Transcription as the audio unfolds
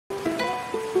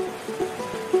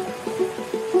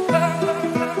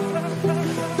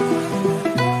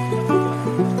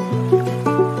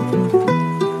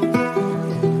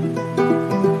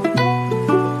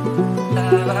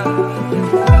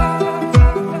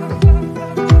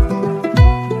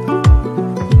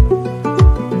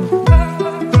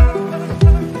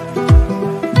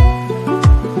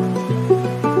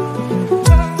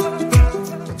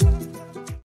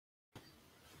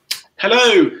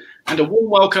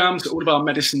welcome to all of our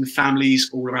medicine families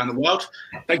all around the world.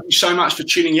 Thank you so much for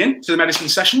tuning in to the Medicine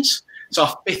Sessions. It's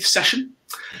our 5th session.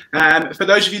 For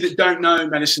those of you that don't know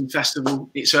Medicine Festival,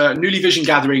 it's a newly visioned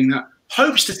gathering that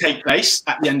hopes to take place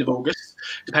at the end of August,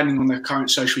 depending on the current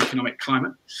socio-economic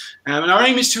climate. And our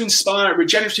aim is to inspire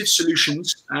regenerative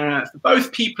solutions for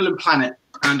both people and planet,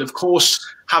 and of course,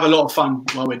 have a lot of fun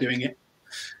while we're doing it.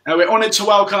 We're honoured to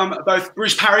welcome both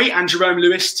Bruce Parry and Jerome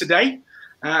Lewis today,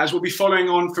 as we'll be following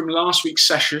on from last week's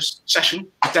session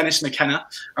with Dennis McKenna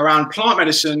around plant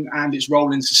medicine and its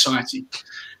role in society.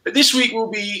 But this week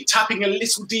we'll be tapping a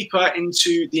little deeper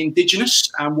into the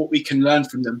Indigenous and what we can learn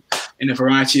from them in a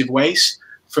variety of ways,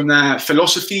 from their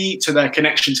philosophy to their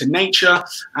connection to nature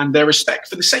and their respect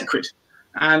for the sacred,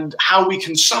 and how we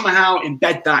can somehow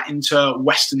embed that into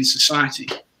Western society.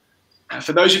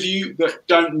 For those of you that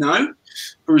don't know,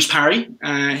 Bruce Parry,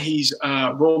 he's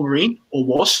a Royal Marine, or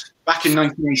was. Back in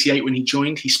 1988 when he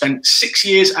joined, he spent 6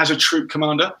 years as a troop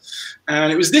commander.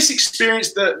 And it was this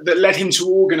experience that led him to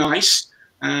organise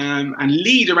and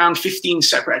lead around 15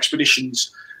 separate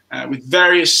expeditions with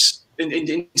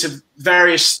into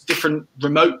various different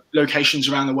remote locations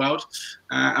around the world.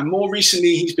 And more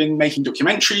recently, he's been making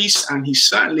documentaries, and he's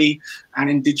certainly an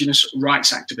Indigenous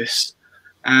rights activist.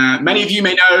 Many of you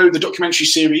may know the documentary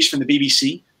series from the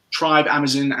BBC, Tribe,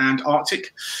 Amazon and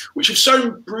Arctic, which have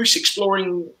shown Bruce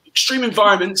exploring extreme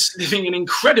environments, living in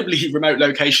incredibly remote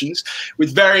locations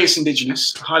with various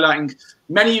Indigenous, highlighting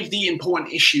many of the important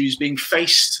issues being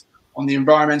faced on the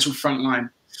environmental front line.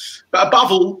 But above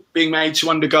all, being made to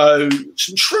undergo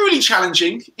some truly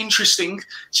challenging, interesting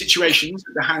situations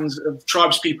at the hands of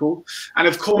tribespeople, and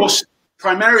of course,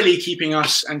 primarily keeping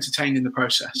us entertained in the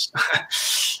process.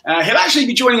 He'll actually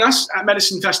be joining us at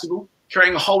Medicine Festival,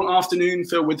 creating a whole afternoon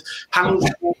filled with panel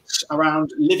talks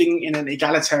around living in an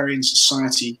egalitarian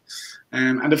society.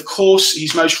 And of course,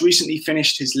 he's most recently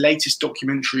finished his latest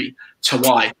documentary,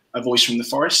 Tawai, A Voice from the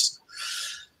Forest.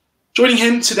 Joining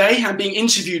him today and being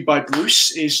interviewed by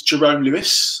Bruce is Jerome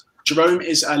Lewis. Jerome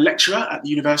is a lecturer at the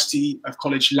University of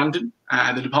College London,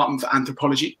 the Department for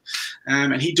Anthropology,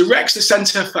 and he directs the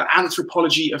Centre for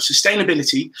Anthropology of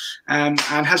Sustainability and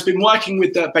has been working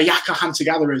with the Bayaka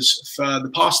hunter-gatherers for the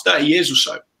past 30 years or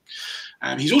so.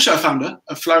 He's also a founder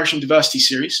of Flourishing Diversity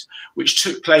series, which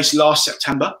took place last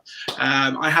September.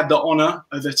 I had the honour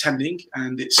of attending,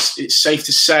 and it's safe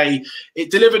to say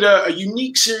it delivered a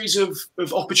unique series of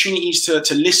opportunities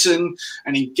to listen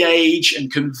and engage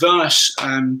and converse,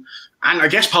 and I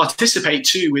guess participate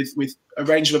too with a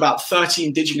range of about 30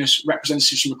 Indigenous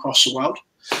representatives from across the world.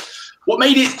 What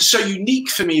made it so unique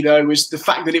for me, though, was the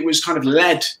fact that it was kind of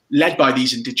led by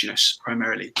these Indigenous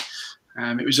primarily.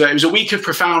 It was a week of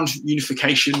profound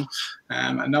unification.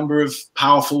 A number of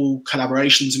powerful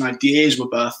collaborations and ideas were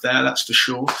birthed there, that's for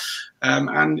sure.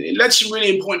 And it led to some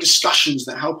really important discussions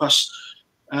that help us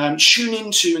tune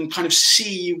into and kind of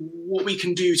see what we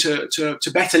can do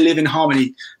to better live in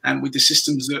harmony with the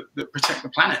systems that protect the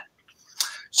planet.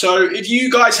 So if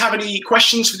you guys have any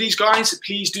questions for these guys,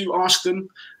 please do ask them.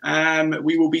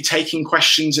 We will be taking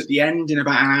questions at the end in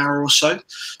about an hour or so.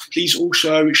 Please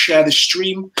also share the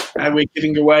stream. We're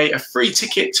giving away a free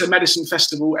ticket to Medicine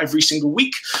Festival every single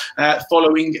week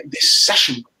following this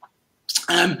session.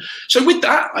 So with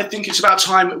that, I think it's about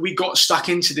time we got stuck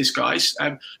into this, guys.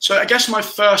 So I guess my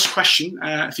first question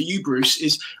for you, Bruce,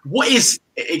 is what is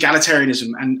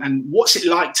egalitarianism and what's it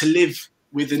like to live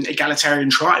with an egalitarian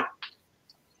tribe?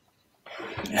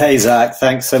 Hey, Zach,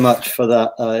 thanks so much for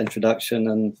that introduction.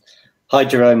 And hi,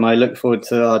 Jerome. I look forward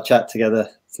to our chat together.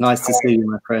 It's nice to see you,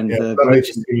 my friend. Yeah, nice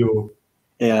to see you.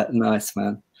 Yeah, nice,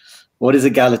 man. What is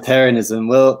egalitarianism?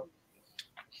 Well,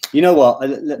 you know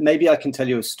what? Maybe I can tell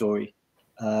you a story.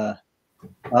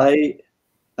 I,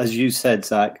 as you said,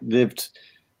 Zach,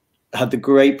 had the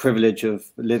great privilege of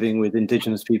living with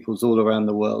Indigenous peoples all around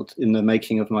the world in the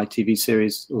making of my TV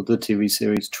series, or the TV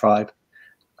series Tribe.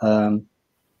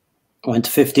 I went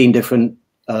to 15 different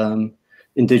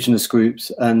Indigenous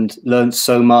groups and learned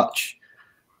so much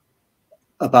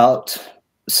about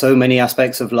so many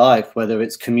aspects of life, whether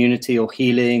it's community or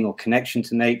healing or connection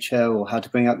to nature or how to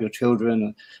bring up your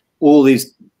children, all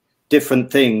these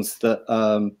different things that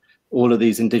all of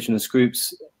these Indigenous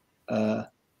groups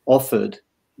offered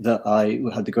that I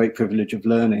had the great privilege of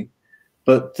learning.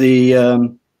 But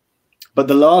the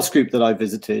last group that I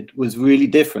visited was really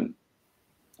different.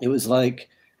 It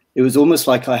was almost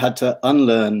like I had to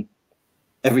unlearn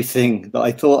everything that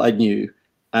I thought I knew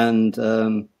and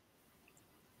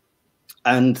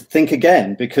think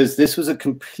again, because this was a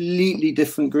completely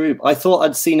different group. I thought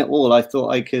I'd seen it all. I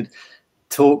thought I could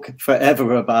talk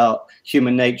forever about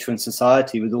human nature and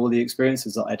society with all the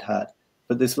experiences that I'd had.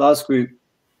 But this last group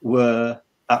were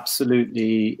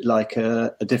absolutely like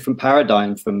a different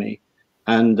paradigm for me.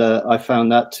 And I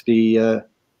found that to be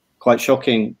quite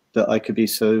shocking, that I could be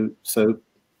so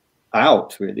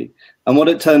out, really. And what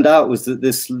it turned out was that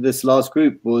this last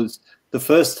group was the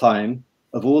first time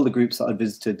of all the groups that I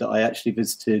visited that I actually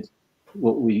visited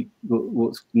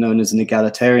what's known as an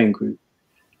egalitarian group.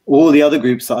 All the other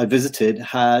groups that I visited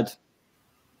had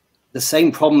the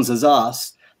same problems as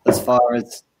us as far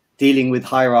as dealing with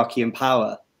hierarchy and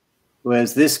power,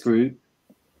 whereas this group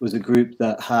was a group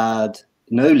that had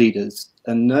no leaders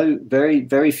and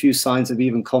very few signs of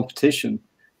even competition,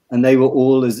 and they were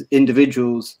all as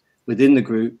individuals within the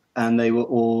group, and they were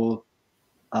all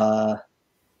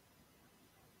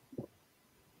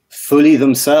fully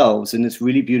themselves in this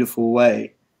really beautiful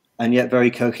way, and yet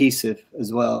very cohesive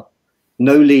as well.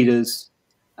 No leaders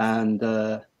and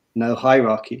no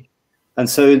hierarchy. And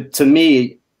so to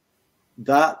me,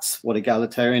 that's what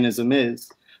egalitarianism is.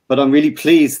 But I'm really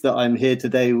pleased that I'm here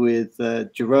today with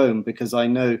Jerome, because I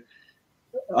know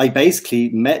I basically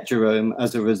met Jerome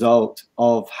as a result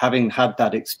of having had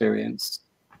that experience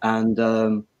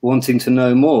and wanting to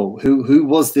know more. Who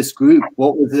was this group?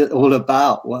 What was it all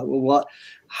about?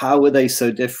 How were they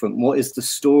so different? What is the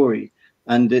story?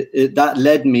 And that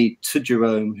led me to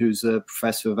Jerome, who's a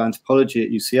professor of anthropology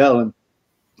at UCL, and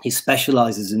he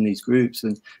specializes in these groups.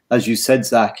 And as you said,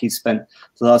 Zach, he spent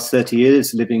the last 30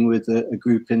 years living with a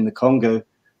group in the Congo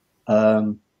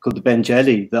called the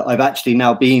Benjeli, that I've actually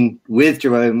now been with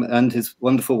Jerome and his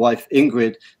wonderful wife,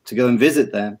 Ingrid, to go and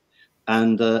visit them.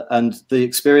 And the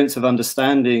experience of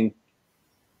understanding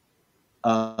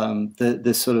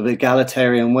this sort of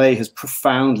egalitarian way has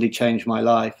profoundly changed my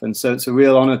life. And so it's a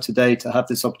real honor today to have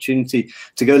this opportunity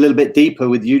to go a little bit deeper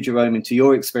with you, Jerome, into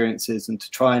your experiences and to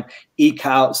try and eke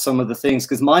out some of the things,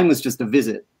 because mine was just a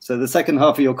visit. So the second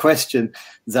half of your question,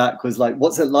 Zach, was like,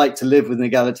 what's it like to live with an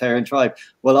egalitarian tribe?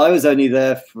 Well, I was only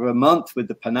there for a month with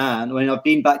the Panan. I mean, I've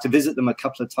been back to visit them a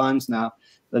couple of times now,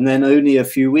 and then only a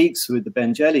few weeks with the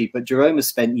Benjeli. But Jerome has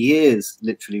spent years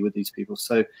literally with these people.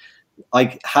 So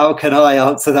how can I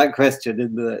answer that question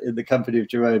in the company of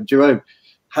Jerome? Jerome,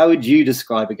 how would you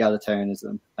describe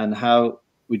egalitarianism, and how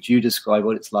would you describe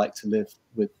what it's like to live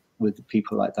with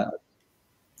people like that?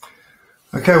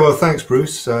 Okay, well, thanks,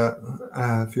 Bruce,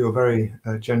 for your very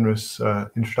generous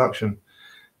introduction.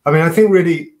 I mean, I think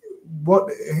really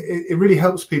it really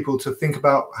helps people to think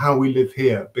about how we live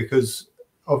here, because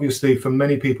obviously for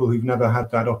many people who've never had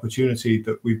that opportunity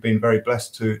that we've been very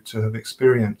blessed to have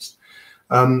experienced,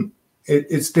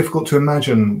 it's difficult to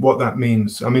imagine what that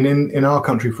means. I mean, in our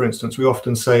country, for instance, we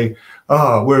often say,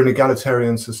 we're an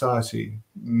egalitarian society,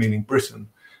 meaning Britain.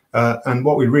 And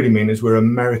what we really mean is we're a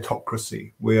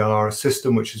meritocracy. We are a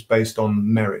system which is based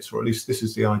on merit, or at least this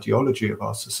is the ideology of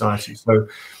our society. So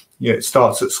yeah, it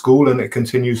starts at school and it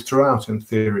continues throughout in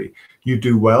theory. You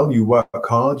do well, you work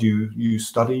hard, you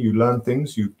study, you learn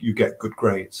things, you get good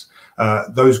grades.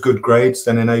 Those good grades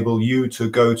then enable you to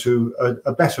go to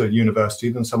a better university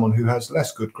than someone who has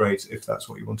less good grades, if that's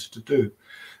what you wanted to do.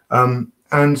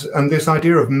 And this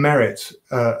idea of merit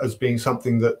as being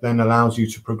something that then allows you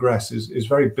to progress is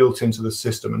very built into the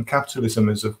system. And capitalism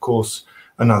is, of course,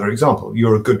 another example.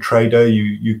 You're a good trader,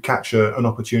 you catch an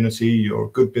opportunity, you're a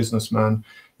good businessman,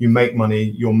 you make money,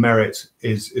 your merit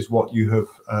is what you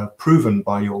have proven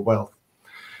by your wealth.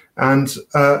 And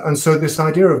so this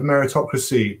idea of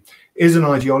meritocracy is an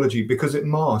ideology because it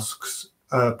masks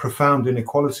profound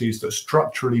inequalities that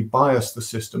structurally bias the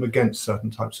system against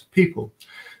certain types of people.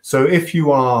 So if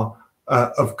you are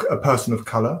a person of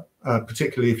color,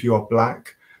 particularly if you are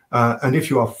black, and if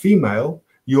you are female,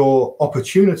 your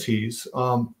opportunities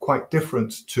are quite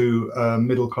different to a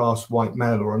middle-class white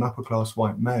male or an upper-class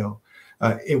white male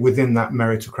within that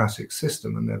meritocratic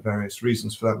system. And there are various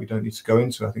reasons for that we don't need to go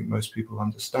into. I think most people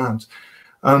understand.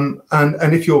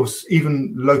 And if you're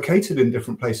even located in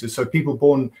different places, so people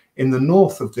born in the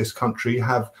north of this country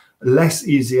have less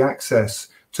easy access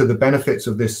to the benefits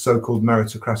of this so-called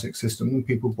meritocratic system than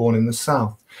people born in the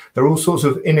south. There are all sorts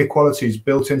of inequalities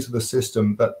built into the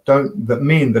system that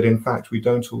mean that in fact we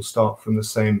don't all start from the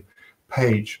same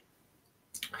page.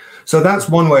 So that's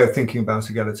one way of thinking about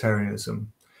egalitarianism.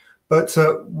 But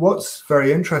what's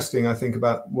very interesting, I think,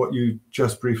 about what you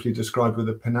just briefly described with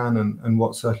the Penan and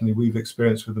what certainly we've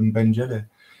experienced with the Benjeli,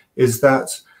 is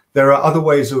that there are other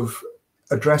ways of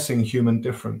addressing human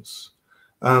difference.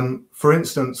 For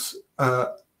instance,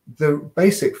 the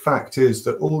basic fact is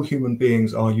that all human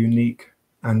beings are unique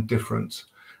and different.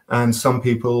 And some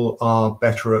people are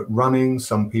better at running,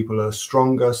 some people are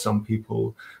stronger, some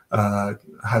people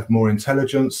have more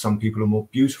intelligence, some people are more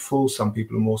beautiful, some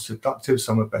people are more seductive,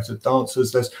 some are better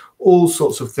dancers. There's all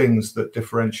sorts of things that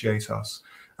differentiate us.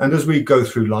 And as we go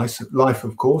through life,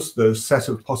 of course, the set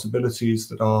of possibilities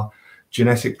that our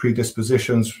genetic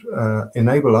predispositions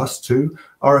enable us to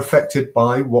are affected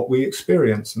by what we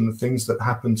experience and the things that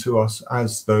happen to us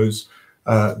as those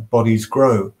bodies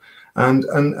grow.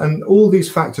 And all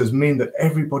these factors mean that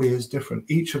everybody is different.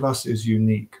 Each of us is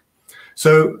unique.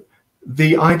 So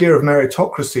the idea of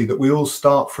meritocracy, that we all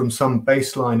start from some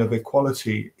baseline of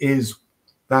equality, is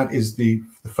the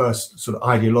first sort of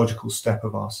ideological step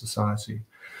of our society.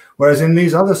 Whereas in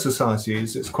these other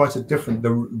societies, it's quite a different,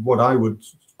 what I would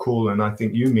call, and I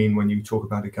think you mean when you talk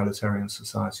about egalitarian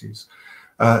societies.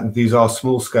 These are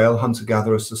small-scale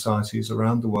hunter-gatherer societies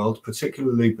around the world,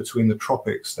 particularly between the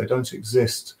tropics. They don't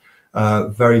exist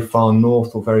very far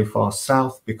north or very far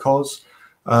south, because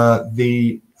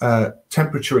the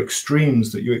temperature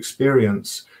extremes that you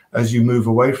experience as you move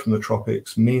away from the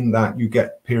tropics mean that you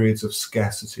get periods of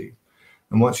scarcity.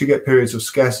 And once you get periods of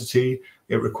scarcity,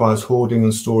 it requires hoarding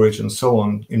and storage and so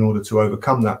on in order to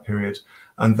overcome that period.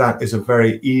 And that is a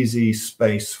very easy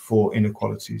space for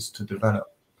inequalities to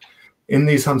develop. In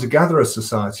these hunter-gatherer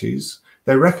societies,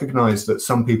 they recognize that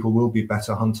some people will be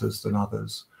better hunters than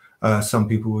others. Some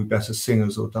people will be better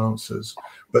singers or dancers.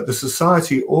 But the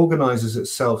society organizes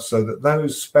itself so that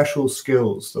those special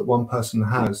skills that one person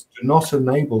has do not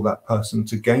enable that person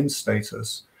to gain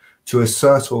status, to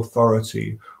assert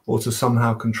authority, or to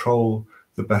somehow control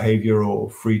the behavior or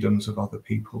freedoms of other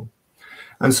people.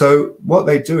 And so what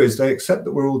they do is they accept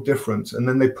that we're all different, and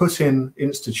then they put in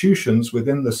institutions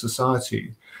within the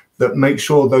society that make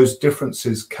sure those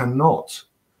differences cannot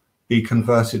be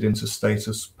converted into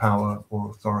status, power,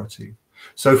 or authority.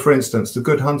 So, for instance, the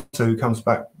good hunter who comes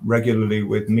back regularly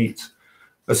with meat,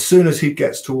 as soon as he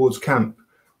gets towards camp,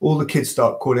 all the kids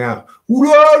start calling out,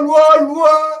 "Wah, wah,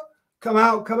 wah! Come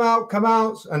out, come out, come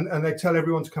out." And they tell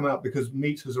everyone to come out because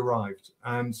meat has arrived.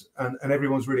 And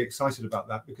everyone's really excited about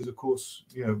that because, of course,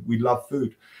 you know, we love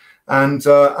food. And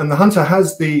the hunter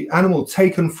has the animal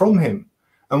taken from him.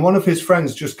 And one of his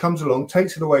friends just comes along,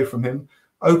 takes it away from him,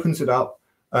 opens it up,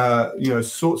 you know,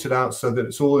 sorts it out so that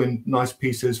it's all in nice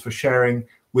pieces for sharing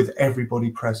with everybody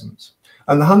present.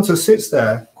 And the hunter sits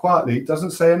there quietly,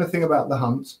 doesn't say anything about the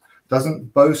hunt,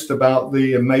 doesn't boast about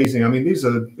the amazing, I mean, these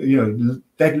are, you know,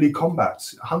 deadly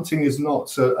combats. Hunting is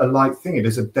not a light thing. It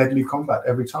is a deadly combat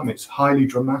every time. It's highly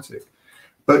dramatic.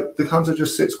 But the hunter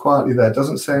just sits quietly there,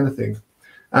 doesn't say anything,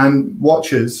 and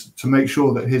watches to make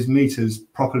sure that his meat is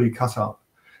properly cut up.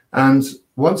 And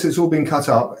once it's all been cut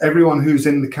up, everyone who's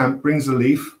in the camp brings a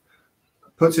leaf,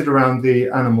 puts it around the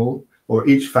animal, or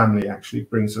each family actually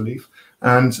brings a leaf,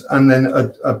 and then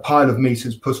a pile of meat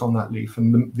is put on that leaf,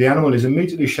 and the animal is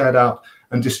immediately shared out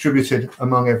and distributed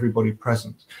among everybody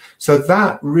present. So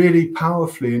that really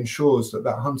powerfully ensures that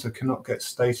that hunter cannot get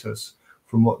status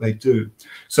from what they do.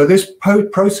 So this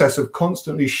process of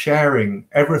constantly sharing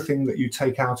everything that you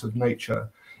take out of nature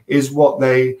is what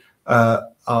they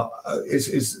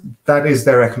that is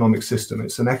their economic system.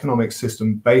 It's an economic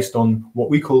system based on what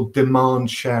we call demand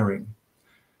sharing.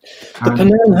 The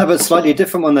Panan have a slightly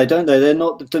different one, though, don't they? They're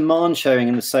not demand sharing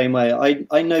in the same way.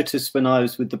 I noticed when I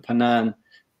was with the Panan,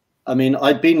 I mean,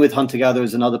 I'd been with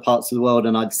hunter-gatherers in other parts of the world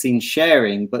and I'd seen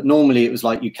sharing, but normally it was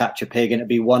like you catch a pig and it'd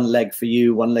be one leg for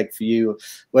you, one leg for you.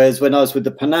 Whereas when I was with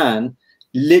the Panan,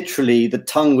 literally the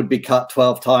tongue would be cut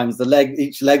 12 times,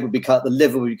 each leg would be cut, the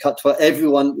liver would be cut 12.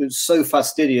 Everyone was so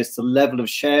fastidious, the level of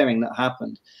sharing that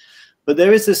happened. But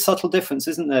there is this subtle difference,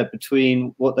 isn't there,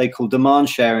 between what they call demand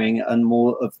sharing and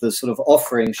more of the sort of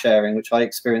offering sharing, which I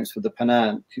experienced with the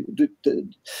Panan.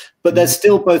 But they're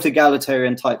still both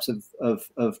egalitarian types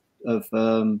of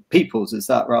peoples. Is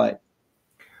that right?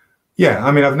 Yeah,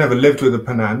 I mean, I've never lived with a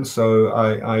Panan, so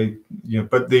you know,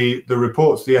 but the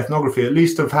reports, the ethnography, at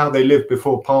least of how they lived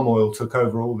before palm oil took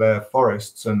over all their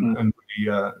forests and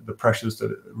the pressures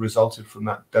that resulted from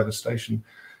that devastation.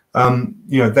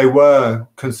 You know, they were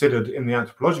considered in the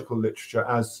anthropological literature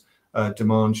as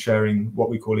demand sharing, what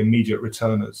we call immediate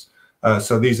returners.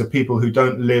 So these are people who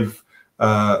don't live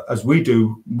as we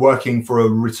do, working for a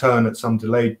return at some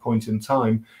delayed point in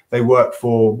time. They work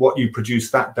for what you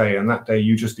produce that day, and that day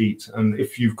you just eat. And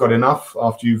if you've got enough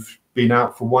after you've been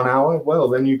out for 1 hour, well,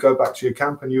 then you go back to your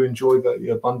camp and you enjoy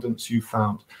the abundance you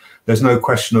found. There's no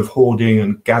question of hoarding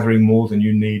and gathering more than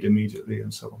you need immediately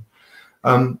and so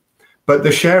on. But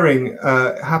the sharing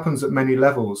happens at many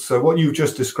levels. So what you've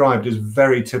just described is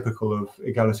very typical of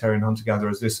egalitarian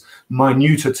hunter-gatherers, this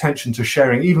minute attention to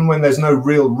sharing, even when there's no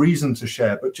real reason to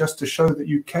share, but just to show that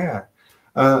you care.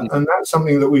 And that's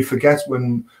something that we forget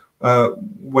when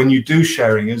when you do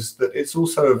sharing is that it's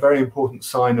also a very important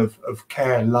sign of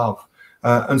care, love.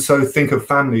 And so think of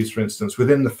families, for instance.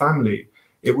 Within the family,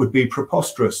 it would be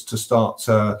preposterous to start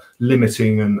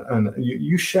limiting, and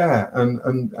you share,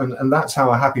 and that's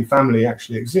how a happy family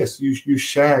actually exists. You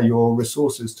share your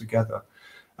resources together.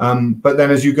 But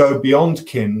then as you go beyond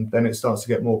kin, then it starts to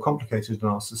get more complicated in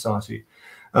our society.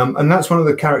 And that's one of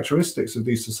the characteristics of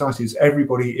these societies.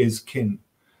 Everybody is kin.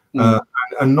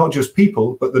 And not just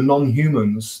people, but the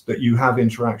non-humans that you have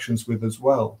interactions with as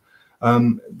well.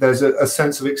 There's a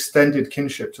sense of extended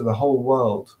kinship to the whole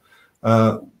world,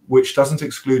 which doesn't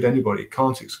exclude anybody,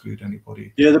 can't exclude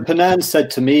anybody. Yeah, the Penan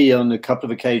said to me on a couple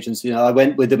of occasions, you know, I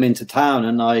went with them into town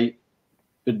and I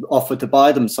would offer to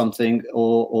buy them something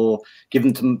or give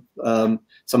them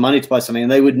some money to buy something,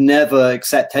 and they would never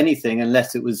accept anything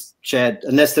unless it was shared,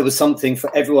 unless there was something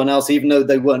for everyone else, even though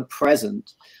they weren't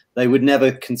present. They would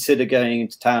never consider going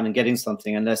into town and getting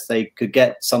something unless they could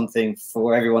get something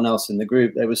for everyone else in the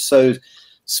group. They were so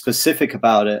specific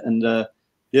about it. And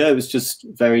yeah, it was just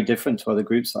very different to other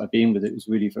groups that I've been with. It was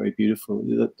really very beautiful.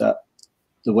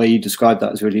 The way you described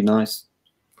that is really nice.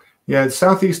 Yeah, in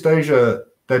Southeast Asia,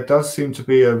 there does seem to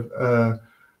be a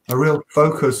real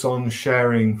focus on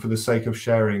sharing for the sake of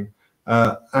sharing,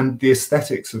 and the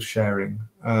aesthetics of sharing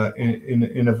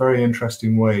in a very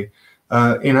interesting way.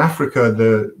 In Africa,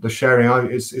 the sharing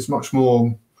is much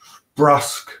more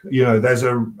brusque. You know, there's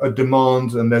a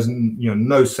demand, and there's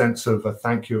no sense of a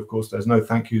thank you. Of course, there's no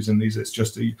thank yous in these. It's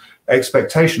just the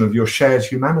expectation of your shared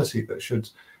humanity that should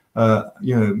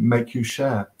make you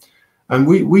share. And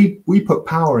we put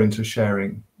power into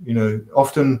sharing. You know,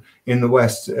 often in the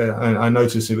West, I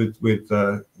notice it with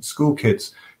school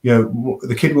kids. You know,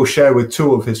 the kid will share with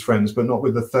 2 of his friends, but not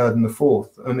with the 3rd and the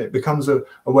 4th. And it becomes a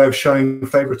way of showing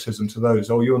favoritism to those.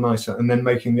 Oh, you're nicer. And then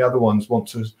making the other ones want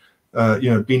to,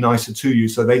 be nicer to you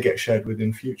so they get shared with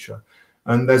in future.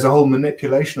 And there's a whole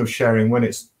manipulation of sharing when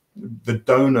it's the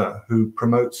donor who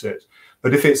promotes it.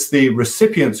 But if it's the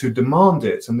recipients who demand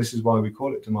it, and this is why we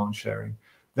call it demand sharing,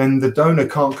 then the donor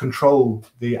can't control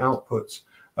the output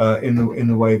in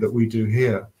the way that we do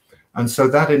here. And so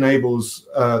that enables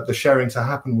the sharing to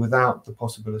happen without the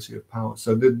possibility of power.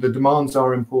 So the demands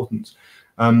are important.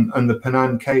 And the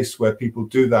Penan case where people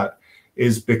do that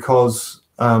is because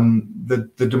the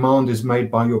demand is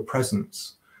made by your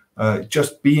presence.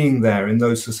 Just being there in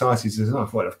those societies is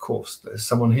enough. Well, of course, there's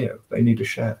someone here. They need to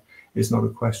share. It's not a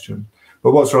question.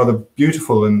 But what's rather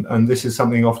beautiful, and this is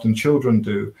something often children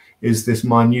do, is this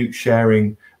minute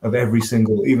sharing of every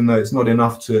single, even though it's not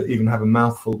enough to even have a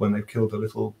mouthful when they've killed a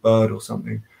little bird or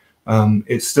something,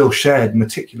 it's still shared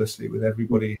meticulously with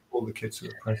everybody, all the kids who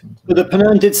are present. But the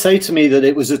Penan did say to me that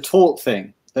it was a taught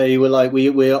thing. They were like,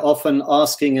 we're often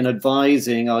asking and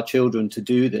advising our children to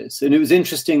do this. And it was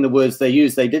interesting the words they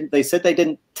used. They said they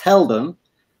didn't tell them.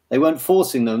 They weren't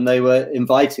forcing them, they were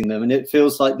inviting them. And it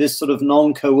feels like this sort of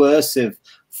non-coercive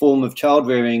form of child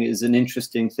rearing is an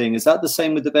interesting thing. Is that the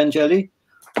same with the Benjeli?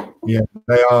 Yeah,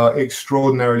 they are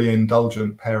extraordinarily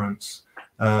indulgent parents.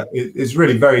 It's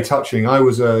really very touching. I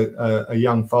was a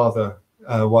young father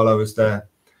while I was there.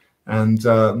 And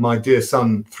my dear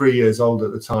son, 3 years old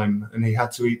at the time, and he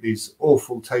had to eat these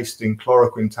awful tasting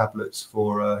chloroquine tablets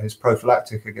for his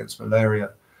prophylactic against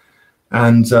malaria.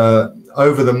 And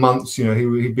over the months, you know,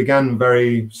 he began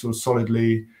very sort of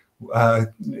solidly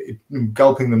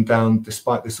gulping them down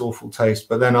despite this awful taste.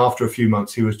 But then after a few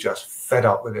months, he was just fed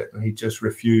up with it and he just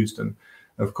refused. And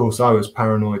of course, I was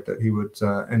paranoid that he would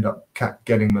end up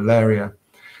getting malaria.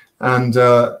 And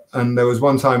there was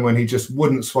one time when he just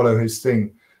wouldn't swallow his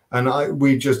thing. And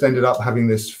we just ended up having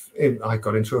this, I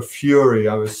got into a fury.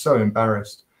 I was so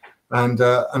embarrassed. And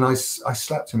I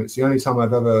slapped him. It's the only time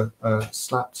I've ever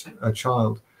slapped a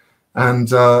child. And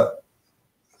the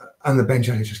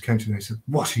Benjeli just came to me and said,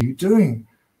 "What are you doing?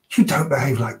 You don't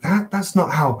behave like that. That's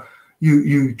not how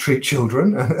you treat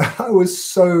children." And I was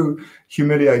so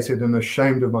humiliated and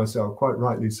ashamed of myself, quite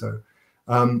rightly so.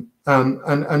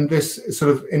 And this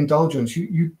sort of indulgence,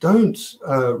 you don't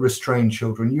restrain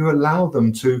children. You allow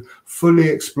them to fully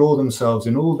explore themselves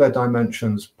in all their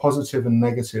dimensions, positive and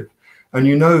negative. And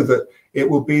you know that it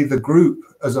will be the group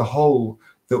as a whole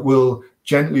that will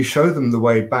gently show them the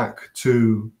way back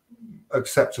to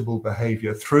acceptable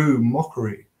behavior through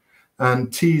mockery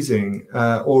and teasing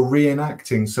or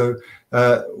reenacting. So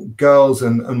girls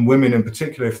and women in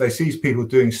particular, if they see people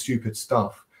doing stupid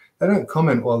stuff, they don't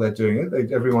comment while they're doing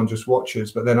it. Everyone just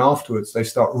watches. But then afterwards, they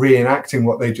start reenacting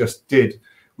what they just did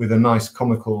with a nice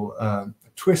comical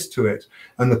twist to it.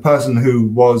 And the person who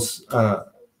was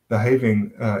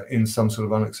behaving in some sort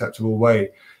of unacceptable way,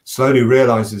 slowly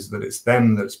realizes that it's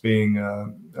them that's being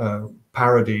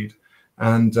parodied,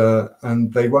 and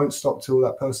they won't stop till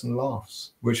that person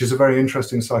laughs, which is a very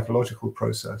interesting psychological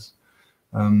process.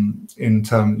 In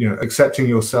terms, you know, accepting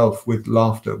yourself with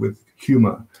laughter, with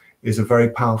humor, is a very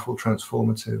powerful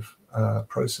transformative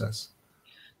process.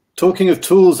 Talking of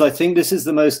tools, I think this is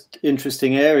the most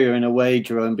interesting area in a way,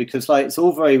 Jerome, because like it's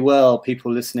all very well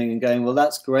people listening and going, well,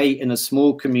 that's great in a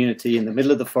small community in the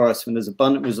middle of the forest when there's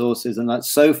abundant resources, and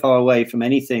that's so far away from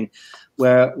anything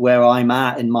where I'm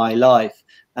at in my life.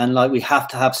 And like we have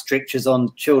to have strictures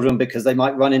on children because they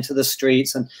might run into the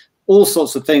streets and all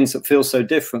sorts of things that feel so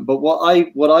different. But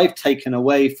what I've taken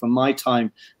away from my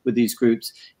time with these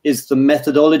groups is the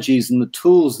methodologies and the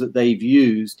tools that they've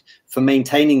used for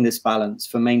maintaining this balance,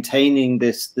 for maintaining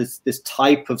this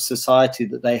type of society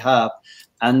that they have.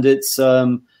 And it's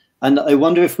and I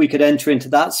wonder if we could enter into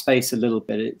that space a little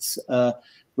bit. It's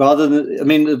rather than, I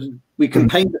mean, we can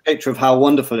paint the picture of how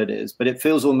wonderful it is, but it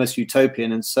feels almost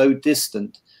utopian and so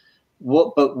distant.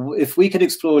 But if we could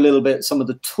explore a little bit some of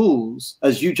the tools,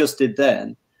 as you just did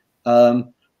then,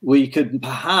 we could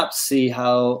perhaps see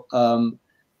how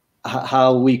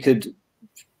we could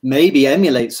maybe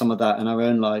emulate some of that in our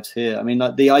own lives here. I mean,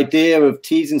 like the idea of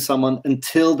teasing someone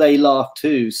until they laugh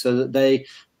too, so that they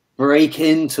break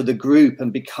into the group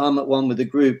and become at one with the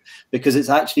group, because it's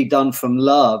actually done from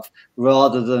love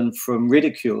rather than from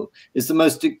ridicule, is the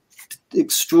most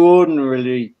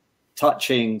extraordinarily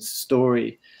touching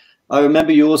story. I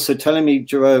remember you also telling me,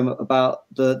 Jerome, about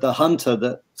the hunter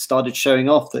that started showing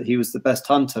off that he was the best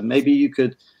hunter. Maybe you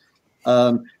could,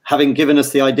 having given us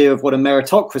the idea of what a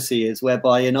meritocracy is,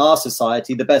 whereby in our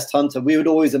society, the best hunter, we would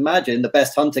always imagine the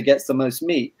best hunter gets the most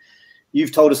meat.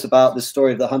 You've told us about the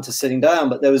story of the hunter sitting down,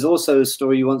 but there was also a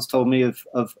story you once told me of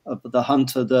the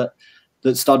hunter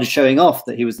that started showing off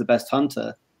that he was the best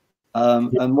hunter.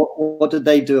 And what did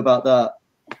they do about that?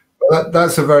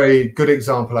 That's a very good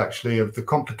example, actually, of the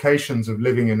complications of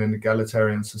living in an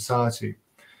egalitarian society.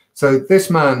 So this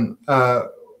man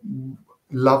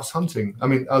loves hunting. I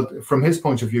mean, from his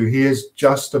point of view, he is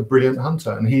just a brilliant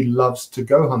hunter, and he loves to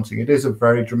go hunting. It is a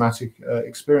very dramatic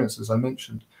experience, as I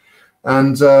mentioned.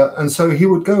 And so he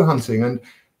would go hunting, and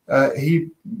he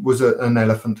was an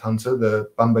elephant hunter. The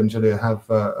Bambanjali have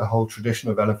a whole tradition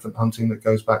of elephant hunting that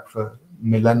goes back for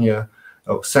millennia,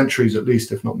 or centuries at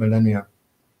least, if not millennia.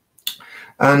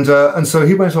 And so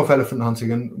he went off elephant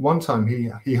hunting, and one time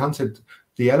he hunted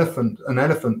an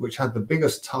elephant which had the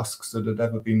biggest tusks that had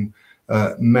ever been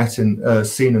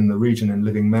seen in the region in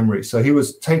living memory. So he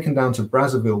was taken down to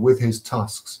Brazzaville with his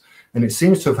tusks, and it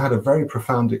seems to have had a very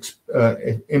profound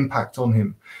impact on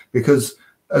him, because,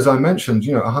 as I mentioned,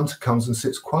 you know, a hunter comes and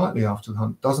sits quietly after the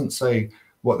hunt, doesn't say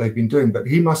what they've been doing, but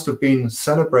he must have been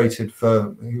celebrated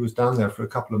he was down there for a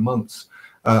couple of months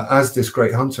as this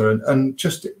great hunter, and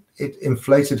just it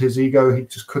inflated his ego. He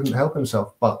just couldn't help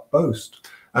himself but boast,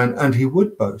 and he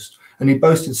would boast, and he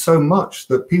boasted so much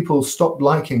that people stopped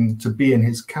liking to be in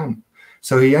his camp.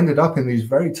 So he ended up in these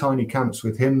very tiny camps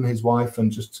with him, his wife,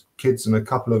 and just kids and a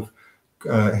couple of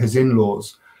his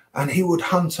in-laws, and he would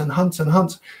hunt and hunt and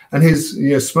hunt. And his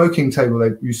smoking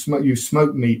table, you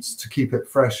smoke meats to keep it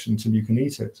fresh until you can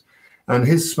eat it. And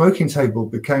his smoking table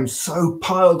became so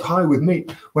piled high with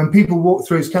meat. When people walk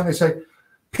through his camp, they say,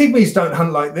 "Pygmies don't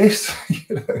hunt like this,"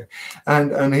 you know.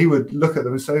 And he would look at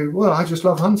them and say, "Well, I just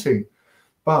love hunting."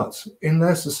 But in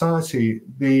their society,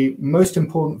 the most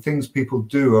important things people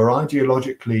do are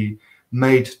ideologically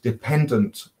made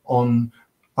dependent on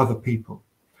other people.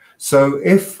 So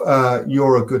if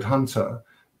you're a good hunter,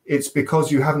 it's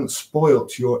because you haven't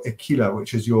spoilt your ekila,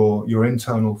 which is your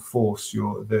internal force.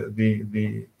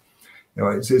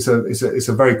 It's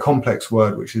a very complex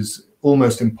word, which is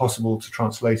almost impossible to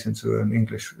translate into an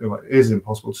English. It is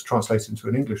impossible to translate into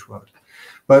an English word.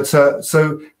 But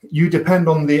so you depend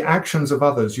on the actions of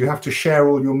others. You have to share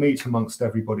all your meat amongst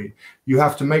everybody. You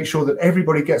have to make sure that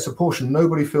everybody gets a portion,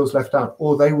 nobody feels left out,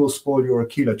 or they will spoil your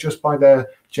akila just by their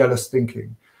jealous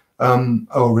thinking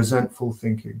or resentful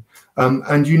thinking.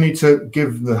 And you need to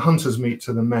give the hunter's meat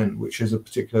to the men, which is a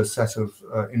particular set of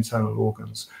internal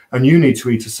organs. And you need to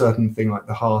eat a certain thing like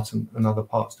the heart and other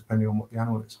parts, depending on what the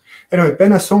animal is. Anyway,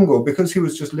 Benasongo, because he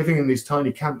was just living in these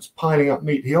tiny camps, piling up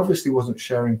meat, he obviously wasn't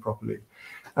sharing properly.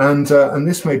 And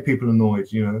this made people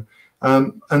annoyed, you know.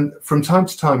 And from time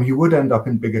to time, he would end up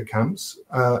in bigger camps.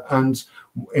 And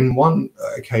in one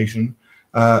occasion,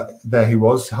 there he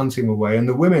was hunting away, and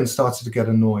the women started to get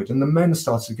annoyed, and the men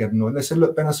started to get annoyed. They said,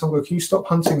 "Look, Benasongo, can you stop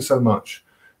hunting so much?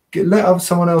 Let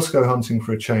someone else go hunting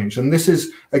for a change." And this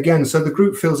is, again, so the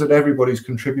group feels that everybody's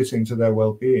contributing to their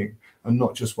well-being and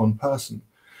not just one person.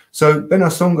 So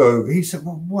Benasongo, he said,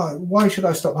 well, why should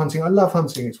I stop hunting? I love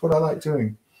hunting. It's what I like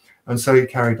doing. And so he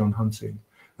carried on hunting.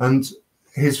 And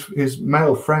his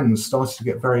male friends started to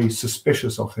get very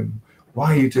suspicious of him.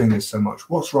 Why are you doing this so much?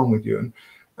 What's wrong with you?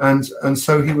 And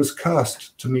so he was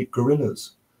cursed to meet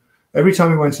gorillas. Every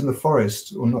time he went in the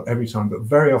forest, or not every time, but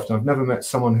very often, I've never met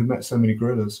someone who met so many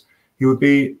gorillas, he would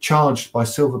be charged by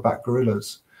silverback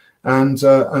gorillas. And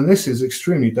this is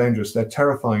extremely dangerous. They're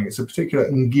terrifying. It's a particular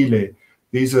ngile.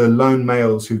 These are lone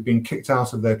males who've been kicked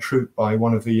out of their troop by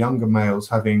one of the younger males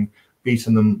having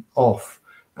beaten them off.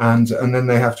 And then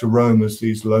they have to roam as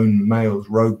these lone males,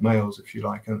 rogue males, if you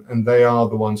like. And they are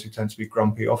the ones who tend to be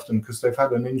grumpy often because they've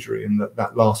had an injury in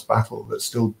that last battle that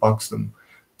still bugs them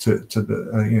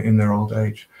in their old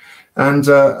age. And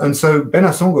so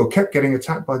Benasongo kept getting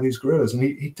attacked by these gorillas, and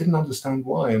he didn't understand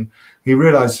why. And he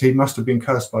realized he must have been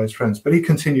cursed by his friends, but he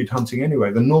continued hunting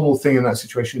anyway. The normal thing in that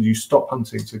situation is you stop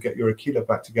hunting to get your akila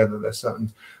back together. There's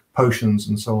certain potions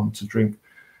and so on to drink.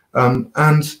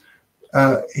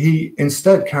 He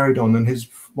instead carried on, and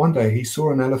one day he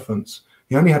saw an elephant.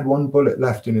 He only had one bullet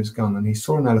left in his gun, and he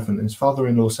saw an elephant, and his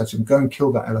father-in-law said to him, go and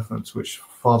kill that elephant, which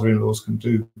father-in-laws can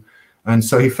do. And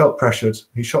so he felt pressured.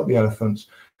 He shot the elephant.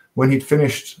 When he'd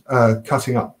finished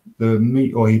cutting up the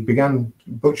meat, or he began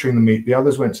butchering the meat, the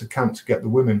others went to camp to get the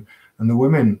women, and the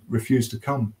women refused to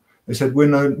come. They said, we're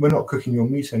not cooking your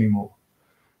meat anymore.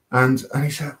 And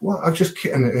he said, well, I've just,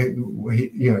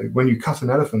 when you cut an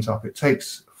elephant up, it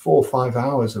takes 4 or 5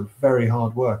 hours of very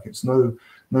hard work. It's no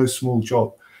small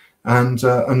job. And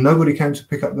nobody came to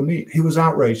pick up the meat. He was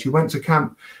outraged. He went to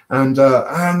camp, and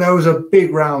there was a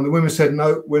big row. The women said,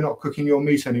 no, we're not cooking your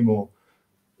meat anymore.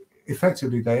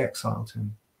 Effectively, they exiled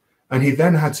him. And he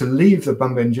then had to leave the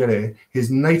Bambengele, his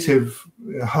native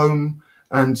home,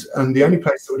 and the only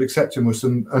place that would accept him was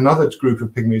another group of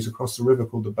pygmies across the river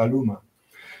called the Baluma.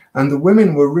 And the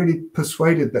women were really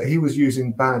persuaded that he was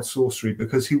using bad sorcery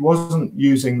because he wasn't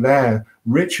using their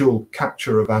ritual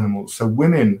capture of animals. So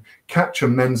women capture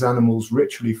men's animals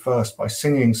ritually first by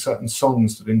singing certain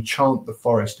songs that enchant the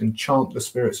forest, enchant the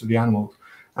spirits of the animals.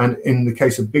 And in the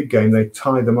case of big game, they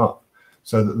tie them up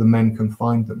so that the men can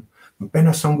find them. But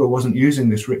Benasongo wasn't using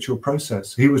this ritual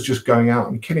process. He was just going out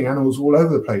and killing animals all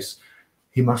over the place.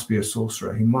 He must be a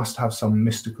sorcerer. He must have some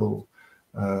mystical...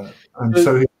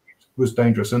 so he was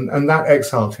dangerous, and that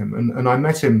exiled him. And I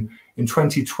met him in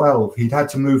 2012. He'd had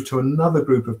to move to another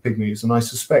group of pygmies, and I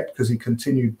suspect because he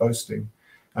continued boasting.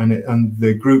 And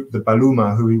the group, the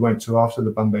Baluma, who he went to after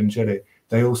the Bambengele,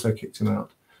 they also kicked him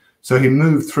out. So he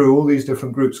moved through all these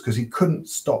different groups because he couldn't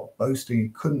stop boasting. He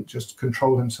couldn't just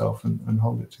control himself and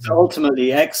hold it together. So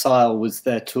ultimately, exile was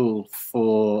their tool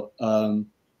for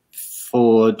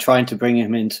trying to bring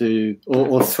him into,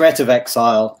 or threat of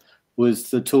exile was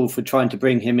the tool for trying to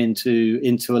bring him into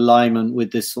alignment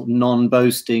with this sort of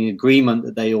non-boasting agreement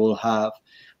that they all have,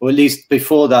 or at least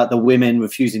before that, the women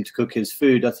refusing to cook his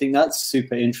food. I think that's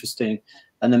super interesting,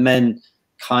 and the men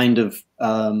kind of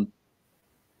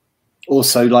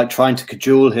also like trying to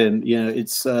cajole him. You know,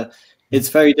 it's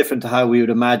very different to how we would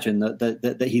imagine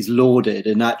that he's lauded.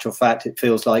 In actual fact, it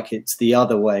feels like it's the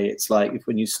other way. It's like if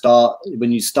when you start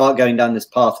going down this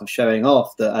path of showing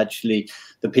off, that actually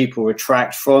the people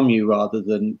retract from you rather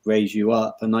than raise you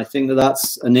up. And I think that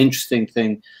that's an interesting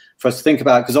thing for us to think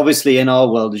about, because obviously in our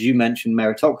world, as you mentioned,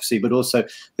 meritocracy, but also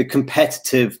the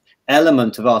competitive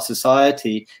element of our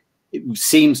society, it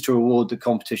seems to reward the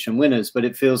competition winners, but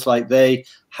it feels like they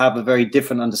have a very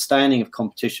different understanding of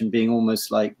competition being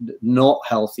almost like not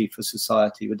healthy for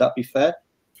society. Would that be fair?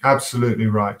 Absolutely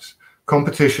right.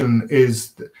 Competition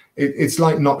it's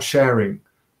like not sharing,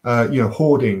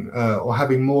 hoarding or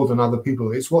having more than other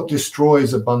people. It's what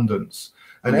destroys abundance.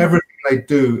 And everything they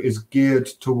do is geared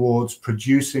towards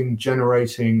producing,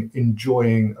 generating,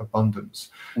 enjoying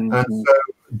abundance. And so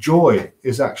joy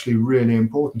is actually really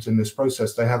important in this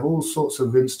process. They have all sorts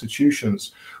of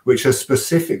institutions which are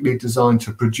specifically designed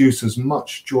to produce as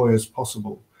much joy as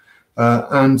possible.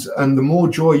 And the more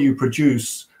joy you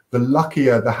produce, the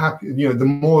luckier, the happier, the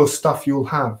more stuff you'll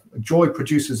have. Joy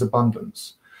produces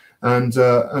abundance. And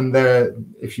there,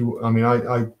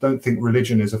 I don't think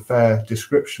religion is a fair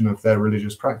description of their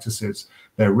religious practices,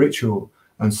 their ritual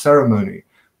and ceremony,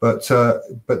 but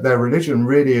their religion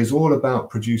really is all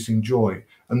about producing joy.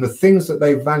 And the things that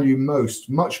they value most,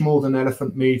 much more than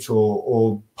elephant meat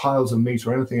or piles of meat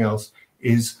or anything else,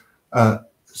 is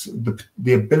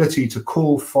the ability to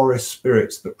call forest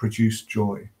spirits that produce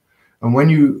joy. And when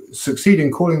you succeed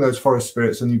in calling those forest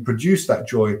spirits and you produce that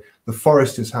joy, the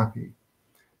forest is happy.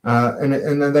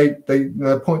 And then they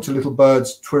point to little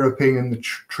birds twirping in the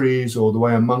trees, or the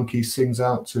way a monkey sings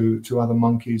out to other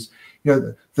monkeys.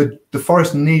 the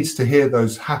forest needs to hear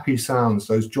those happy sounds,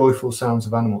 those joyful sounds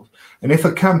of animals. And if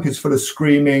a camp is full of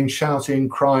screaming, shouting,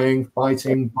 crying,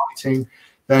 fighting, biting,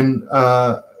 then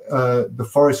the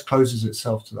forest closes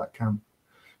itself to that camp.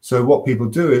 So what people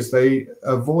do is they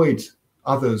avoid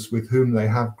others with whom they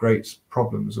have great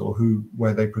problems, or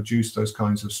where they produce those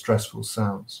kinds of stressful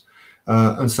sounds.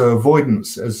 And so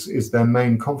avoidance is their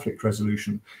main conflict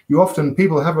resolution.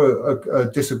 People have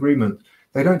a disagreement,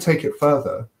 they don't take it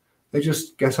further, they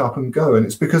just get up and go. And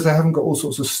it's because they haven't got all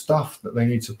sorts of stuff that they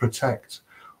need to protect.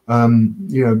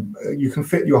 You can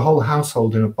fit your whole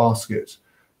household in a basket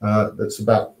that's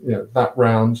about that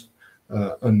round,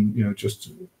 and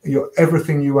just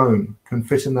everything you own can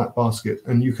fit in that basket,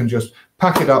 and you can just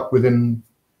pack it up within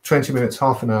 20 minutes,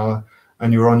 half an hour,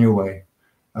 and you're on your way.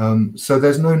 So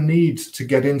there's no need to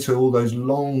get into all those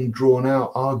long drawn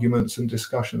out arguments and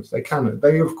discussions.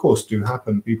 They of course do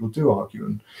happen. People do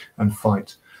argue and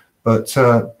fight, but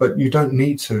you don't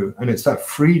need to. And it's that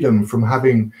freedom from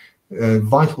having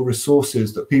vital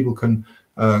resources that people can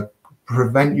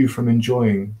prevent you from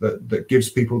enjoying that gives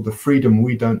people the freedom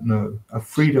we don't know, a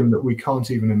freedom that we can't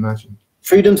even imagine.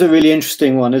 Freedom's a really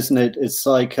interesting one, isn't it? It's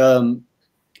like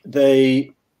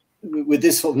with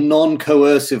this sort of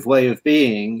non-coercive way of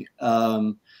being,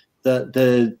 at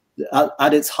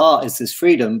its heart is this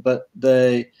freedom, but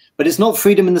it's not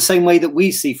freedom in the same way that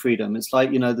we see freedom. It's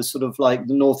like, the sort of like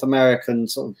the North American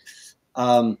sort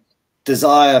of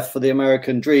desire for the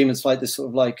American dream. It's like this sort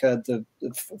of like the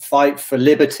fight for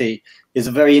liberty is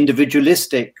a very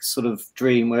individualistic sort of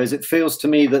dream, whereas it feels to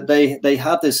me that they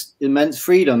have this immense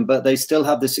freedom, but they still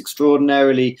have this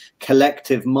extraordinarily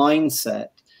collective mindset.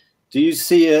 Do you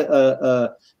see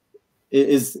are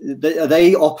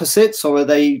they opposites, or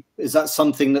is that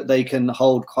something that they can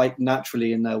hold quite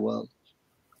naturally in their world?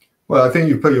 Well, I think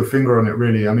you put your finger on it,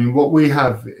 really. I mean, what we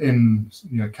have in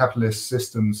capitalist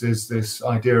systems is this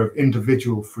idea of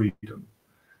individual freedom.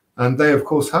 And they, of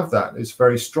course, have that. It's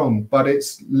very strong, but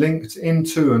it's linked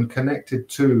into and connected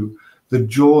to the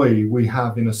joy we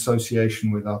have in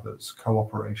association with others,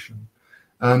 cooperation.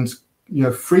 And,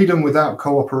 freedom without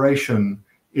cooperation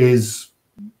is,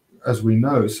 as we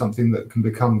know, something that can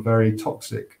become very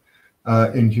toxic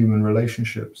in human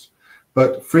relationships.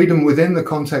 But freedom within the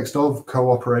context of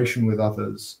cooperation with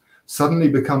others suddenly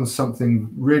becomes something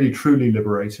really, truly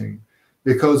liberating,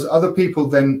 because other people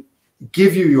then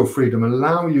give you your freedom,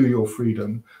 allow you your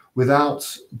freedom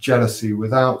without jealousy,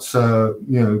 without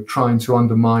trying to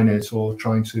undermine it or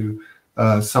trying to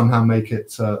somehow make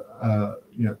it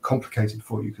complicated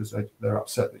for you because they're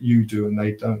upset that you do and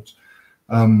they don't.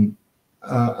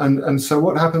 And so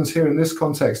what happens here in this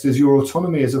context is your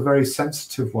autonomy is a very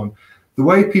sensitive one. The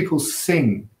way people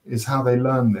sing is how they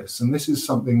learn this, and this is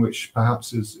something which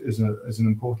perhaps is an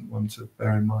important one to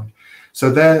bear in mind.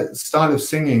 So their style of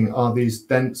singing are these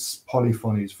dense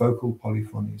polyphonies, vocal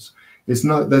polyphonies. We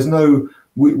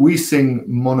sing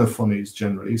monophonies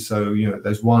generally, so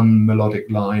there's one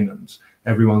melodic line and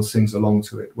everyone sings along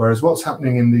to it. Whereas what's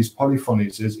happening in these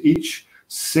polyphonies is each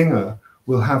singer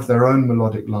will have their own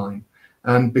melodic line,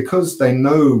 and because they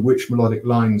know which melodic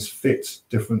lines fit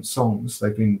different songs,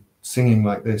 they've been singing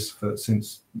like this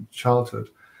since childhood,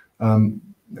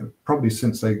 probably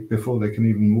before they can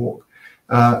even walk,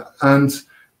 and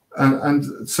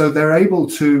so they're able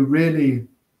to really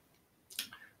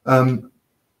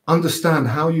understand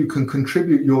how you can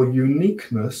contribute your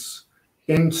uniqueness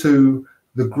into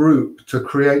the group to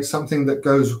create something that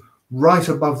goes right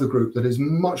above the group, that is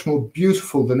much more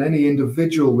beautiful than any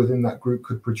individual within that group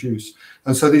could produce.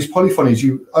 And so these polyphonies,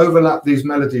 you overlap the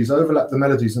melodies,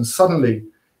 and suddenly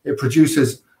it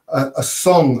produces a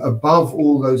song above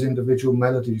all those individual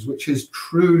melodies, which is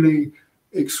truly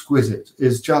exquisite,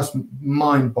 is just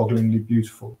mind-bogglingly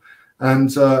beautiful. And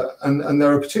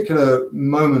there are particular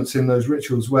moments in those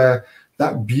rituals where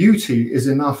that beauty is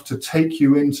enough to take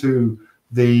you into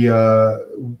the,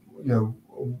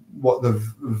 what the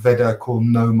Veda called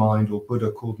no mind, or Buddha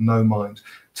called no mind,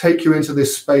 take you into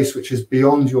this space which is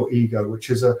beyond your ego, which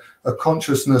is a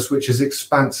consciousness which is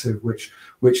expansive, which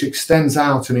extends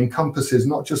out and encompasses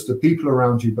not just the people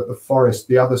around you, but the forest,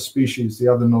 the other species, the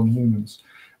other non-humans.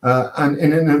 And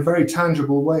in a very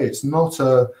tangible way. It's not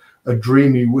a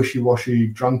dreamy, wishy-washy,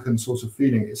 drunken sort of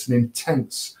feeling. It's an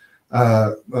intense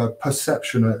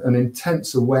perception, an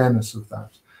intense awareness of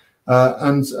that.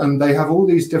 And they have all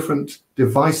these different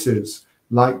devices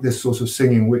like this sort of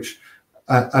singing, which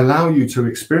allow you to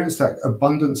experience that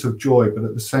abundance of joy, but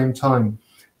at the same time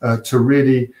to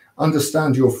really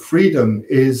understand your freedom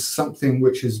is something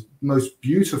which is most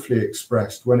beautifully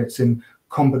expressed when it's in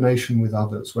combination with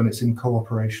others, when it's in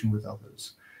cooperation with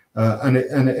others. And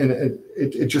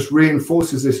it just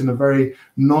reinforces this in a very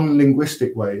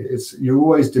non-linguistic way. You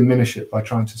always diminish it by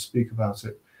trying to speak about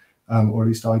it, or at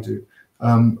least I do.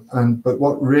 But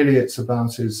what really it's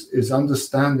about is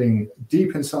understanding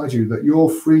deep inside you that your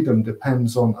freedom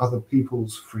depends on other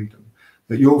people's freedom,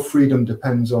 that your freedom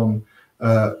depends on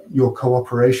your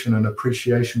cooperation and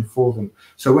appreciation for them.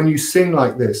 So when you sing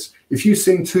like this, if you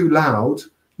sing too loud,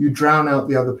 you drown out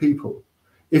the other people.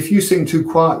 If you sing too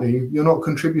quietly, you're not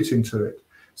contributing to it.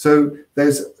 So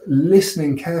there's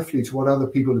listening carefully to what other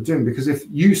people are doing, because if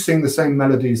you sing the same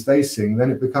melodies they sing,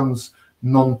 then it becomes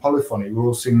non-polyphony. We're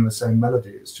all singing the same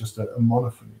melody. It's just a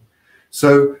monophony.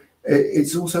 So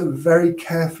it's also very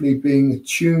carefully being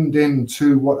tuned in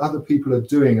to what other people are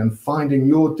doing and finding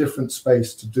your different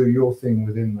space to do your thing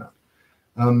within that.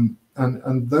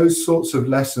 And those sorts of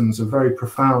lessons are very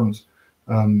profound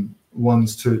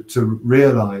ones to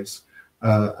realize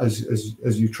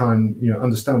as you try and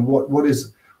understand what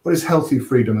is healthy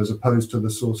freedom, as opposed to the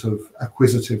sort of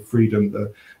acquisitive freedom,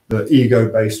 the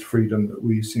ego-based freedom that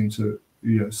we seem to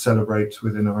celebrate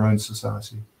within our own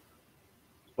society.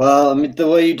 Well, I mean, the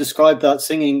way you describe that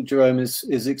singing, Jerome,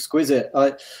 is exquisite.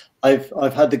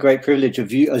 I've had the great privilege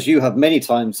of as you have many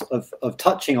times, of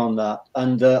touching on that,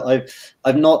 and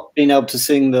I've not been able to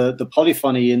sing the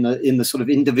polyphony in the sort of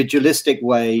individualistic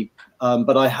way,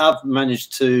 but I have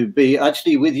managed to be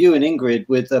actually with you and Ingrid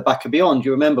with Back and Beyond.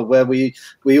 You remember where we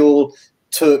all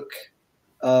took.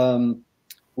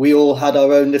 We all had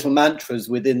our own little mantras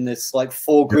within this, like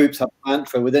 4 groups have a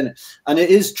mantra within it. And it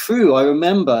is true. I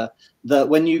remember that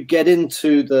when you get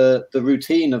into the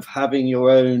routine of having your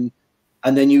own,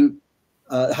 and then you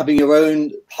having your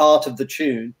own part of the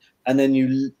tune, and then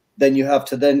you have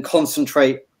to then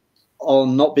concentrate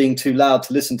on not being too loud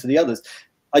to listen to the others.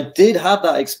 I did have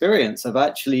that experience of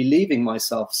actually leaving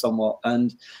myself somewhat.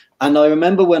 And I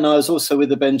remember when I was also with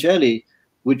the Benjeli,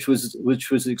 which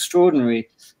was extraordinary.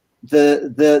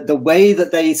 The way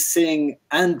that they sing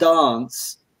and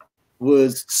dance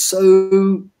was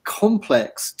so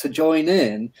complex to join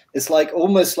in. It's like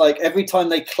almost like every time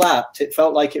they clapped, it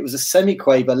felt like it was a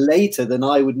semiquaver later than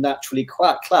I would naturally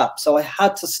clap. So I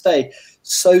had to stay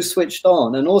so switched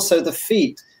on. And also the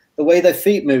feet, the way their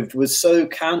feet moved was so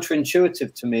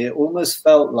counterintuitive to me. It almost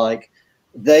felt like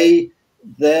their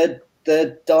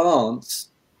dance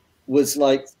was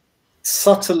like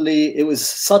it was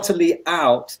subtly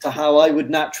out to how I would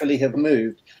naturally have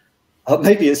moved.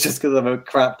 Maybe it's just because I'm a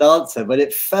crap dancer, but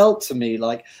it felt to me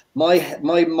like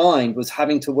my mind was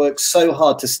having to work so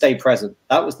hard to stay present.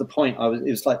 That was the point. It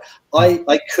was like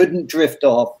I couldn't drift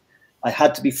off. I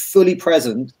had to be fully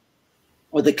present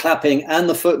with the clapping and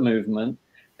the foot movement,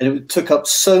 and it took up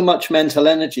so much mental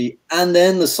energy, and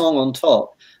then the song on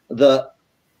top that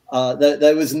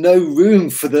there was no room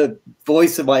for the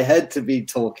voice in my head to be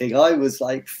talking. I was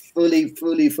like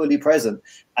fully present.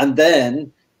 And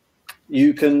then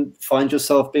you can find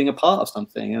yourself being a part of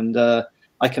something. And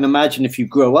I can imagine if you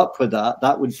grow up with that,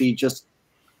 that would be just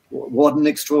what an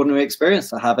extraordinary experience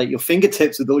to have at your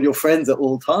fingertips with all your friends at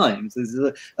all times. There's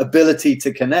the ability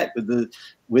to connect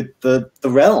with the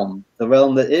realm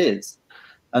that is.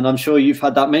 And I'm sure you've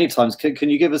had that many times. Can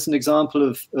you give us an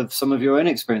example of some of your own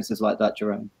experiences like that,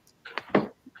 Jerome?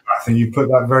 I think you put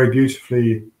that very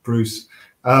beautifully, Bruce.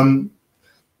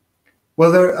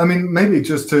 Well, I mean, maybe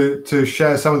just to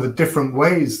share some of the different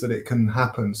ways that it can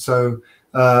happen. So,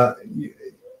 I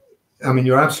mean,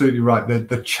 you're absolutely right.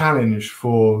 The challenge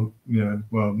for,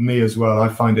 well, me as well, I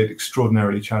find it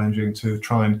extraordinarily challenging to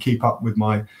try and keep up with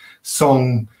my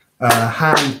song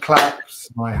hand claps,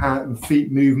 my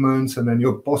feet movements, and then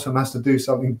your bottom has to do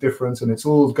something different, and it's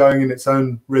all going in its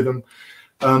own rhythm.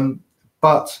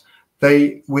 But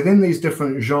within these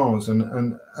different genres,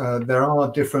 and there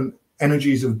are different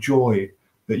energies of joy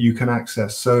that you can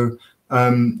access. So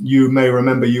you may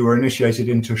remember you were initiated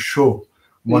into Sho,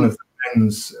 one of the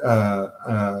men's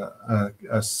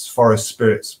forest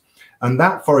spirits, and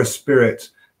that forest spirit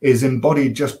is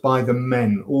embodied just by the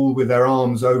men, all with their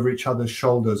arms over each other's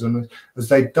shoulders. And as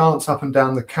they dance up and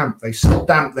down the camp, they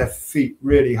stamp their feet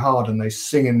really hard, and they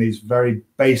sing in these very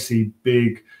bassy,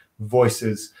 big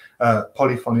voices,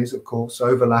 polyphonies, of course,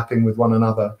 overlapping with one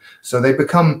another. So they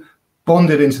become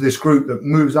bonded into this group that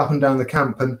moves up and down the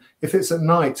camp. And if it's at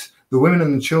night, the women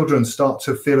and the children start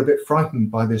to feel a bit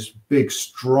frightened by this big,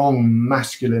 strong,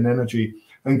 masculine energy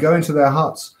and go into their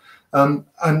huts.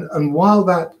 And while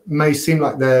that may seem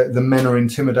like the men are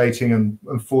intimidating and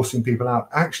forcing people out,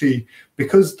 actually,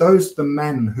 because those are the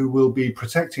men who will be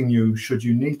protecting you should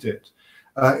you need it,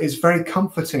 it's very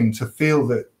comforting to feel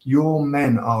that your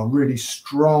men are really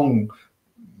strong,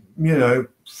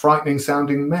 frightening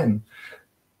sounding men.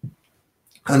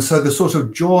 And so the sort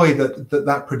of joy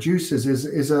that produces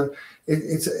is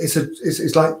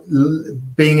like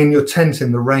being in your tent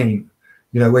in the rain,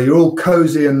 you know, where you're all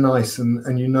cozy and nice,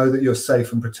 and you know that you're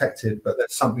safe and protected, but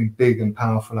there's something big and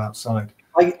powerful outside.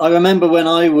 I remember when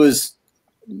I was,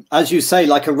 as you say,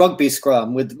 like a rugby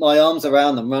scrum with my arms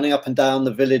around them, running up and down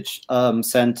the village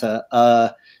centre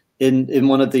in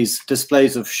one of these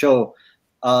displays of show.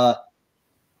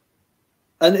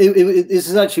 And this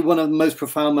is actually one of the most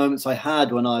profound moments I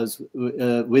had when I was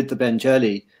with the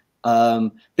Benjeli,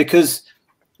 because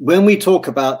when we talk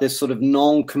about this sort of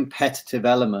non-competitive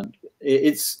element,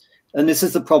 and this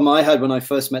is the problem I had when I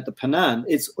first met the Panan,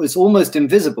 it's almost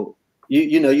invisible.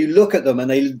 You know, you look at them and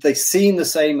they seem the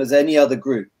same as any other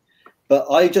group. But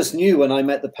I just knew when I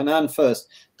met the Panan first,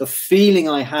 the feeling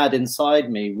I had inside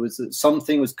me was that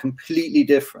something was completely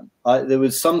different. There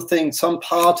was some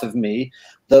part of me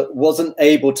that wasn't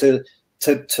able to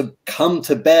come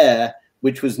to bear,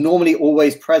 which was normally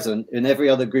always present in every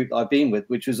other group that I've been with,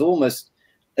 which was almost,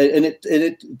 and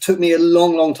it took me a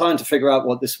long time to figure out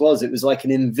what this was. It was like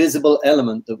an invisible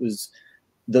element that was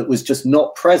just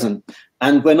not present.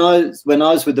 And when I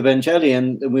was with the Benjeli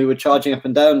and we were charging up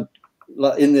and down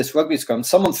in this rugby scrum,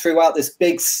 someone threw out this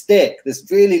big stick, this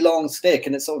really long stick,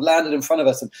 and it sort of landed in front of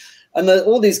us. And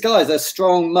all these guys, they're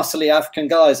strong, muscly African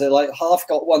guys. They're like half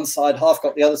got one side, half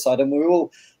got the other side, and we were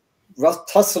all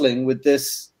tussling with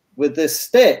this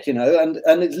stick, you know.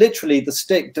 And it literally, the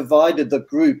stick divided the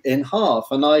group in half.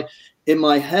 And I, in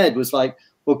my head, was like,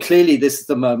 well, clearly this is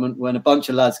the moment when a bunch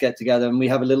of lads get together and we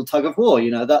have a little tug of war.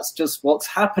 You know, that's just what's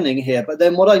happening here. But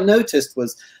then what I noticed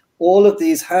was all of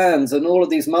these hands and all of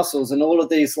these muscles and all of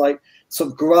these like sort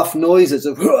of gruff noises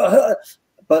of,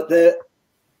 but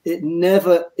it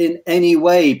never in any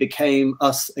way became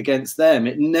us against them.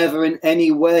 It never in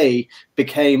any way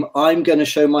became, I'm going to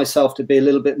show myself to be a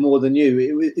little bit more than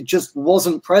you. It just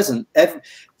wasn't present.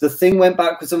 The thing went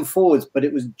backwards and forwards, but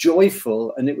it was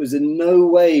joyful, and it was in no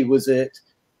way was it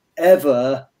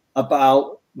ever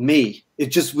about me. It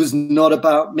just was not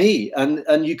about me.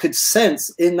 And you could sense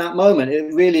in that moment,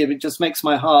 it just makes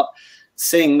my heart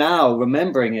sing now,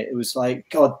 remembering it. It was like,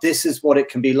 God, this is what it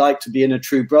can be like to be in a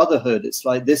true brotherhood. It's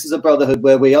like, this is a brotherhood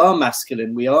where we are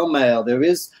masculine, we are male, there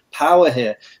is power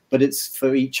here, but it's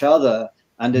for each other,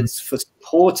 and it's for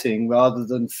supporting rather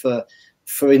than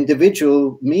for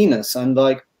individual meanness. And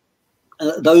like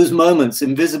those moments,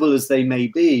 invisible as they may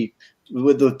be,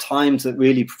 were the times that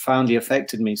really profoundly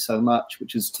affected me so much,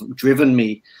 which has driven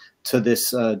me to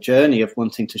this journey of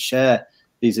wanting to share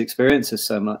these experiences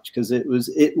so much, because it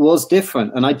was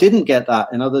different. And I didn't get that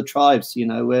in other tribes, you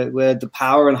know, where the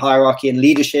power and hierarchy and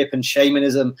leadership and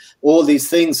shamanism, all these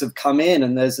things have come in,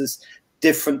 and there's this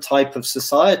different type of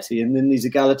society. And then these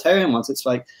egalitarian ones, it's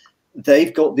like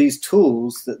they've got these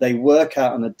tools that they work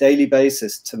out on a daily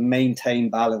basis to maintain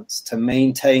balance, to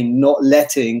maintain not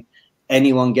letting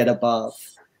anyone get above,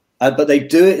 but they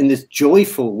do it in this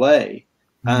joyful way.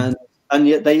 And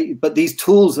yet but these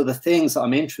tools are the things that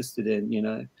I'm interested in, you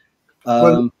know.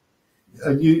 I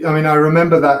mean, I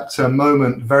remember that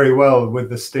moment very well with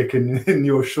the stick in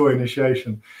your Shaw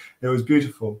initiation. It was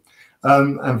beautiful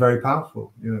and very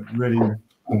powerful, you know, really.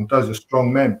 Those are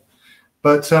strong men.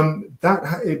 But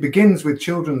it begins with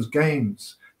children's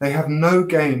games. They have no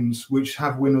games which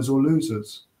have winners or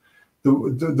losers.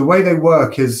 The way they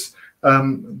work is,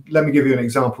 let me give you an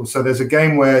example. So there's a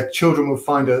game where children will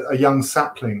find a young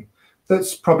sapling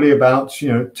that's probably about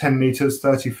 10 meters,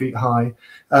 30 feet high,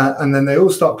 and then they all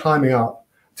start climbing up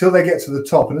till they get to the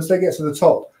top. And as they get to the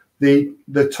top, the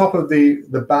top of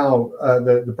the bough,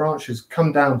 the branches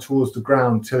come down towards the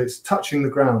ground till it's touching the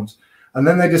ground, and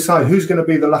then they decide who's going to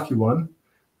be the lucky one,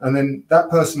 and then that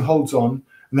person holds on,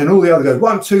 and then all the others go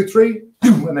 1, 2, 3,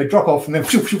 and they drop off, and then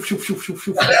the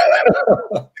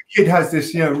kid has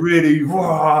this really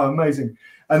amazing.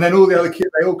 And then all the other kids,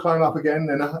 they all climb up again,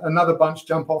 and another bunch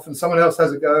jump off, and someone else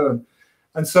has a go.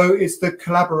 And so it's the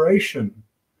collaboration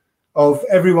of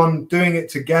everyone doing it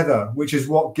together, which is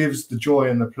what gives the joy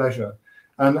and the pleasure.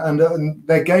 And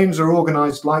their games are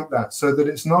organized like that, so that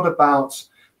it's not about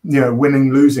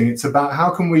winning, losing. It's about how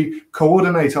can we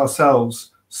coordinate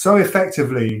ourselves so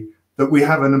effectively that we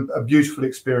have a beautiful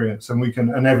experience,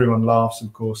 and everyone laughs,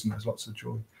 of course, and there's lots of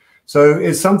joy. So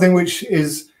it's something which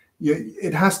is,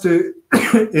 it has to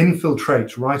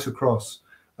infiltrate right across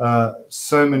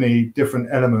so many different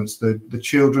elements, the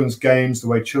children's games, the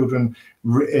way children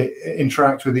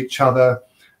interact with each other,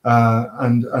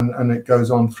 and it goes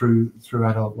on through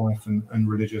adult life and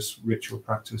religious ritual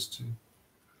practice too.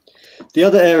 The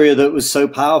other area that was so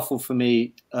powerful for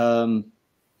me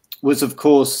was, of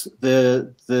course,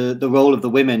 the role of the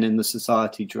women in the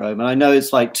society, Jerome. And I know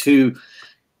it's like two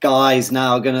guys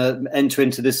now are going to enter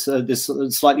into this this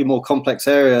slightly more complex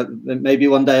area. Maybe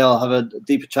one day I'll have a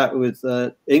deeper chat with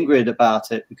Ingrid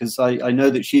about it, because I know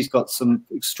that she's got some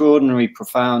extraordinary,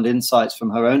 profound insights from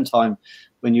her own time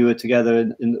when you were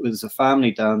together as a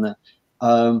family down there.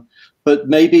 But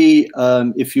maybe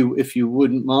if you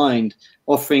wouldn't mind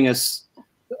offering us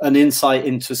an insight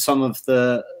into some of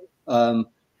the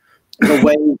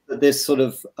way that this sort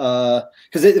of,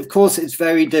 because of course it's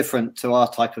very different to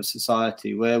our type of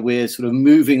society, where we're sort of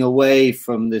moving away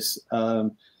from this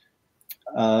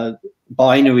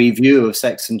binary view of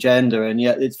sex and gender, and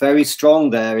yet it's very strong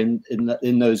there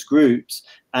in those groups,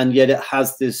 and yet it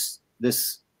has this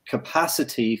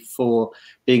capacity for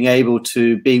being able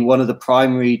to be one of the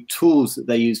primary tools that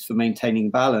they use for maintaining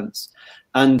balance.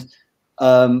 And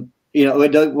you know, I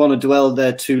don't want to dwell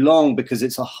there too long because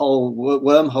it's a whole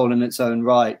wormhole in its own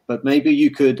right, but maybe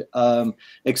you could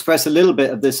express a little bit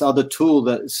of this other tool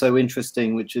that's so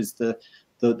interesting, which is the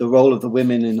role of the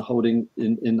women in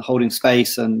holding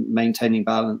space and maintaining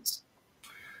balance.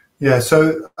 Yeah,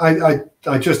 so I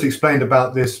just explained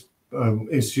about this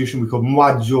institution we call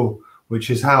Mwajo, which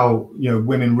is how, you know,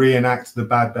 women reenact the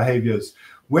bad behaviors.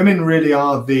 Women really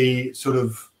are the sort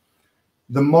of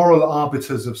the moral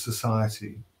arbiters of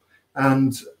society.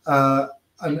 And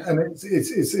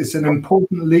it's an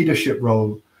important leadership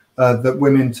role that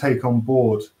women take on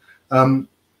board.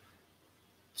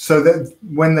 So that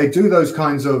when they do those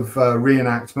kinds of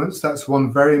reenactments, that's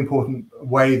one very important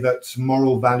way that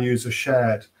moral values are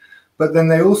shared. But then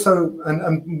they also,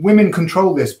 and women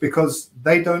control this because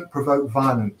they don't provoke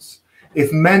violence.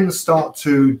 If men start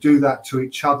to do that to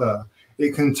each other,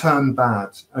 it can turn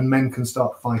bad and men can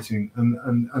start fighting,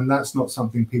 and that's not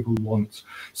something people want.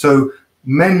 So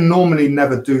men normally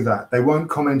never do that. They won't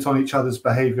comment on each other's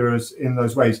behaviors in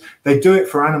those ways. They do it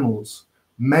for animals.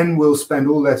 Men will spend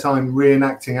all their time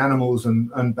reenacting animals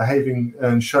and behaving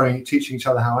and teaching each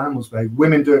other how animals behave.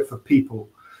 Women do it for people.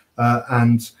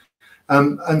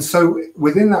 And so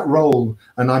within that role,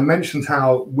 and I mentioned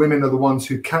how women are the ones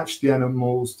who catch the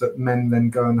animals that men then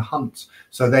go and hunt.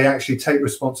 So they actually take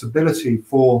responsibility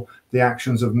for the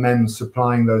actions of men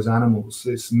supplying those animals.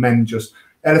 It's men just,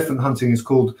 elephant hunting is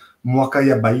called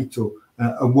Mwakaya Baito,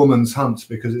 a woman's hunt,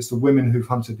 because it's the women who've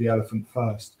hunted the elephant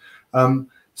first.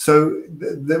 So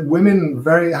the women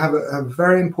have a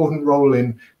very important role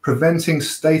in preventing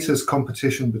status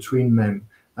competition between men.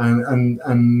 And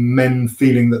men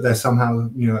feeling that they're somehow,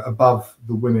 you know, above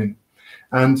the women.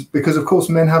 And because, of course,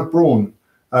 men have brawn.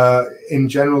 In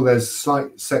general, there's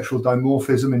slight sexual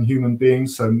dimorphism in human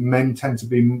beings, so men tend to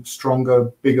be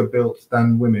stronger, bigger built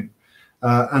than women.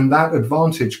 And that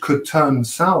advantage could turn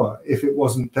sour if it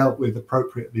wasn't dealt with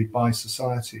appropriately by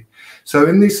society. So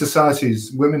in these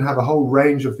societies, women have a whole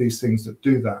range of these things that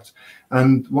do that.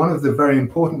 And one of the very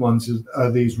important ones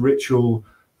are these ritual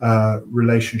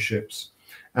relationships.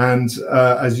 And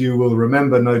as you will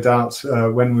remember, no doubt,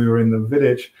 when we were in the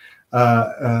village,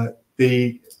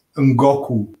 the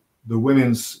Ngoku, the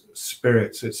women's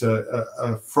spirits, it's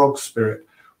a frog spirit,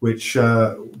 which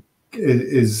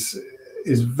is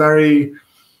very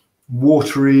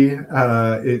watery.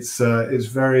 It's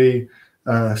very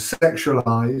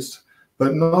sexualized,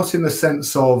 but not in the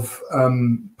sense of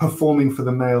performing for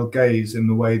the male gaze in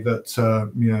the way that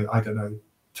you know, I don't know,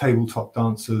 tabletop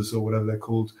dancers or whatever they're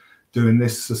called do in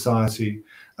this society,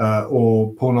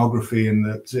 or pornography, in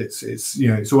that it's you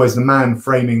know, it's always the man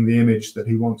framing the image that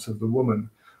he wants of the woman.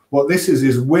 What this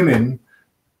is women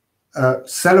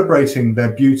celebrating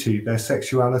their beauty, their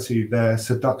sexuality, their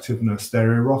seductiveness,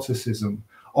 their eroticism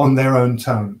on their own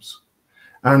terms.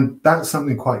 And that's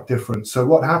something quite different. So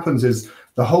what happens is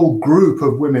the whole group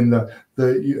of women,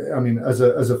 I mean, as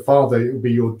a father, it would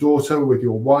be your daughter with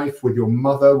your wife, with your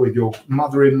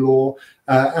mother-in-law,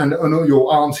 and all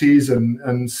your aunties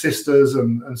and sisters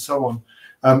and so on.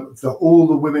 All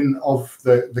the women of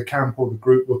the camp or the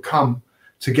group will come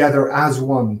together as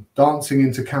one, dancing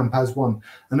into camp as one.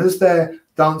 And as they're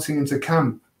dancing into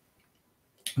camp,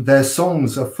 their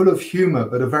songs are full of humor,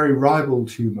 but a very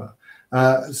ribald humor.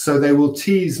 So they will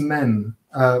tease men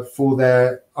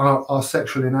for our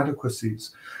sexual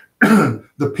inadequacies.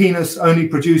 The penis only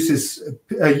produces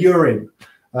urine.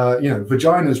 You know,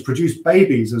 vaginas produce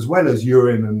babies as well as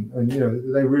urine, and you know,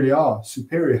 they really are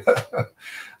superior.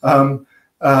 You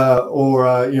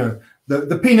know,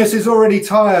 the penis is already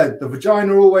tired. The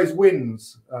vagina always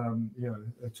wins. You know,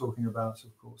 they're talking about,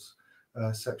 of course,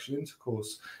 sexual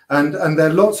intercourse, and there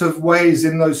are lots of ways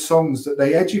in those songs that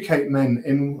they educate men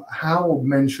in how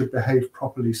men should behave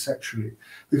properly sexually,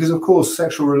 because of course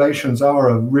sexual relations are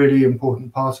a really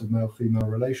important part of male-female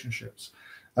relationships,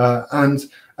 and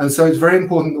so it's very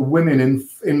important that women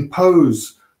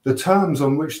impose the terms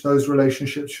on which those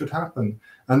relationships should happen.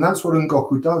 And that's what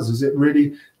Ngoku does, is it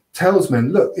really tells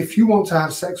men, look, if you want to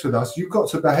have sex with us, you've got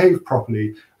to behave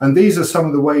properly. And these are some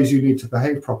of the ways you need to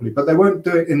behave properly. But they won't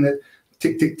do it in the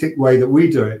tick, tick, tick way that we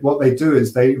do it. What they do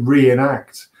is they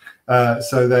reenact.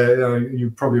 So they,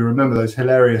 you probably remember those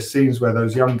hilarious scenes where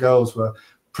those young girls were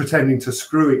pretending to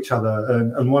screw each other,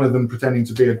 and one of them pretending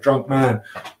to be a drunk man,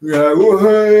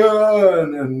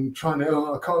 and trying to,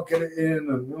 oh, I can't get it in,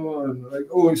 and like,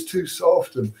 oh, it's too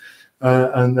soft, and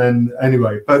then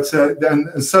anyway, but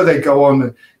and so they go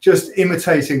on just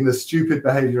imitating the stupid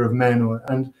behavior of men,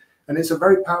 and it's a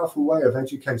very powerful way of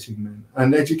educating men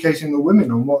and educating the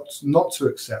women on what's not to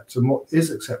accept and what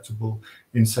is acceptable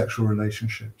in sexual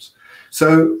relationships.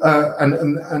 So and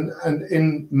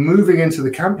in moving into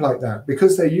the camp like that,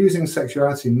 because they're using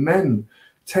sexuality, men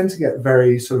tend to get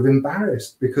very sort of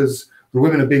embarrassed because the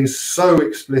women are being so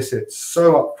explicit,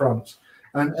 so upfront,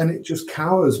 and it just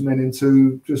cowers men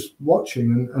into just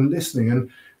watching and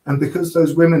listening. And because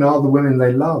those women are the women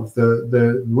they love,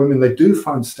 the women they do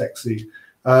find sexy,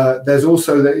 there's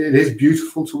also that it is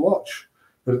beautiful to watch,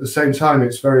 but at the same time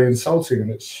it's very insulting,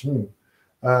 and it's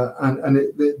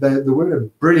the women are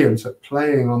brilliant at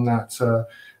playing on that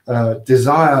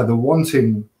desire, the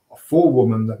wanting for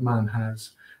woman that man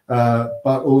has,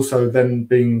 but also then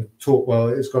being taught, well,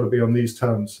 it's got to be on these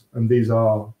terms, and these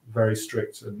are very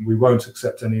strict, and we won't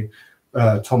accept any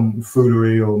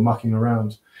tomfoolery or mucking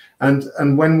around.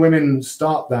 And when women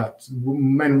start that,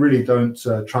 men really don't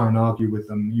try and argue with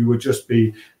them. You would just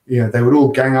be, you know, they would all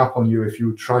gang up on you if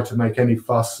you try to make any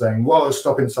fuss, saying, "Whoa,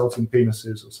 stop insulting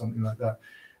penises," or something like that.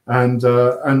 And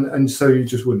so you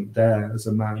just wouldn't dare as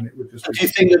a man. It would just. Do you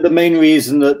think that the main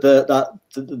reason that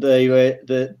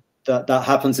that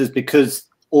happens is because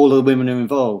all the women are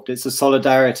involved? It's the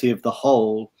solidarity of the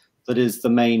whole that is the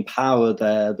main power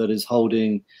there, that is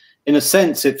holding. In a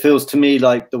sense, it feels to me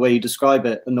like the way you describe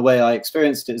it and the way I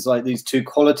experienced it is like these two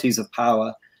qualities of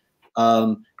power,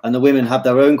 and the women have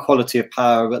their own quality of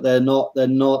power, but they're not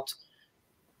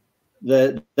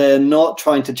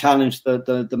trying to challenge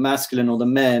the masculine or the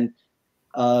men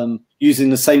using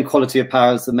the same quality of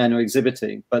power as the men are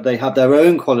exhibiting, but they have their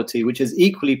own quality, which is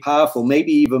equally powerful,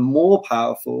 maybe even more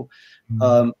powerful,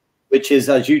 which is,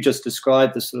 as you just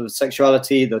described, the sort of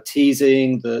sexuality, the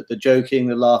teasing, the joking,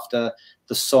 the laughter,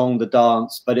 the song, the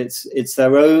dance, but it's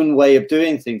their own way of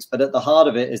doing things. But at the heart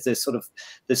of it is this sort of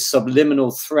this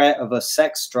subliminal threat of a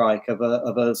sex strike, of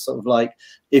a sort of like,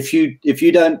 if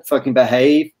you don't fucking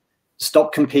behave,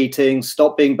 stop competing,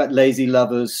 stop being lazy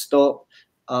lovers, stop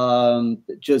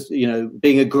just, you know,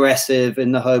 being aggressive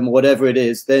in the home, or whatever it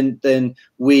is, then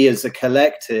we as a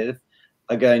collective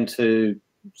are going to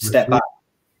step back.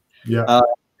 Yeah.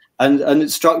 And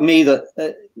it struck me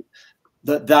that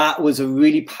that was a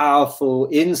really powerful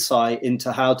insight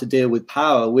into how to deal with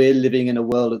power. We're living in a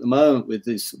world at the moment with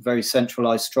these very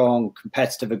centralized, strong,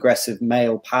 competitive, aggressive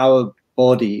male power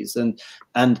bodies, and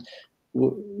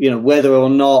you know, whether or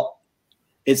not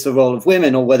it's the role of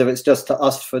women or whether it's just to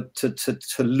us to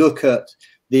look at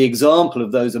the example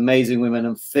of those amazing women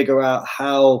and figure out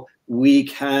how we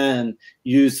can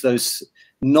use those,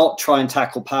 not try and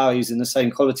tackle power using the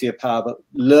same quality of power, but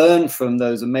learn from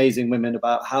those amazing women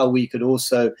about how we could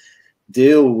also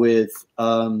deal with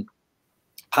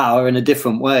power in a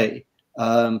different way.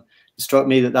 It struck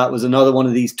me that that was another one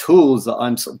of these tools that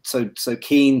I'm so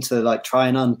keen to like try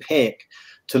and unpick,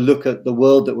 to look at the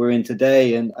world that we're in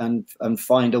today and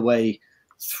find a way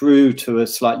through to a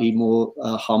slightly more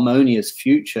harmonious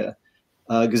future,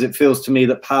 because it feels to me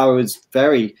that power is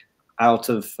very out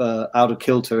of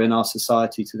kilter in our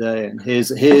society today. And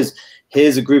here's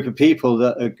a group of people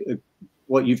that are,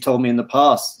 what you've told me in the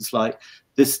past, it's like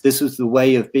this was the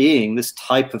way of being. This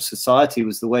type of society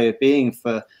was the way of being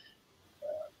for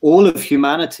all of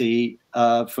humanity,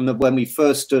 from when we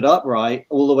first stood upright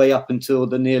all the way up until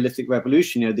the Neolithic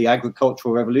Revolution, you know, the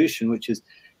agricultural revolution, which is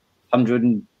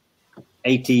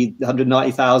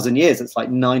 190,000 years. It's like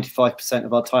 95%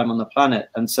 of our time on the planet.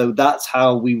 And so that's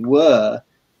how we were.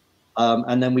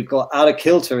 And then we've got out of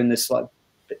kilter in this, like,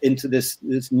 into this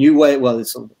new way, well,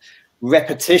 this sort of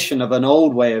repetition of an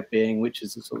old way of being, which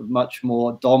is a sort of much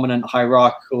more dominant,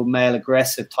 hierarchical, male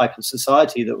aggressive type of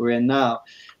society that we're in now.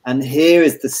 And here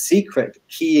is the secret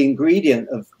key ingredient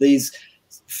of these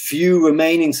few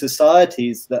remaining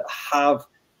societies that have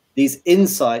these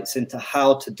insights into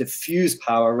how to diffuse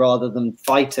power rather than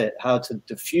fight it, how to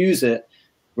diffuse it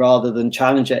rather than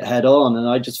challenge it head on. And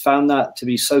I just found that to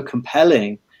be so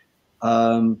compelling.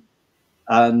 Yeah,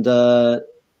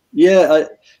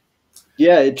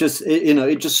 Yeah, it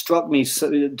just struck me.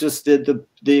 So just the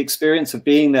experience of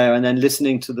being there, and then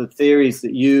listening to the theories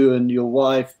that you and your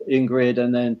wife Ingrid,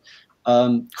 and then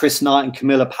Chris Knight and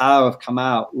Camilla Power have come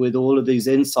out with, all of these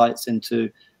insights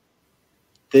into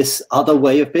this other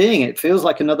way of being. It feels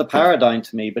like another paradigm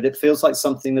to me, but it feels like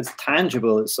something that's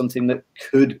tangible. It's something that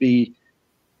could be.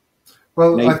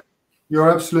 Well,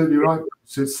 you're absolutely right.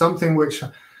 So it's something which,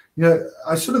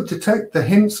 I sort of detect the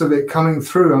hints of it coming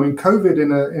through. I mean, COVID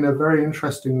in a very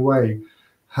interesting way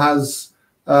has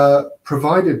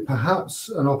provided perhaps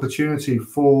an opportunity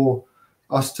for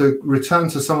us to return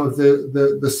to some of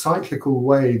the cyclical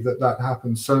way that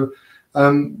happens. So,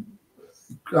 I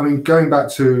mean, going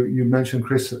back to, you mentioned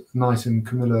Chris Knight and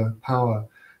Camilla Power,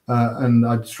 and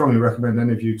I'd strongly recommend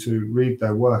any of you to read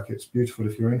their work. It's beautiful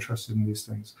if you're interested in these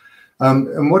things.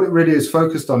 And what it really is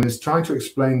focused on is trying to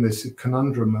explain this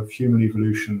conundrum of human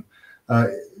evolution.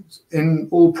 In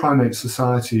all primate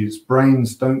societies,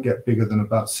 brains don't get bigger than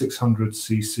about 600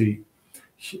 cc.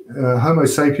 Homo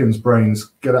sapiens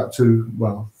brains get up to,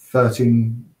 well,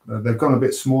 13, they've gone a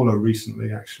bit smaller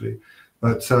recently, actually.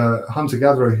 But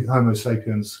hunter-gatherer Homo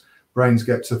sapiens brains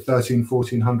get to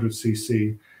 1400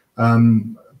 cc.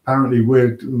 Apparently,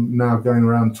 we're now going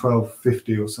around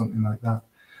 1250 or something like that.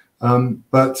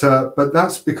 But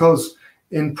that's because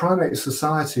in primate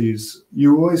societies,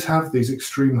 you always have these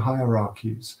extreme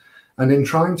hierarchies. And in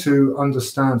trying to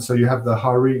understand, so you have the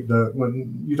harem, well,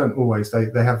 you don't always,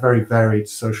 they have very varied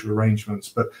social arrangements,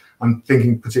 but I'm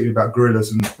thinking particularly about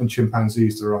gorillas and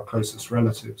chimpanzees that are our closest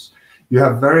relatives. You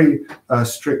have very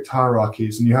strict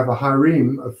hierarchies, and you have a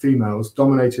harem of females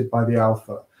dominated by the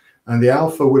alpha. And the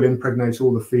alpha will impregnate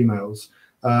all the females.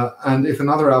 And if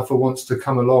another alpha wants to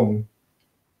come along,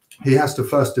 he has to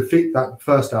first defeat that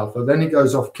first alpha. Then he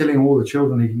goes off killing all the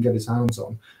children he can get his hands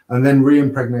on, and then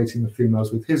re-impregnating the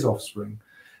females with his offspring.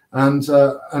 And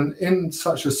in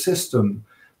such a system,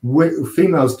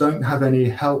 females don't have any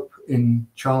help in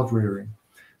child rearing.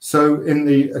 So in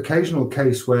the occasional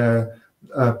case where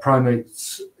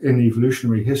primates in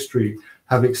evolutionary history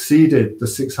have exceeded the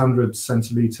 600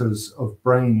 centiliters of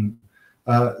brain,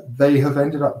 they have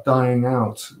ended up dying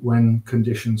out when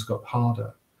conditions got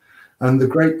harder. And the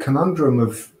great conundrum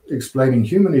of explaining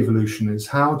human evolution is,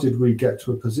 how did we get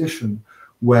to a position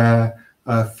where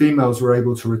females were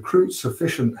able to recruit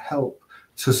sufficient help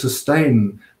to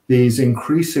sustain these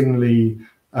increasingly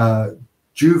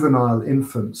juvenile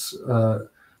infants?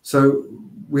 So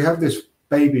we have this.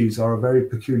 Babies are a very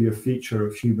peculiar feature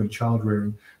of human child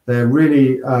rearing. They're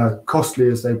really costly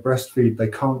as they breastfeed. They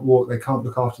can't walk, they can't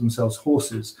look after themselves.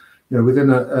 Horses, within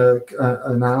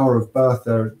an hour of birth,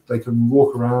 they can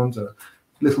walk around.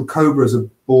 Little cobras are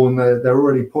born, they're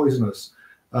already poisonous.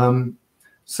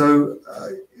 So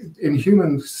in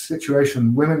human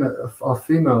situation, women, our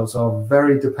females, are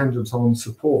very dependent on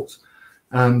support.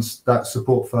 And that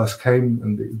support first came,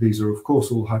 and these are of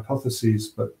course all hypotheses,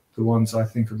 but the ones I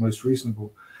think are most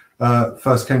reasonable,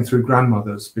 first came through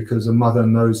grandmothers, because a mother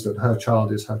knows that her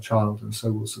child is her child and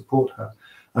so will support her.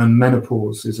 And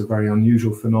menopause is a very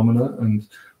unusual phenomenon, and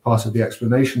part of the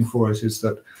explanation for it is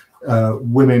that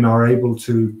women are able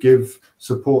to give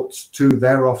support to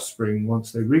their offspring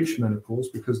once they reach menopause,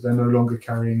 because they're no longer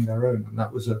carrying their own. And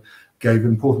that gave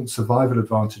important survival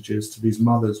advantages to these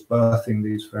mothers birthing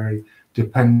these very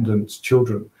dependent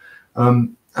children.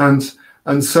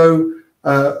 And so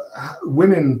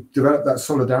women developed that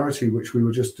solidarity, which we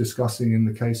were just discussing in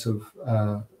the case of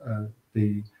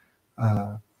the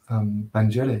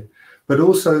Bangeli. But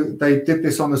also they did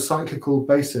this on a cyclical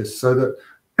basis, so that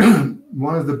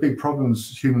one of the big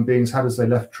problems human beings had as they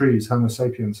left trees, Homo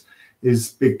sapiens,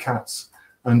 is big cats.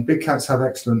 And big cats have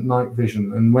excellent night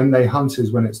vision. And when they hunt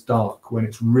is when it's dark, when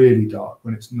it's really dark,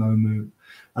 when it's no moon.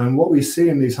 And what we see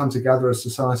in these hunter-gatherer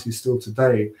societies still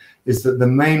today is that the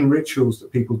main rituals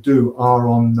that people do are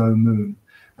on no moon.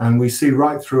 And we see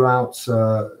right throughout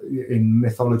in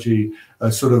mythology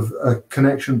a sort of a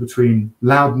connection between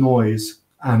loud noise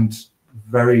and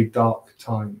very dark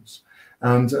times.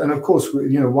 And of course,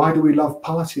 why do we love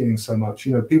partying so much?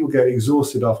 People get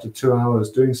exhausted after 2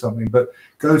 hours doing something, but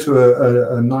go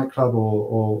to a nightclub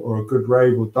or a good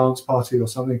rave or dance party or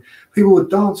something. People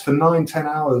would dance for 9, 10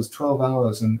 hours, 12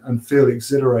 hours and feel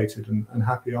exhilarated and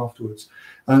happy afterwards.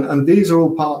 And these are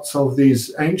all parts of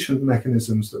these ancient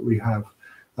mechanisms that we have,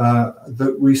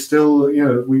 that we still,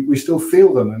 we still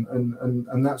feel them,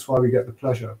 and that's why we get the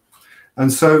pleasure.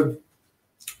 And so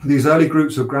these early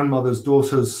groups of grandmothers,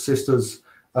 daughters, sisters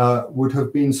would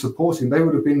have been supporting. They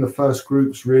would have been the first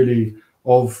groups really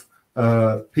of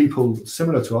people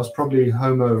similar to us, probably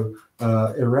Homo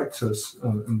erectus,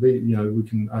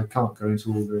 and I can't go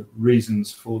into all the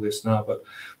reasons for this now,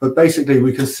 but basically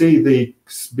we can see the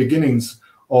beginnings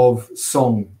of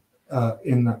song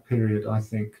in that period. I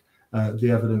think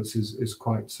the evidence is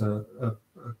quite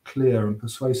clear and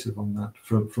persuasive on that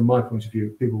from my point of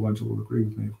view. People won't all agree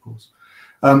with me, of course.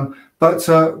 But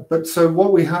so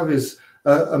what we have is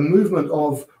a movement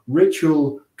of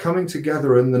ritual coming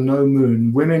together in the no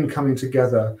moon, women coming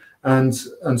together, and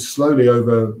slowly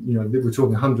over, we're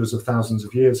talking hundreds of thousands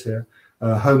of years here.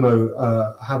 Homo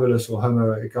habilis or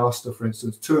Homo ergaster, for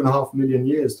instance, 2.5 million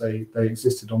years they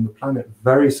existed on the planet.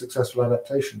 Very successful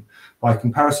adaptation. By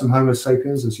comparison, Homo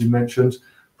sapiens, as you mentioned,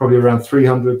 probably around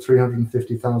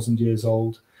 350,000 years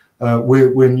old.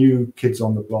 We're new kids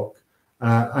on the block.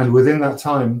 And within that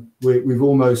time, we've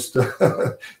almost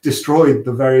destroyed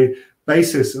the very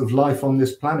basis of life on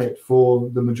this planet for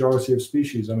the majority of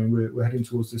species. I mean, we're heading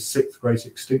towards this 6th great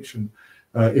extinction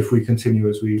if we continue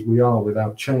as we are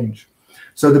without change.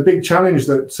 So the big challenge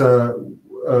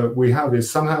that we have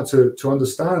is somehow to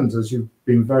understand, as you've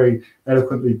been very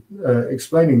eloquently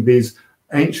explaining, these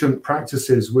ancient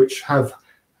practices which have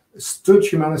stood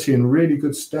humanity in really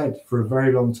good stead for a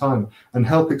very long time, and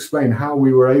help explain how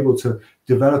we were able to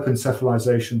develop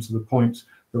encephalization to the point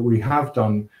that we have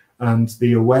done, and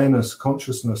the awareness,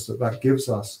 consciousness that gives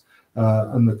us,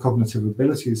 and the cognitive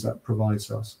abilities that provides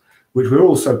us, which we're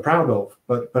all so proud of,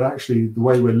 but actually the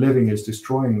way we're living is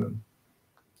destroying them.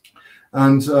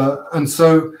 And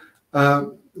so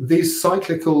these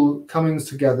cyclical comings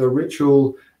together,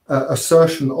 ritual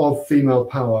assertion of female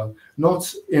power,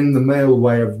 not in the male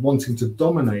way of wanting to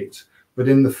dominate, but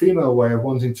in the female way of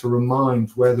wanting to remind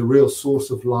where the real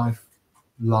source of life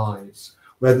lies,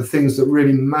 where the things that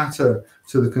really matter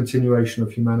to the continuation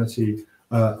of humanity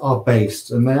are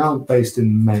based. And they aren't based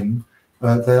in men,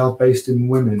 they are based in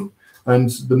women. And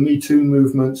the Me Too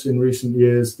movements in recent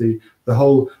years, the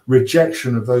whole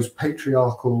rejection of those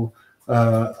patriarchal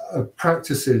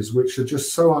practices, which are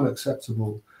just so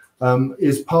unacceptable,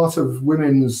 is part of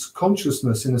women's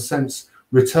consciousness, in a sense,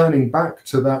 returning back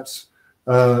to that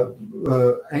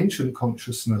ancient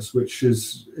consciousness, which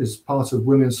is part of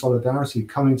women's solidarity,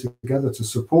 coming together to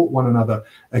support one another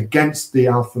against the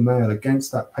alpha male,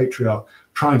 against that patriarch,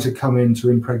 trying to come in to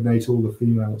impregnate all the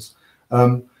females.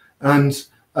 And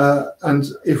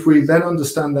if we then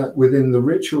understand that within the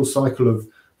ritual cycle of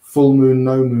full moon,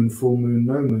 no moon, full moon,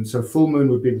 no moon. So full moon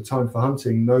would be the time for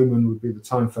hunting, no moon would be the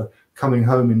time for coming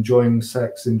home, enjoying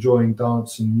sex, enjoying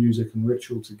dance and music and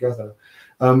ritual together.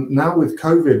 Now with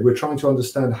COVID, we're trying to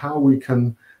understand how we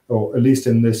can, or at least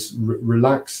in this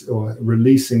relax or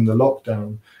releasing the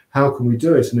lockdown, how can we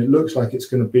do it? And it looks like it's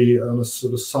going to be on a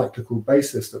sort of cyclical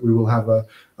basis, that we will have a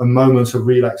moment of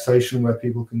relaxation where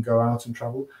people can go out and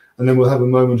travel. And then we'll have a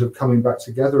moment of coming back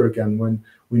together again when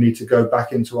we need to go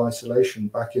back into isolation,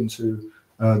 back into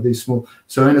these small.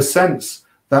 So in a sense,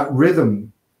 that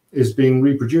rhythm is being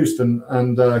reproduced. And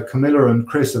Camilla and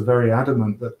Chris are very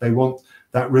adamant that they want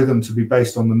that rhythm to be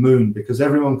based on the moon, because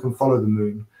everyone can follow the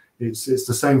moon. It's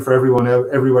the same for everyone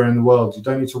everywhere in the world. You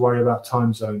don't need to worry about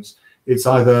time zones. It's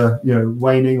either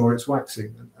waning or it's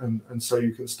waxing, and so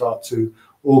you can start to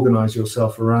organize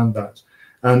yourself around that.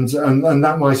 And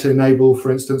that might enable,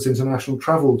 for instance, international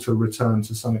travel to return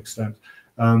to some extent,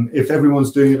 if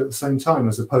everyone's doing it at the same time,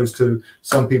 as opposed to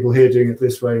some people here doing it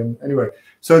this way. And anyway,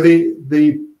 so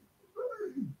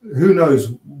who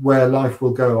knows where life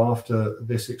will go after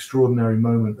this extraordinary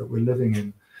moment that we're living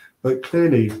in. But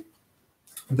clearly,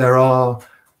 there are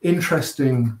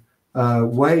interesting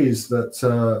ways that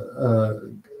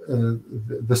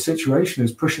the situation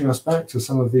is pushing us back to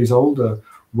some of these older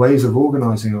ways of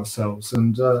organizing ourselves.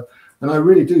 And I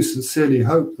really do sincerely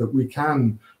hope that we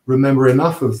can remember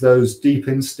enough of those deep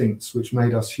instincts which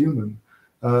made us human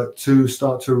to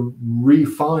start to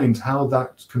re-find how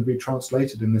that can be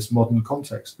translated in this modern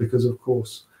context. Because of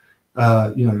course,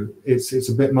 it's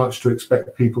a bit much to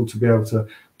expect people to be able to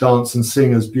dance and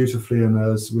sing as beautifully and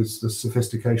as with the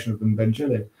sophistication of the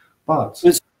Bengele. But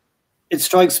it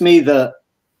strikes me that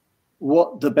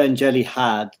what the Bengele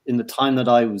had in the time that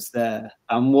I was there,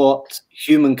 and what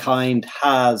humankind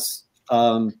has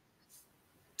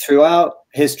throughout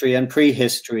history and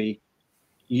prehistory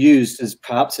used as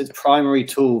perhaps its primary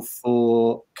tool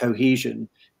for cohesion,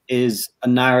 is a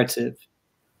narrative.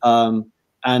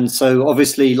 And so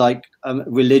obviously, like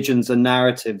religions are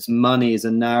narratives, money is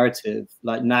a narrative,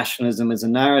 like nationalism is a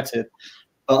narrative.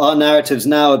 But our narratives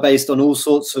now are based on all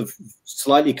sorts of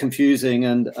slightly confusing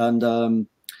and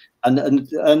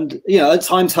at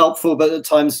times helpful, but at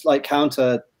times like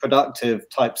counterproductive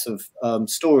types of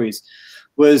stories,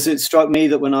 was it struck me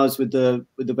that when I was with the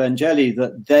Bengeli,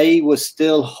 that they were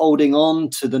still holding on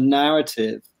to the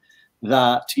narrative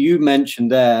that you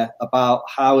mentioned there about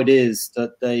how it is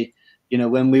that they, you know,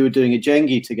 when we were doing a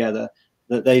Jengi together,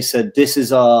 that they said, this is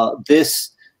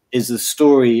the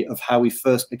story of how we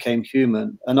first became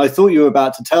human. And I thought you were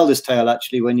about to tell this tale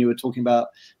actually when you were talking about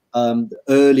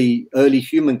early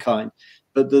humankind.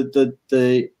 But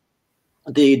the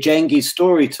Jengi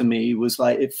story to me was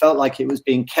like, it felt like it was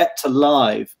being kept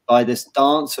alive by this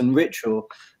dance and ritual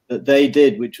that they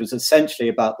did, which was essentially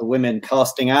about the women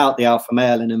casting out the alpha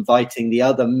male and inviting the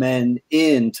other men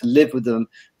in to live with them,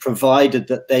 provided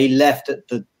that they left at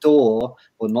the door,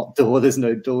 or not door, there's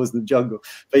no doors in the jungle,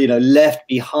 but, you know, left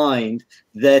behind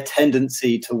their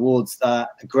tendency towards that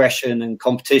aggression and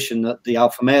competition that the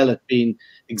alpha male had been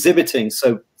exhibiting.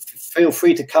 So feel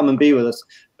free to come and be with us,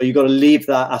 but you've got to leave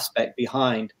that aspect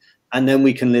behind. And then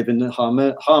we can live in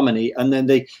harmony. And then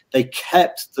they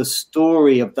kept the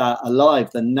story of that alive,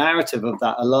 the narrative of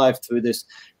that alive, through this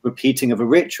repeating of a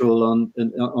ritual on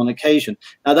occasion.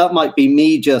 Now, that might be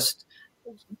me just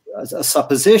as a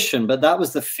supposition, but that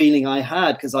was the feeling I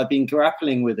had because I've been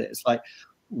grappling with it. It's like,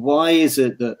 why is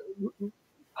it that,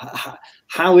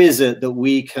 how is it that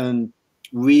we can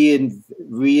re-envisage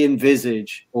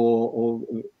or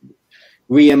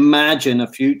reimagine a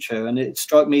future? And it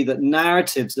struck me that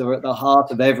narratives are at the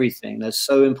heart of everything. They're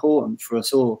so important for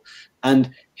us all.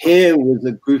 And here was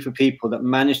a group of people that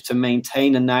managed to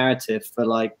maintain a narrative for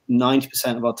like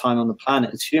 90% of our time on the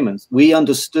planet as humans. We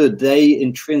understood, they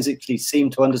intrinsically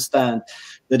seemed to understand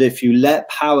that if you let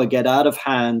power get out of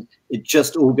hand, it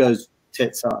just all goes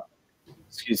tits up.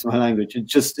 Excuse my language.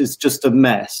 It's just a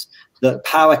mess. That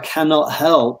power cannot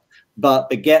help but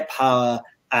beget power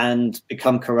and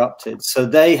become corrupted. So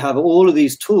they have all of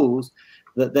these tools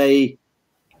that they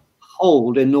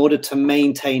hold in order to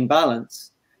maintain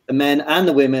balance. The men and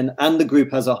the women and the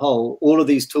group as a whole, all of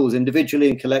these tools, individually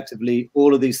and collectively,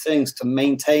 all of these things to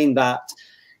maintain that,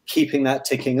 keeping that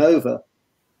ticking over.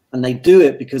 And they do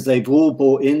it because they've all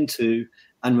bought into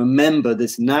and remember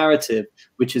this narrative,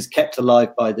 which is kept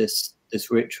alive by this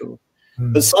ritual.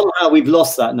 But somehow we've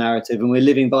lost that narrative and we're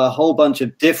living by a whole bunch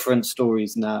of different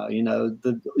stories now. You know,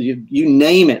 you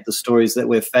name it, the stories that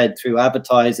we're fed through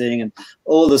advertising and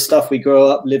all the stuff we grow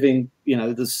up living, you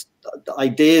know, the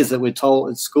ideas that we're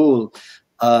told at school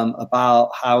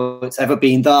about how it's ever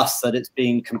been thus, that it's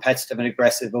been competitive and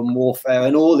aggressive and warfare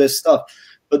and all this stuff.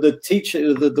 But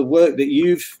the work that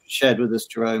you've shared with us,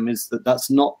 Jerome, is that that's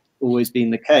not always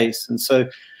been the case. And so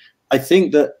I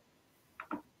think that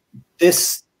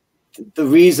the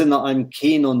reason that I'm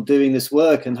keen on doing this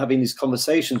work and having these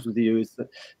conversations with you is that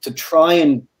to try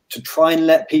and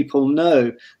let people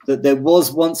know that there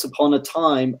was once upon a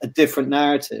time a different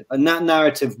narrative, and that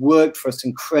narrative worked for us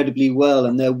incredibly well,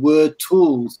 and there were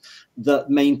tools that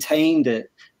maintained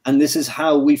it. And this is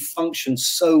how we function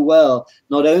so well.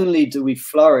 Not only do we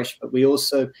flourish, but we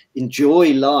also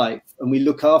enjoy life and we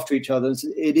look after each other.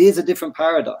 It is a different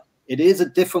paradigm. It is a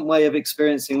different way of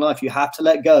experiencing life. You have to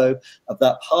let go of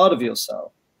that part of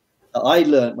yourself that I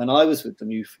learned when I was with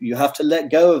them. You have to let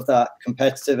go of that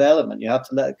competitive element. You have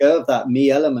to let go of that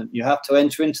me element. You have to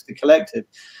enter into the collective.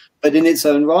 But in its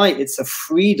own right, it's a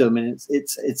freedom and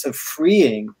it's a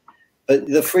freeing. But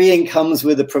the freeing comes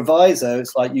with a proviso.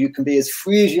 It's like you can be as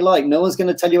free as you like. No one's going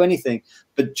to tell you anything,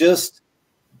 but just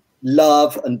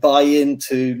love and buy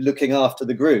into looking after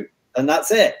the group. And that's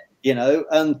it. You know,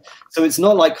 and so it's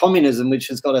not like communism, which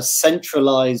has got a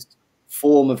centralized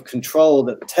form of control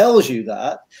that tells you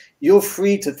that. You're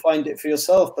free to find it for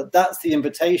yourself, but that's the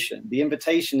invitation. The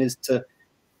invitation is to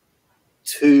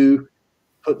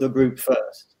put the group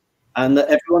first, and that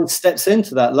everyone steps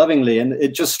into that lovingly. And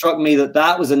it just struck me that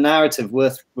that was a narrative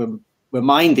worth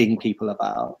reminding people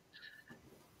about.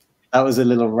 That was a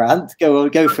little rant. Go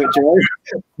for it, Joe.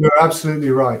 You're absolutely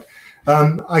right.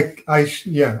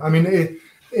 Yeah, I mean,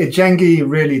 Jengi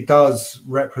really does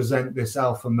represent this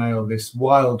alpha male, this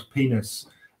wild penis,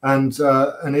 and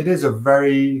it is a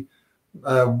very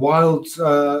wild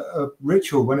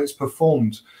ritual when it's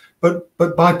performed. But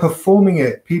by performing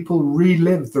it, people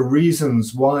relive the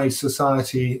reasons why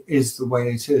society is the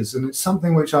way it is, and it's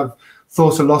something which I've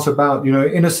thought a lot about. You know,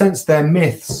 in a sense, their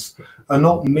myths are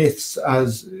not myths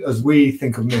as we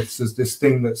think of myths, as this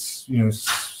thing that's, you know,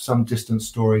 some distant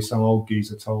story some old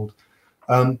geezer told.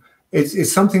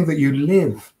 It's something that you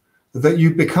live, that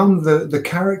you become the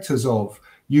characters of.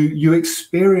 You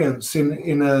experience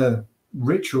in a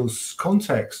rituals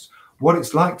context what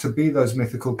it's like to be those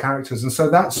mythical characters. And so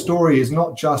that story is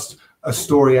not just a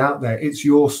story out there, it's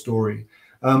your story.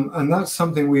 And that's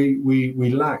something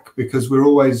we lack, because we're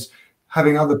always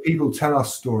having other people tell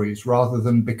us stories rather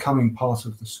than becoming part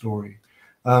of the story.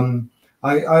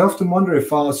 I often wonder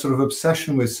if our sort of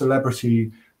obsession with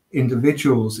celebrity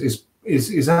individuals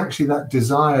is actually that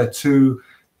desire to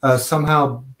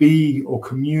somehow be or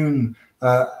commune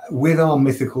with our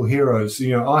mythical heroes.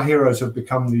 You know, our heroes have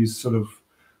become these sort of,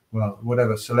 well,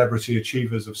 whatever, celebrity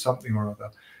achievers of something or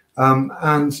other.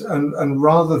 And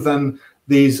rather than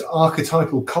these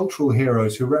archetypal cultural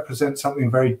heroes who represent something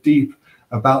very deep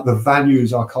about the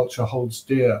values our culture holds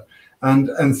dear,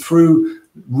 and through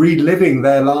reliving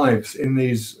their lives in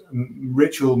these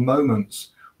ritual moments,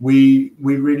 we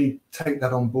really take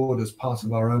that on board as part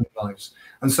of our own lives.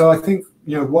 And so I think,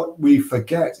 you know, what we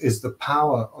forget is the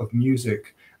power of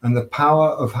music and the power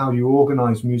of how you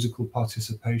organize musical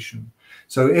participation.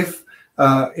 So if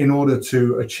in order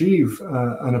to achieve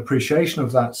an appreciation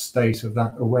of that state, of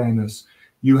that awareness,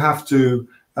 you have to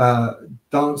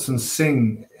dance and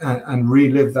sing and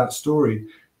relive that story,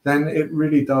 then it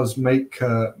really does make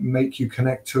you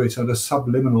connect to it at a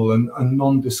subliminal and a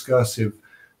non-discursive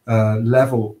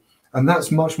level. And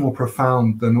that's much more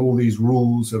profound than all these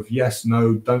rules of yes,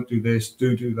 no, don't do this,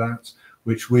 do that,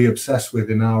 which we obsess with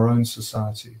in our own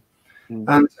society.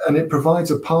 And it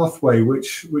provides a pathway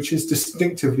which is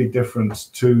distinctively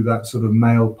different to that sort of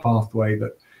male pathway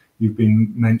that you've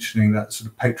been mentioning, that sort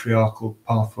of patriarchal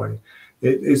pathway.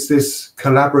 It's this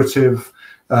collaborative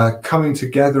coming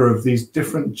together of these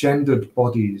different gendered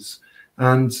bodies.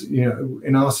 And, you know,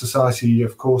 in our society,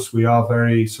 of course, we are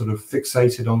very sort of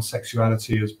fixated on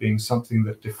sexuality as being something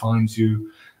that defines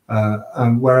you.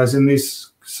 And whereas in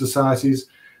these societies,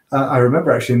 I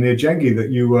remember actually in the Ajengi that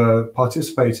you were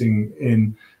participating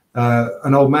in,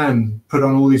 an old man put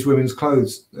on all these women's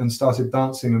clothes and started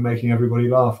dancing and making everybody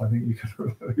laugh. I think you can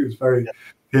remember. He was very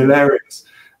hilarious.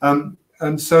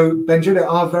 And so Benjile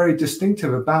are very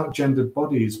distinctive about gendered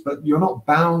bodies, but you're not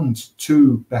bound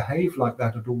to behave like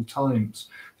that at all times.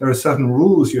 There are certain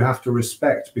rules you have to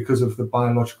respect because of the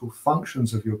biological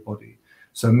functions of your body.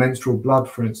 So menstrual blood,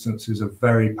 for instance, is a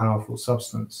very powerful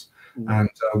substance. And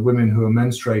women who are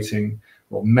menstruating,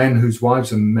 or men whose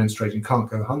wives are menstruating, can't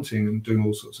go hunting and doing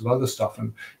all sorts of other stuff.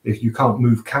 And if you can't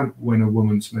move camp when a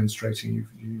woman's menstruating,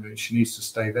 you know, she needs to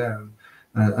stay there.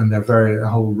 And there are a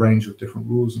whole range of different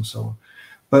rules and so on.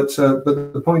 But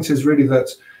the point is really that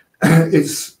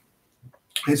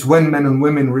it's when men and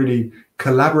women really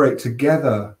collaborate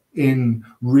together in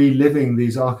reliving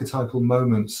these archetypal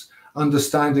moments,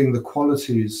 understanding the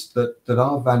qualities that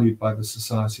are valued by the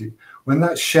society. When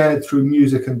that's shared through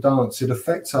music and dance, it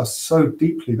affects us so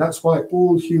deeply. That's why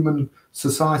all human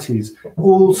societies,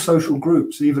 all social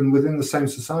groups, even within the same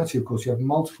society, of course, you have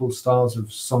multiple styles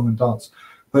of song and dance.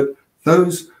 But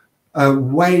those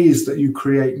ways that you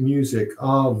create music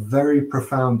are very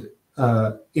profound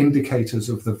indicators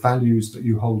of the values that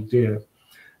you hold dear.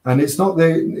 And it's not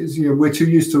you know, we're too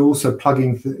used to also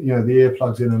plugging you know, the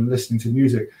earplugs in and listening to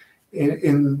music.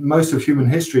 In most of human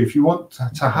history, if you want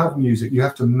to have music, you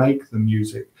have to make the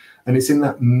music, and it's in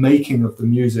that making of the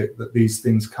music that these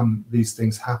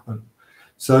things happen.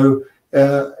 So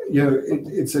you know,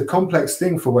 it's a complex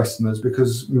thing for Westerners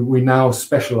because we now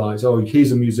specialize. Oh,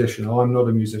 he's a musician. Oh, I'm not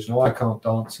a musician. Oh, I can't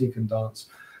dance. He can dance.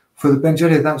 For the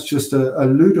Benjile, that's just a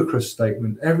ludicrous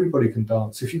statement. Everybody can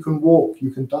dance. If you can walk,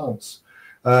 you can dance.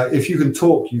 If you can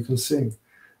talk, you can sing.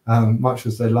 Much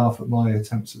as they laugh at my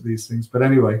attempts at these things. But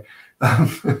anyway,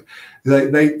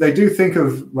 they do think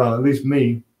of, well, at least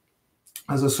me,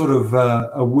 as a sort of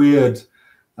a weird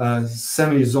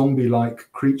semi-zombie-like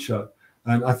creature.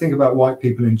 And I think about white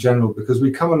people in general, because we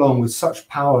come along with such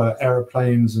power,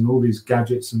 aeroplanes and all these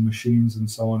gadgets and machines and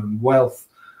so on, and wealth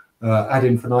ad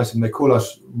infinitum. They call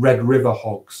us Red River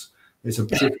hogs. It's a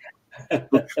big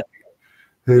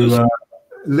who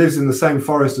lives in the same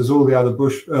forest as all the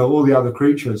other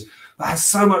creatures, but has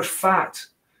so much fat.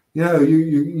 You know,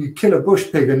 you kill a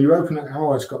bush pig and you open it.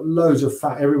 Oh, it's got loads of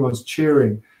fat. Everyone's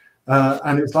cheering.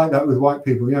 And it's like that with white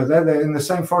people. You know, they're in the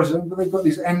same forest, but they've got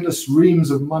these endless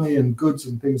reams of money and goods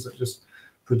and things that just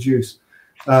produce.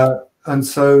 And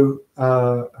so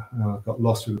I got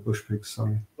lost with the bush pigs.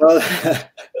 Sorry. Well,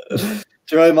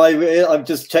 Jerome, I've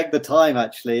just checked the time.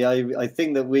 Actually, I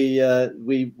think that we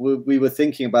were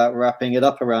thinking about wrapping it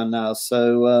up around now.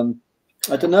 So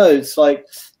I don't know. It's like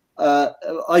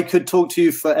I could talk to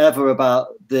you forever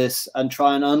about this and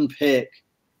try and unpick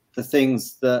the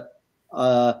things that.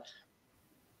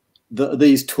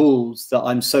 These tools that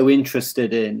I'm so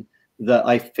interested in that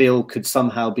I feel could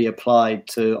somehow be applied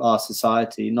to our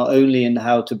society, not only in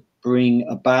how to bring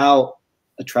about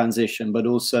a transition, but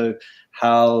also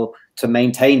how to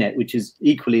maintain it, which is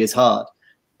equally as hard.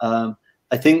 I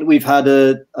think we've had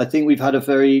a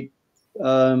very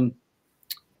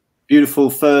beautiful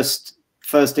first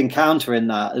encounter in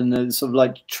that, and then sort of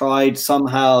like tried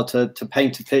somehow to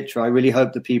paint a picture. I really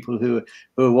hope the people who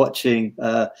are watching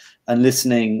and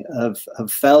listening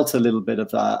have felt a little bit of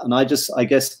that. And I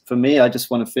guess for me, I just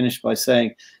want to finish by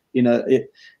saying, you know,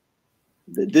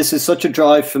 this is such a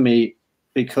drive for me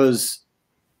because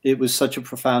it was such a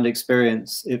profound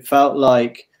experience. It felt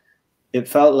like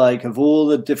of all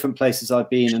the different places I've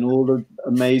been and all the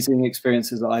amazing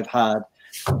experiences that I've had,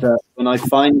 that when I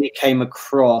finally came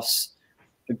across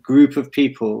a group of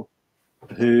people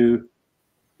who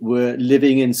were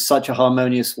living in such a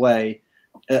harmonious way,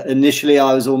 initially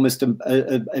I was almost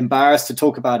embarrassed to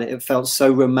talk about it. It felt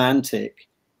so romantic.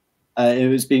 It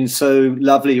was been so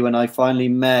lovely when I finally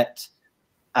met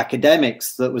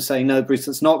academics that were saying, no, Bruce,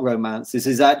 it's not romance. This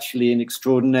is actually an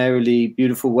extraordinarily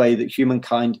beautiful way that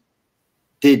humankind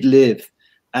did live,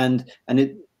 and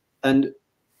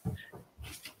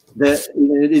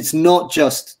it's not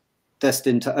just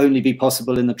destined to only be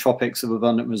possible in the tropics of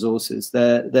abundant resources.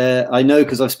 I know,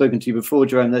 because I've spoken to you before,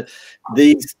 Jerome, that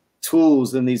these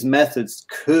tools and these methods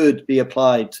could be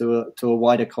applied to a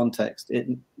wider context.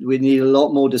 We need a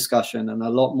lot more discussion and a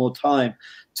lot more time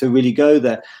to really go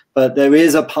there. But there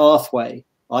is a pathway,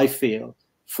 I feel,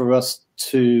 for us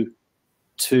to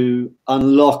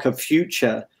unlock a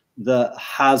future that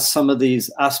has some of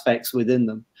these aspects within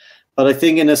them. But I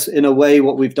think in a way,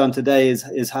 what we've done today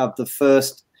is have the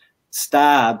first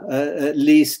stab, at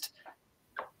least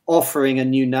offering a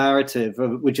new narrative,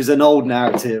 which is an old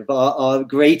narrative, our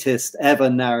greatest ever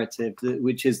narrative,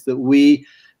 which is that we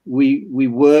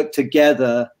work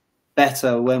together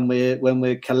better when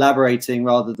we're collaborating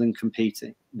rather than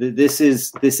competing. This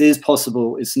is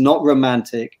possible. It's not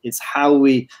romantic. It's how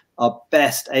we are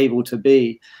best able to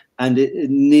be, and it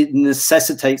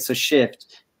necessitates a shift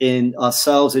in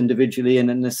ourselves individually, and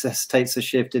it necessitates a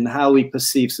shift in how we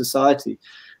perceive society.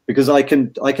 Because I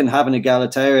can have an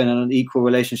egalitarian and an equal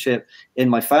relationship in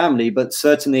my family, but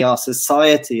certainly our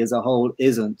society as a whole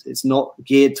isn't. It's not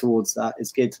geared towards that.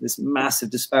 It's geared to this massive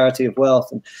disparity of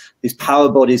wealth and these power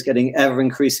bodies getting ever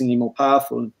increasingly more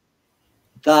powerful. And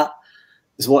that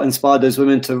is what inspired those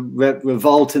women to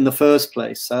revolt in the first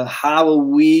place. So how are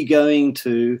we going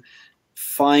to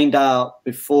find out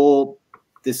before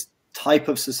this type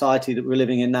of society that we're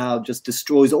living in now just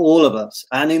destroys all of us,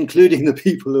 and including the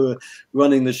people who are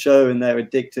running the show in their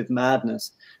addictive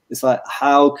madness? It's like,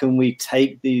 how can we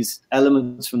take these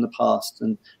elements from the past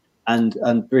and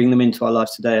bring them into our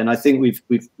lives today? And I think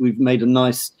we've made a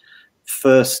nice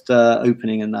first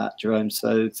opening in that, Jerome.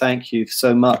 So thank you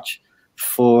so much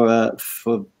for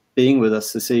being with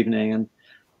us this evening. And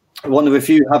I wonder if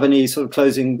you have any sort of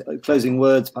closing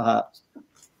words, perhaps.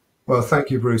 Well, thank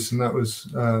you, Bruce, and that was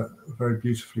very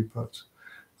beautifully put.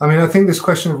 I mean, I think this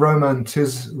question of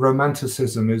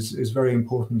romanticism is very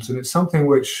important, and it's something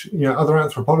which, you know, other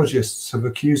anthropologists have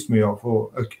accused me of.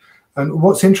 And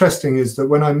what's interesting is that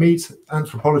when I meet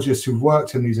anthropologists who've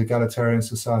worked in these egalitarian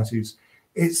societies,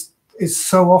 it's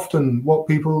so often what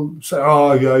people say: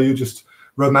 oh, yeah, you're just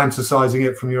romanticizing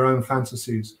it from your own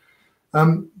fantasies.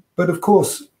 But of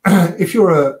course, if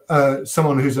you're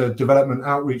someone who's a development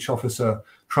outreach officer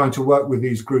trying to work with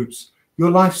these groups, your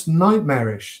life's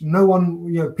nightmarish. No one,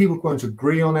 you know, people won't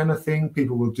agree on anything.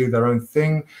 People will do their own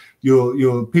thing.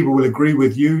 People will agree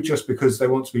with you just because they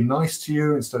want to be nice to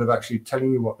you instead of actually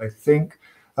telling you what they think.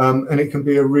 And it can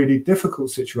be a really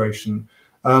difficult situation.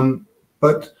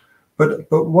 But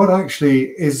what actually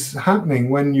is happening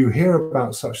when you hear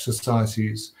about such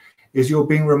societies is you're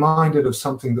being reminded of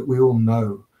something that we all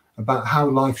know about how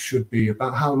life should be,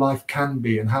 about how life can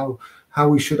be, and how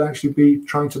we should actually be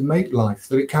trying to make life,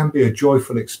 that it can be a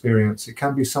joyful experience. It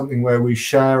can be something where we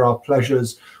share our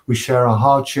pleasures, we share our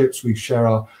hardships, we share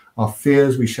our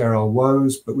fears, we share our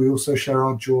woes, but we also share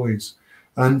our joys.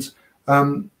 And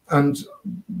when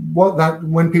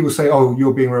people say, oh,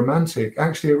 you're being romantic,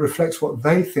 actually it reflects what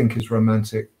they think is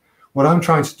romantic. What I'm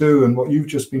trying to do, and what you've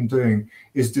just been doing,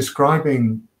 is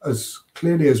describing as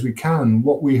clearly as we can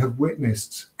what we have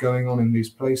witnessed going on in these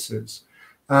places.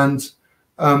 And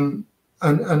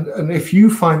if you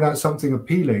find that something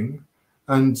appealing,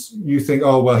 and you think,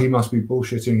 oh, well, he must be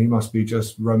bullshitting, he must be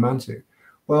just romantic.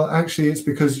 Well, actually, it's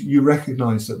because you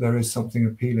recognize that there is something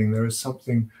appealing. There is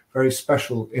something very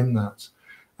special in that.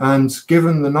 And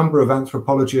given the number of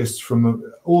anthropologists from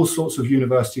all sorts of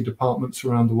university departments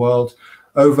around the world,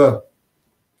 over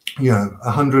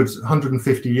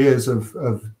 150 years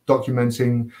of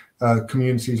documenting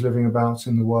communities living about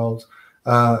in the world,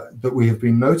 that we have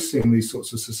been noticing these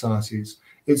sorts of societies,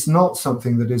 it's not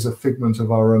something that is a figment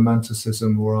of our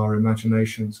romanticism or our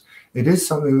imaginations. It is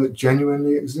something that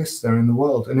genuinely exists there in the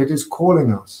world, and it is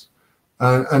calling us.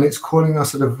 And it's calling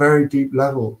us at a very deep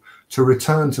level to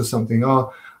return to something.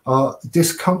 Our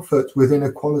discomfort with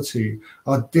inequality,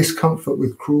 our discomfort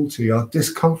with cruelty, our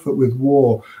discomfort with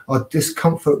war, our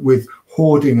discomfort with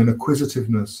hoarding and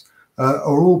acquisitiveness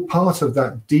are all part of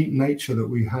that deep nature that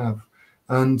we have.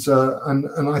 And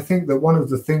I think that one of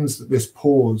the things that this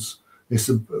pause,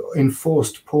 this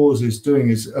enforced pause, is doing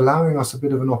is allowing us a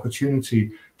bit of an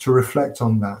opportunity to reflect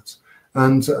on that.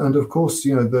 And of course,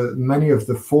 you know, many of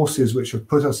the forces which have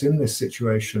put us in this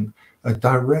situation are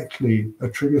directly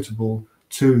attributable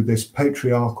to this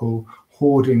patriarchal,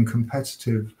 hoarding,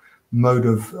 competitive mode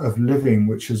of living,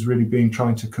 which has really been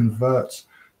trying to convert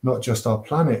not just our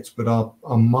planet, but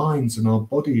our minds and our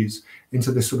bodies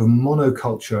into this sort of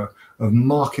monoculture of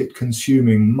market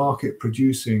consuming, market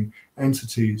producing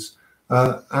entities.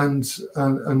 And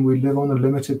we live on a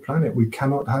limited planet. We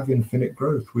cannot have infinite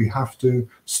growth. We have to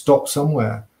stop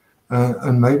somewhere.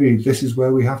 And maybe this is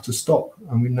where we have to stop.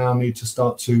 And we now need to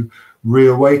start to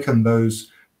reawaken those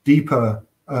deeper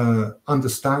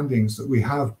understandings that we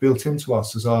have built into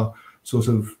us as our sort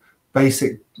of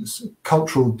basic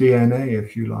cultural DNA,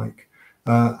 if you like,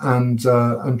 and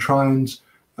try and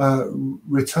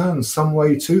return some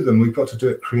way to them. We've got to do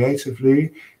it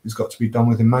creatively. It's got to be done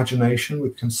with imagination,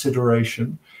 with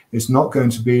consideration. It's not going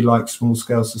to be like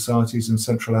small-scale societies in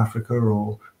Central Africa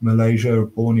or Malaysia or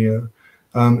Borneo.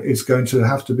 It's going to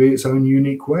have to be its own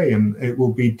unique way, and it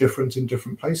will be different in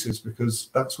different places, because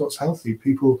that's what's healthy.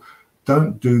 People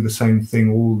don't do the same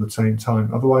thing all the same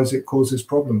time. Otherwise, it causes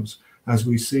problems, as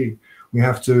we see. We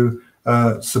have to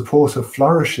support a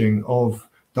flourishing of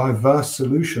diverse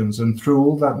solutions, and through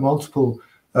all that multiple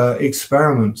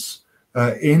experiments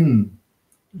in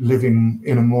living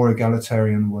in a more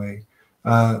egalitarian way,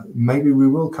 maybe we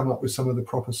will come up with some of the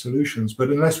proper solutions. But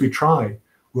unless we try,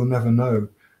 we'll never know.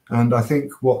 And I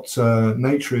think what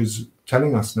nature is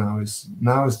telling us now is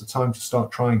the time to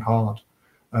start trying hard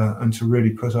and to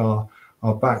really put our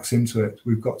backs into it.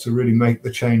 We've got to really make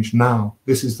the change now.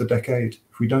 This is the decade.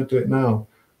 If we don't do it now,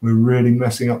 we're really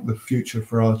messing up the future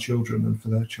for our children and for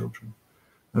their children.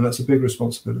 And that's a big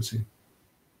responsibility.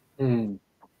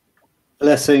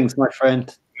 Blessings, my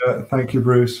friend. Thank you,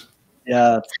 Bruce.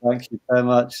 Yeah, thank you so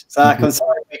much. Zach, I'm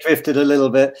sorry we drifted a little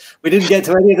bit. We didn't get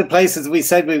to any of the places we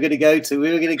said we were going to go to.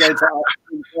 We were going to go to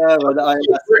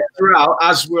throughout,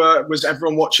 as was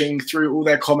everyone watching through all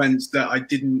their comments that I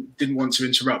didn't want to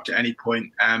interrupt at any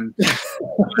point. Thank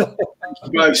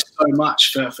you both so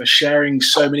much for sharing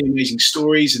so many amazing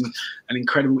stories and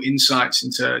incredible insights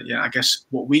into, I guess,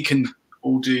 what we can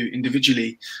all do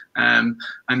individually. And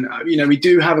we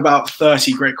do have about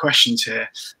 30 great questions here.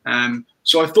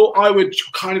 So I thought I would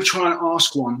kind of try and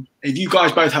ask one. If you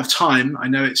guys both have time, I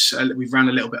know we've ran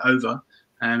a little bit over,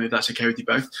 if that's okay with you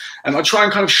both. I'll try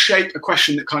and kind of shape a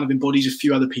question that kind of embodies a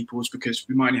few other people's, because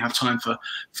we might only have time for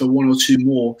one or two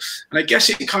more. And I guess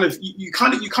it kind of you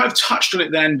kind of touched on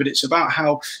it then, but it's about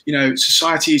how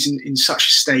society is in such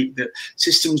a state that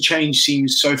systems change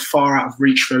seems so far out of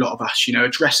reach for a lot of us.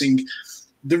 Addressing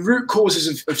the root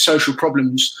causes of social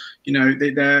problems,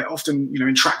 they're often,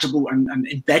 intractable and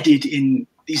embedded in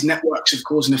these networks of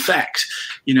cause and effect,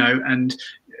 and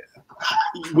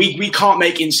we can't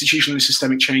make institutional and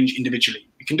systemic change individually.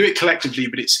 We can do it collectively,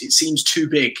 but it seems too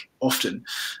big often.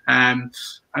 And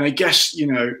I guess,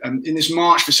 in this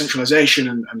march for centralization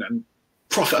and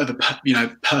profit over,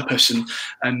 purpose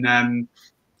and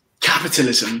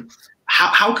capitalism,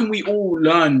 how can we all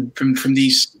learn from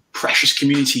these precious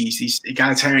communities, these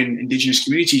egalitarian indigenous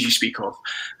communities you speak of?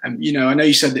 I know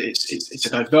you said that it's a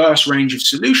diverse range of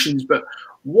solutions, but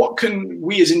what can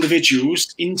we as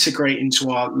individuals integrate into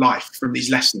our life from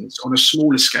these lessons on a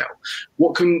smaller scale?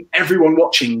 What can everyone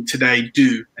watching today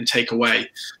do and take away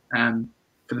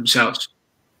for themselves?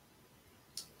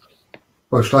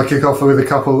 Well, should I kick off with a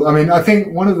couple? I mean, I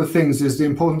think one of the things is the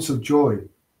importance of joy.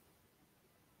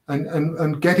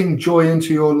 And getting joy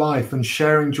into your life and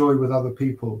sharing joy with other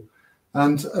people.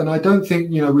 And I don't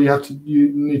think,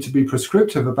 you need to be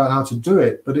prescriptive about how to do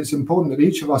it, but it's important that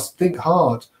each of us think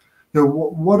hard.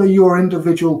 What are your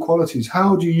individual qualities?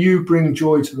 How do you bring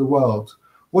joy to the world?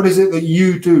 What is it that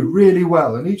you do really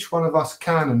well? And each one of us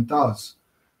can and does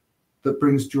that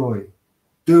brings joy.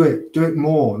 Do it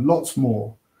more, lots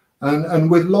more. And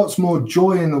with lots more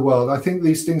joy in the world, I think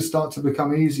these things start to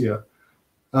become easier.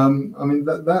 I mean,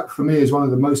 that for me is one of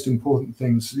the most important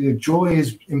things. Joy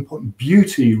is important.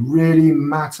 Beauty really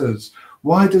matters.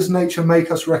 Why does nature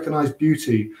make us recognize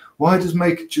beauty? Why does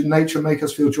nature make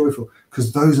us feel joyful?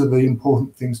 Because those are the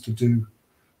important things to do.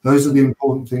 Those are the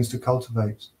important things to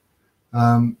cultivate.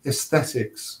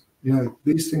 Aesthetics,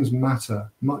 these things matter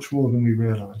much more than we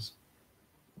realize.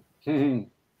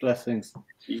 Blessings.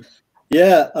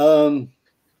 Yeah.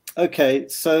 Okay.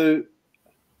 So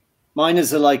mine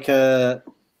is like a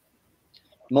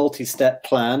multi-step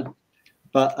plan,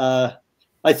 but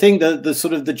I think that the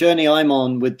sort of the journey I'm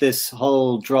on with this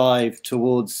whole drive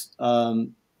towards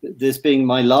this being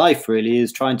my life really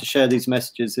is trying to share these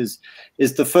messages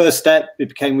is the first step. It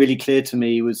became really clear to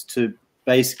me was to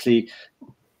basically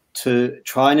to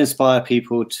try and inspire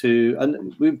people to,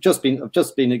 and I've just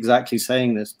been exactly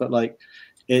saying this, but like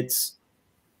it's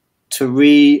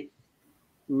to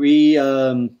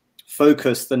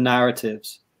focus the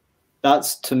narratives.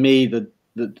 That's to me the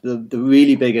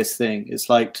really biggest thing. It's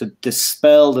like to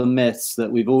dispel the myths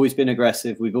that we've always been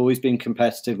aggressive, we've always been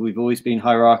competitive, we've always been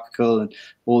hierarchical and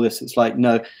all this. It's like,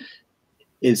 no,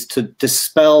 is to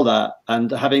dispel that.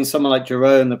 And having someone like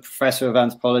Jerome, the professor of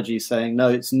anthropology, saying, no,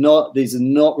 it's not, these are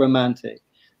not romantic.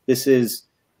 This is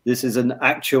an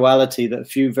actuality that a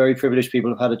few very privileged people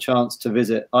have had a chance to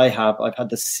visit. I've had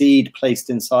the seed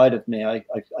placed inside of me. I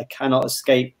cannot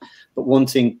escape but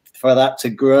wanting for that to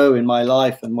grow in my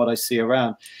life and what I see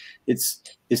around. It's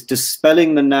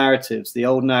dispelling the narratives, the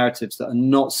old narratives that are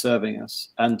not serving us,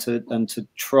 and to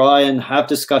try and have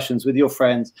discussions with your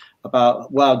friends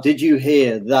about, wow, did you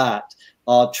hear that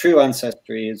our true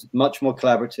ancestry is much more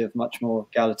collaborative, much more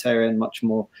egalitarian, much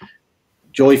more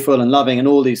joyful and loving and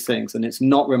all these things, and it's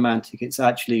not romantic, it's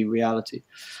actually reality.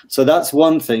 So that's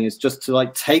one thing, is just to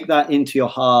like take that into your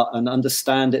heart and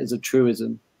understand it as a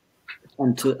truism,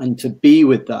 and to be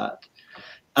with that.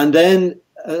 And then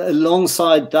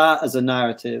alongside that as a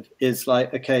narrative is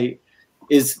like, okay,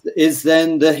 is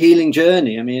then the healing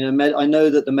journey. I mean, I know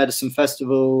that the Medicine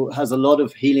Festival has a lot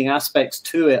of healing aspects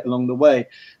to it along the way,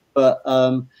 but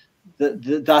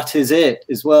that is it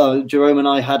as well. Jerome and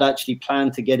I had actually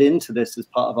planned to get into this as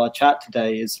part of our chat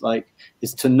today, is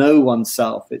to know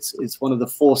oneself. It's one of the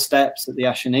 4 steps that the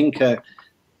Ashaninka,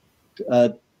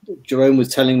 Jerome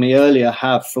was telling me earlier,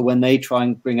 have for when they try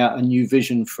and bring out a new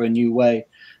vision for a new way.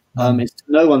 Is to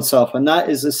know oneself. And that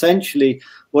is essentially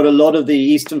what a lot of the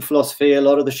Eastern philosophy, a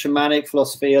lot of the shamanic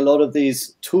philosophy, a lot of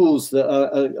these tools that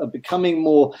are becoming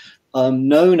more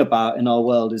known about in our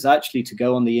world, is actually to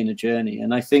go on the inner journey.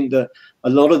 And I think that a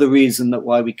lot of the reason that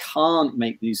why we can't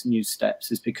make these new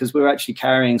steps is because we're actually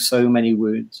carrying so many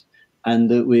wounds, and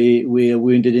that we are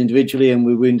wounded individually and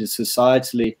we're wounded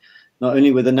societally, not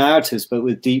only with the narratives, but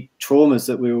with deep traumas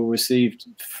that we all received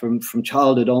from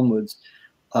childhood onwards.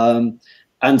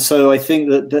 And so I think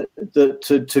that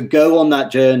to go on that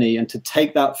journey and to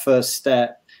take that first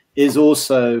step is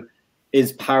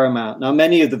paramount. Now,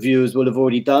 many of the viewers will have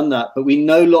already done that, but we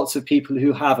know lots of people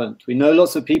who haven't. We know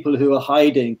lots of people who are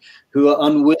hiding, who are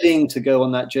unwilling to go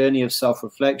on that journey of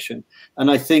self-reflection. And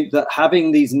I think that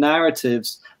having these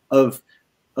narratives of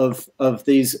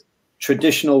these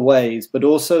traditional ways, but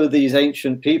also these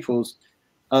ancient peoples,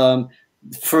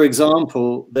 for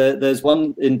example, there's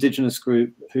one indigenous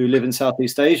group who live in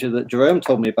Southeast Asia that Jerome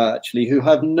told me about, actually, who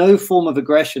have no form of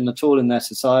aggression at all in their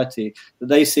society, that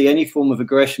they see any form of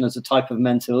aggression as a type of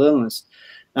mental illness.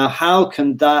 Now, how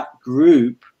can that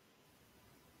group,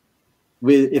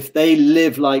 if they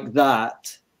live like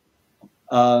that,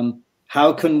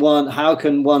 how can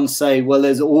one say, well,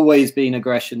 there's always been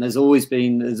aggression, there's always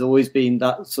been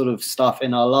that sort of stuff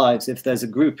in our lives, if there's a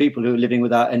group of people who are living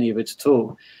without any of it at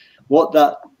all? What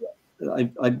that,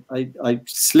 I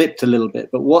slipped a little bit,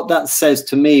 but what that says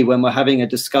to me when we're having a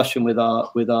discussion with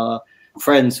our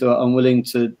friends who are unwilling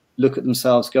to look at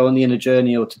themselves, go on the inner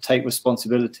journey, or to take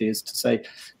responsibility, is to say,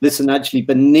 listen, actually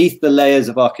beneath the layers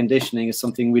of our conditioning is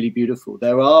something really beautiful.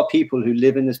 There are people who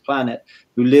live in this planet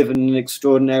who live in an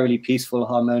extraordinarily peaceful,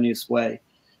 harmonious way.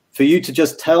 For you to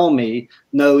just tell me,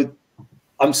 no,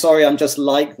 I'm sorry, I'm just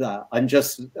like that, I'm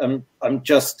just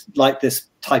like this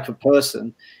type of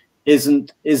person,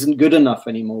 isn't good enough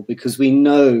anymore, because we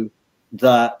know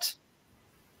that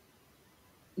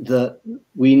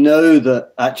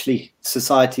actually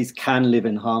societies can live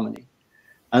in harmony.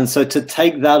 And so to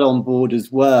take that on board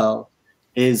as well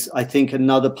is, I think,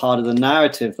 another part of the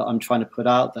narrative that I'm trying to put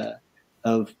out there,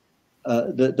 of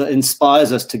that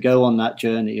inspires us to go on that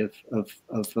journey of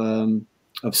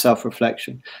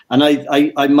self-reflection. And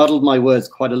I muddled my words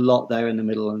quite a lot there in the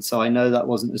middle, and so I know that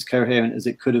wasn't as coherent as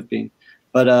it could have been.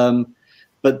 But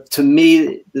to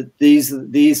me, these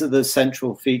are the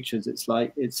central features. It's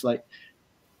like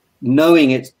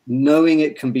knowing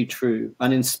it can be true,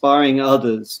 and inspiring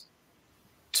others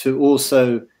to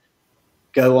also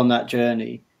go on that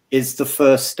journey is the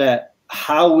first step.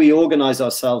 How we organize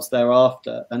ourselves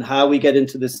thereafter and how we get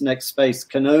into this next space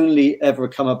can only ever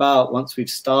come about once we've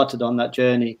started on that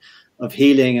journey of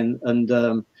healing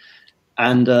and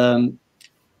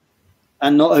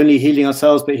and not only healing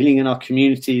ourselves, but healing in our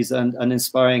communities and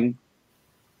inspiring,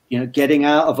 you know, getting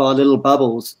out of our little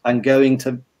bubbles and going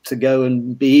to go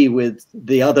and be with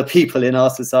the other people in our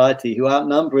society who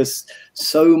outnumber us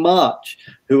so much,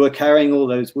 who are carrying all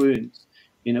those wounds.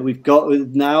 You know,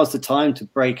 now's the time to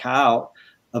break out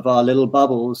of our little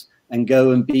bubbles and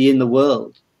go and be in the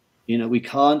world. You know, we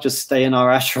can't just stay in our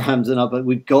ashrams but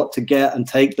we've got to get and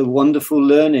take the wonderful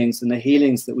learnings and the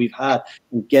healings that we've had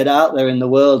and get out there in the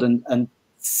world and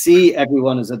see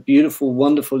everyone as a beautiful,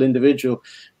 wonderful individual.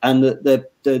 And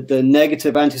the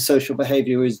negative antisocial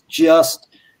behavior is just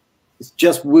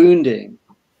wounding.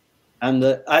 And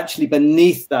that actually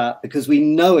beneath that, because we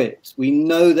know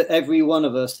that every one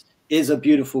of us is a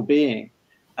beautiful being,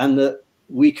 and that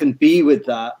we can be with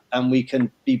that, and we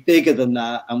can be bigger than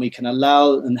that, and we can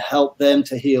allow and help them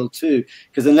to heal too.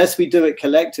 Because unless we do it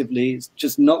collectively, it's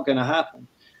just not going to happen.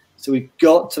 So we've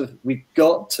got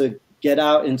to get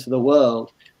out into the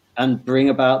world and bring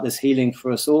about this healing for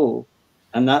us all.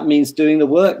 And that means doing the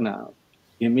work now.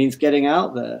 It means getting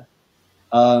out there.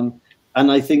 And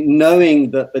I think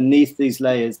knowing that beneath these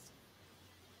layers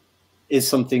is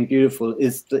something beautiful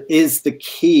is the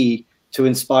key to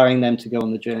inspiring them to go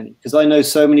on the journey. Because I know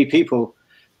so many people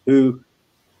who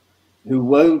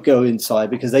won't go inside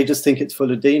because they just think it's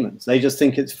full of demons. They just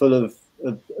think it's full of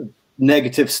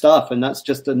negative stuff, and that's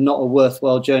just not a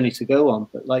worthwhile journey to go on.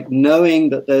 But like knowing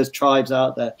that there's tribes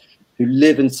out there who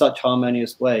live in such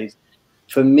harmonious ways,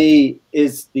 for me,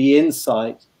 is the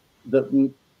insight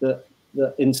that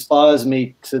inspires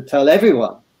me to tell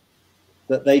everyone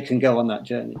that they can go on that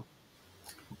journey.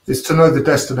 It's to know the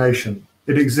destination.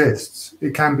 It exists.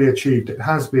 It can be achieved. It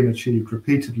has been achieved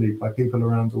repeatedly by people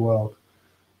around the world.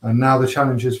 And now the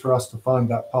challenge is for us to find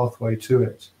that pathway to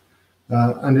it.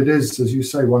 And it is, as you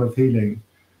say, one of healing.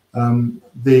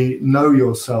 The know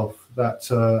yourself, that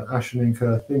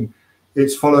Ashaninka thing,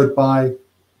 it's followed by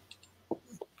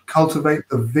cultivate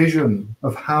the vision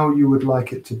of how you would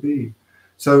like it to be.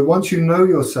 So once you know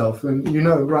yourself, then you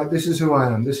know, right, this is who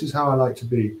I am. This is how I like to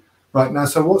be. Right now,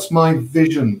 so what's my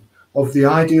vision of the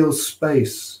ideal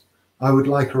space I would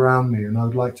like around me and I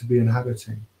would like to be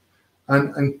inhabiting?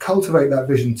 And cultivate that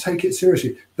vision, take it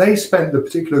seriously. They spent, the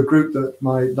particular group that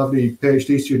my lovely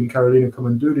PhD student Carolina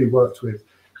Comanduri worked with,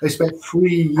 they spent 3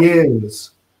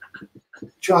 years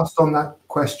just on that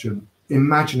question,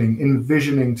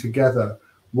 envisioning together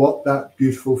what that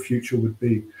beautiful future would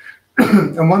be.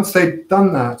 And once they'd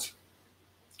done that,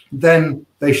 then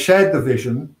they shared the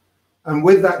vision, and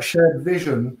with that shared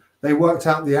vision, they worked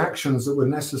out the actions that were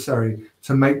necessary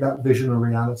to make that vision a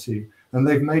reality, and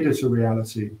they've made it a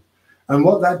reality. And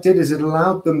what that did is it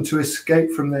allowed them to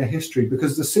escape from their history,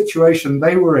 because the situation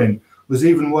they were in was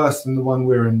even worse than the one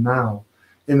we're in now,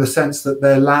 in the sense that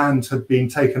their land had been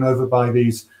taken over by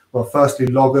these, well, firstly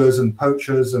loggers and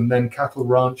poachers, and then cattle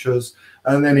ranchers,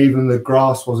 and then even the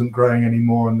grass wasn't growing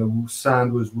anymore, and the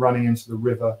sand was running into the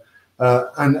river,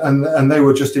 and they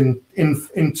were just in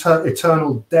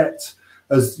eternal debt,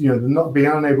 as you know, not being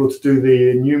unable to do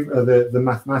the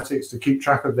mathematics to keep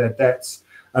track of their debts,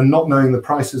 and not knowing the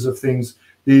prices of things.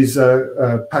 These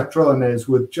patrones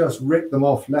would just rip them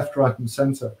off left, right, and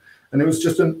center, and it was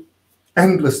just an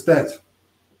endless debt.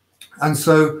 And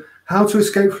so, how to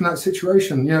escape from that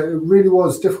situation? You know, it really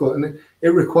was difficult, and it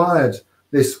required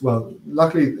this. Well,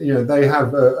 luckily, you know, they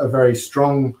have a very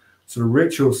strong sort of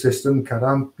ritual system,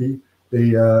 karampi,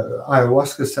 the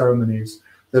ayahuasca ceremonies,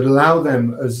 that allow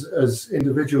them as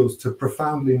individuals to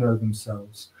profoundly know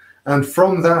themselves, and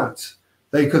from that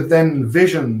they could then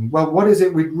vision, well, what is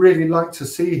it we'd really like to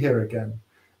see here again?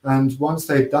 And once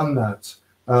they'd done that,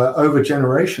 over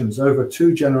generations, over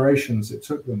 2 generations it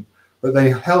took them, but they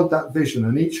held that vision,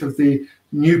 and each of the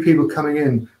new people coming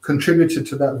in contributed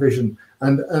to that vision,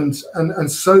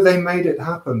 and so they made it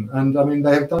happen. And I mean,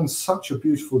 they have done such a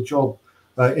beautiful job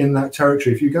in that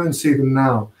territory. If you go and see them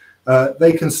now,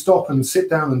 they can stop and sit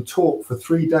down and talk for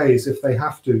 3 days if they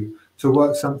have to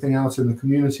work something out in the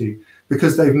community,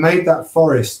 because they've made that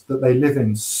forest that they live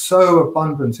in so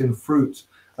abundant in fruit,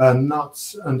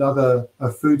 nuts, and other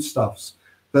foodstuffs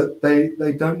that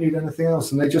they don't need anything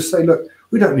else. And they just say, look,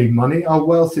 we don't need money. Our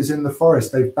wealth is in the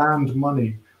forest. They've banned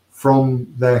money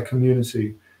from their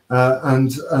community.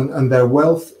 And their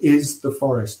wealth is the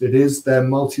forest. It is their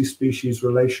multi-species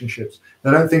relationships. They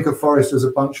don't think of forest as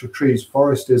a bunch of trees.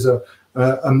 Forest is a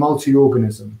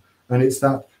multi-organism, and it's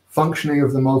that functioning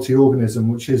of the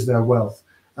multi-organism which is their wealth.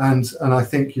 And I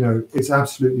think, you know, it's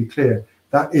absolutely clear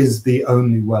that is the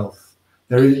only wealth.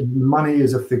 Money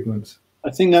is a figment. I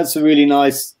think that's a really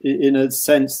nice, in a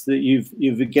sense, that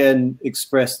you've again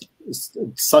expressed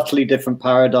subtly different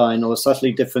paradigm or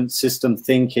subtly different system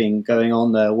thinking going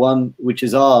on there. One which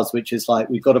is ours, which is like,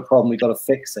 we've got a problem, we've got to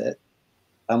fix it,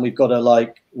 and we've got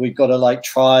to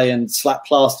try and slap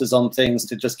plasters on things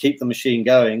to just keep the machine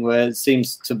going. Where it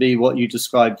seems to be what you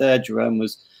described there, Jerome,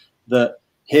 was that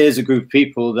here's a group of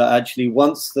people that actually,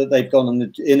 once that they've gone on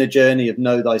the inner journey of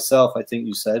know thyself, I think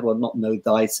you said, well, not know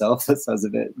thyself, that sounds a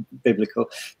bit biblical,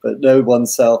 but know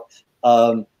oneself,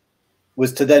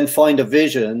 was to then find a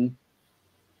vision,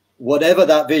 whatever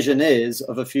that vision is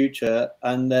of a future,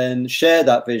 and then share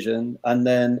that vision and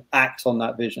then act on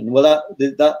that vision. Well,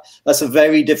 that's a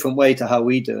very different way to how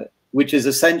we do it, which is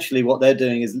essentially what they're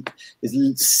doing is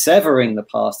severing the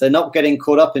past. They're not getting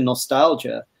caught up in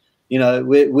nostalgia. You know,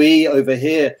 we over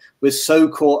here, we're so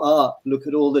caught up. Look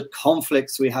at all the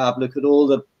conflicts we have. Look at all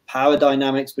the power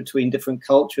dynamics between different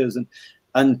cultures.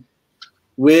 And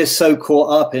we're so caught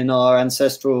up in our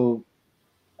ancestral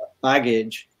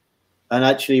baggage. And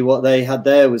actually what they had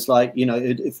there was like, you know,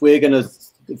 if we're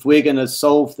gonna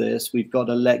solve this, we've got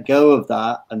to let go of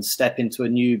that and step into a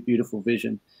new, beautiful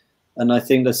vision. And I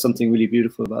think there's something really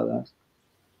beautiful about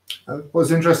that.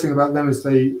 What's interesting about them is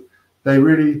they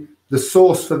really, the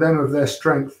source for them of their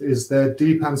strength is their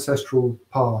deep ancestral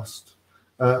past,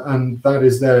 and that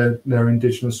is their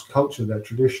indigenous culture, their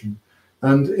tradition.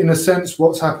 And in a sense,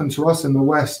 what's happened to us in the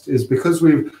West is because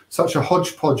we've such a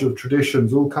hodgepodge of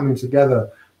traditions all coming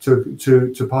together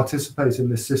to participate in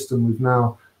this system we've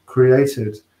now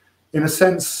created. In a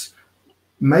sense,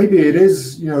 maybe it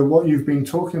is, you know, what you've been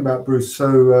talking about, Bruce,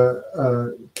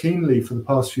 so keenly for the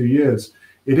past few years.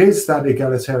 It is that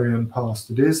egalitarian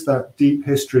past. It is that deep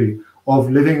history of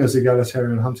living as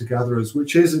egalitarian hunter-gatherers,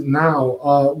 which is now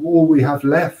all we have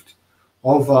left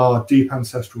of our deep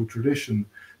ancestral tradition,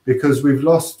 because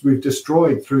we've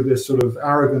destroyed through this sort of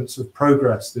arrogance of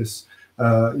progress, this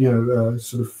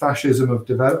sort of fascism of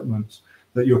development,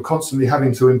 that you're constantly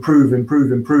having to improve,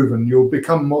 and you'll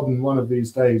become modern one of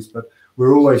these days, but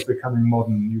we're always becoming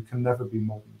modern. You can never be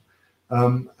modern.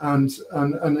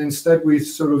 And instead we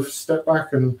sort of step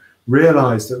back and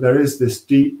realize that there is this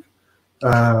deep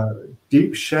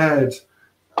shared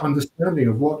understanding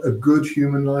of what a good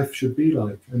human life should be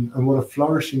like, and what a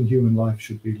flourishing human life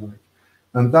should be like.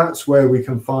 And that's where we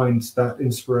can find that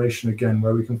inspiration again,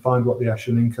 where we can find what the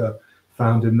Ashaninka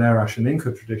found in their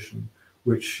Ashaninka tradition,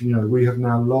 which, you know, we have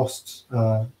now lost,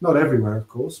 not everywhere, of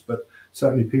course, but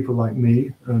certainly people like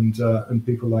me and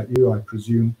people like you, I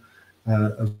presume,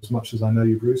 as much as I know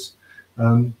you, Bruce.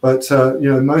 But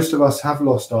you know, most of us have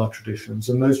lost our traditions,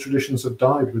 and those traditions have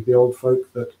died with the old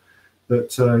folk that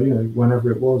you know,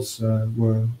 whenever it was,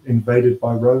 were invaded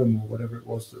by Rome or whatever it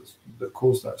was that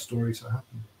caused that story to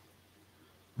happen.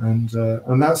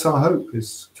 And that's our hope,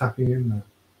 is tapping in there.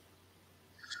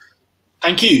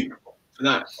 Thank you for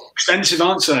that extensive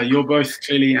answer. You're both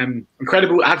clearly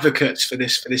incredible advocates for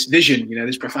this vision, you know,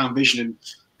 this profound vision, and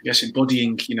I guess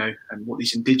embodying, you know, and what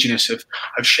these Indigenous have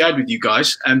shared with you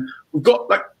guys. We've got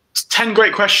like 10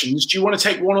 great questions. Do you want to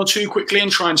take one or two quickly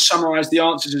and try and summarize the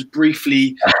answers as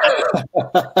briefly?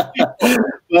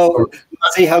 Well,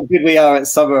 see how good we are at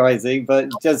summarizing, but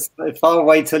just far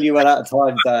away till you run out of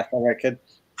time, Zach, I reckon.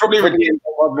 Probably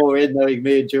one more in, knowing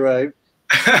me and Jerome.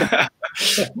 Give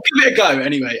it a go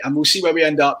anyway, and we'll see where we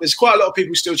end up. There's quite a lot of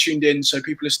people still tuned in, so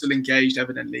people are still engaged,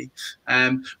 evidently.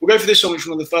 We'll go for this one, which was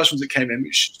one of the first ones that came in,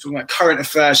 which is talking about current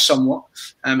affairs somewhat.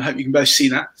 Hope you can both see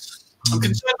that. I'm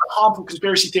concerned about harmful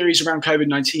conspiracy theories around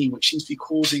COVID-19, which seems to be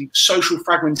causing social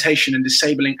fragmentation and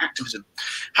disabling activism.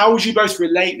 How would you both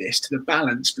relate this to the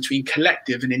balance between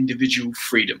collective and individual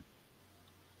freedom?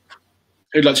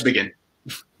 Who'd like to begin?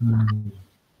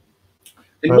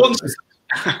 In one sense.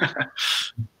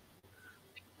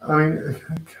 I mean,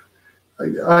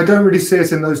 I don't really see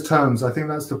it in those terms. I think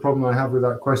that's the problem I have with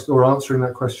that question, or answering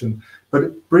that question.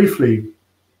 But briefly,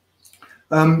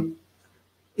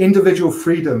 individual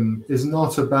freedom is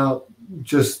not about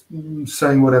just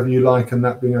saying whatever you like and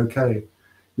that being okay.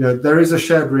 You know, there is a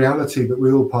shared reality that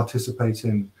we all participate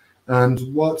in. And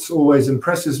what always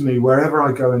impresses me wherever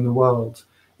I go in the world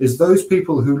is those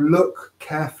people who look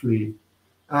carefully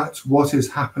at what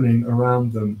is happening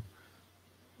around them.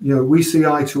 You know, we see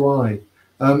eye to eye.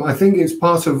 I think it's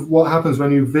part of what happens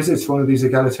when you visit one of these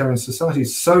egalitarian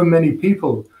societies. So many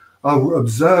people are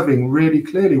observing really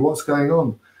clearly what's going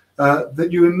on, that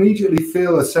you immediately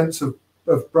feel a sense of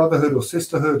brotherhood or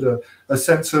sisterhood, a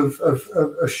sense of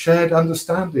a shared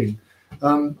understanding.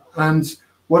 And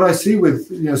what I see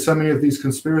with, you know, so many of these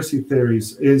conspiracy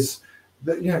theories is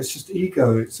that, you know, it's just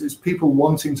ego. It's people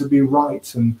wanting to be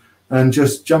right and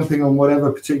just jumping on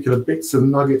whatever particular bits of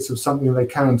nuggets of something they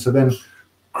can to then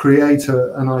create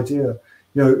an idea.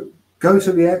 You know, Go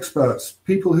to the experts,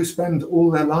 people who spend all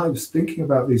their lives thinking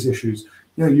about these issues.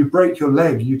 You know, you break your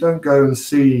leg, you don't go and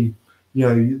see, you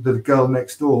know, the girl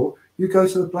next door. You go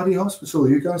to the bloody hospital.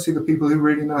 You go and see the people who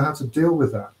really know how to deal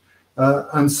with that.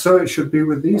 And so it should be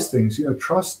with these things. You know,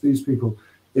 trust these people.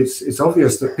 It's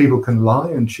obvious that people can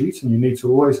lie and cheat, and you need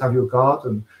to always have your guard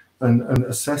and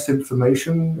assess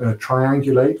information,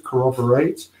 triangulate,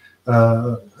 corroborate.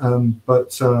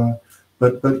 But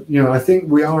you know, I think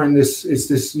we are in this, it's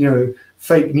this, you know,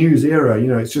 fake news era. You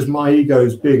know, it's just my ego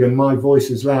is big and my voice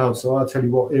is loud, so I'll tell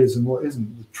you what is and what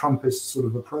isn't, the Trumpist sort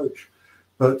of approach.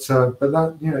 But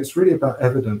that, you know, it's really about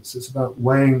evidence. It's about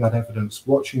weighing that evidence,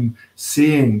 watching,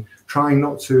 seeing, trying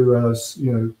not to,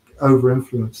 you know,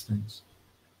 over-influence things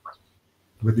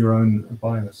with your own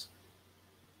bias.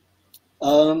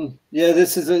 Yeah,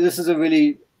 this is a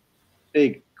really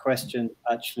big question.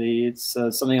 Actually, it's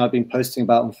something I've been posting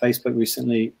about on Facebook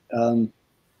recently.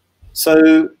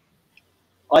 So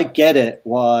I get it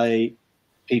why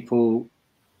people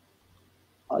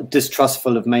are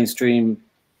distrustful of mainstream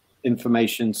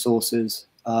information sources.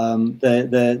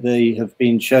 They have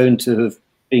been shown to have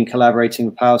been collaborating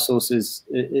with power sources,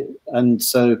 and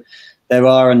so there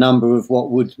are a number of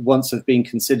what would once have been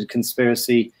considered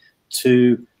conspiracy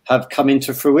to have come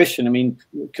into fruition. I mean,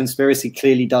 conspiracy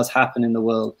clearly does happen in the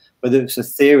world. Whether it's a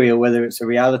theory or whether it's a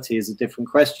reality is a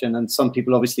different question, and some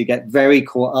people obviously get very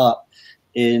caught up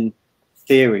in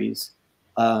theories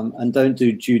and don't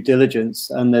do due diligence.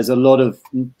 And there's a lot of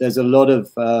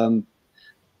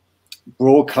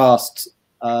broadcast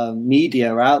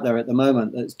media out there at the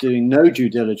moment that's doing no due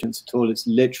diligence at all. It's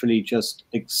literally just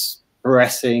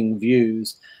expressing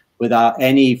views without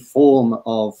any form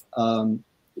of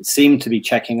seem to be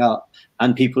checking up,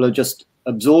 and people are just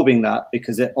absorbing that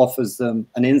because it offers them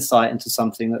an insight into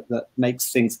something that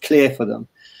makes things clear for them.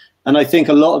 And I think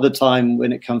a lot of the time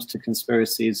when it comes to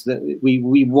conspiracies that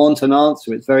we want an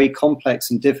answer. It's very complex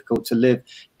and difficult to live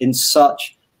in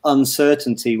such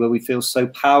uncertainty where we feel so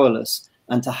powerless,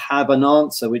 and to have an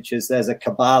answer, which is there's a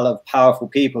cabal of powerful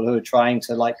people who are trying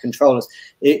to like control us,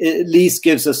 it at least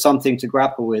gives us something to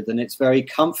grapple with. And it's very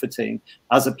comforting,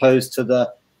 as opposed to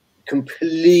the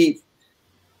complete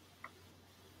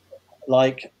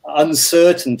like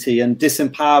uncertainty and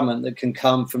disempowerment that can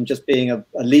come from just being a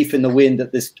leaf in the wind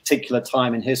at this particular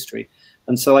time in history.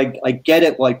 And so I get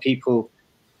it why people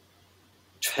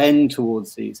tend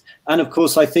towards these. And of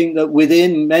course, I think that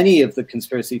within many of the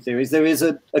conspiracy theories, there is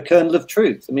a kernel of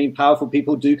truth. I mean, powerful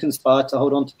people do conspire to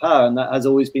hold on to power, and that has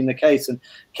always been the case, and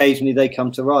occasionally they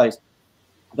come to rise.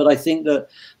 But I think that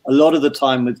a lot of the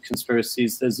time with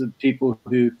conspiracies, there's people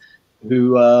who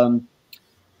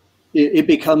it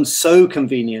becomes so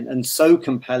convenient and so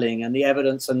compelling, and the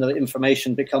evidence and the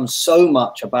information becomes so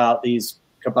much about these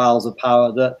cabals of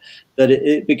power that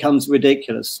it becomes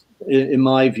ridiculous, in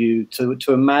my view, to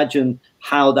imagine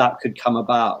how that could come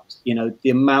about. You know, the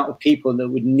amount of people that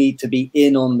would need to be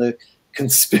in on the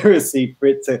conspiracy for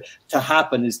it to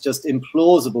happen is just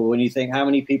implausible when you think how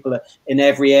many people are in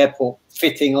every airport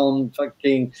fitting on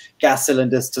fucking gas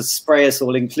cylinders to spray us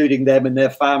all, including them and their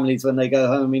families when they go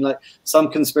home. I mean, like, some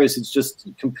conspiracies just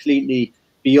completely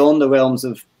beyond the realms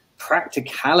of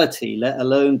practicality, let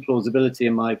alone plausibility,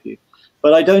 in my view.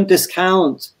 But I don't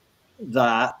discount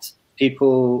that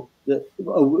people that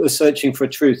are searching for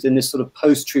truth in this sort of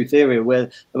post-truth era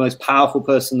where the most powerful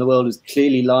person in the world is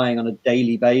clearly lying on a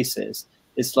daily basis.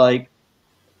 It's like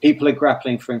people are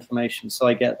grappling for information, so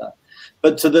I get that.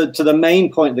 But to the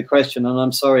main point of the question, and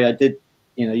I'm sorry, I did,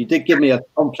 you know, you did give me a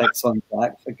complex on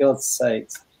that, for God's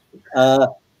sakes.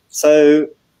 So,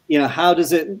 you know, how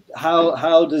does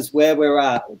where we're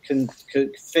at can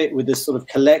fit with this sort of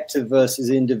collective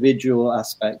versus individual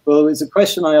aspect? Well, it's a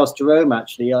question I asked Jerome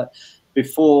actually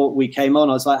before we came on.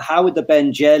 I was like, how would the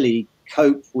Ben Jelly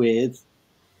cope with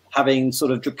having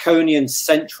sort of draconian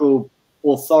central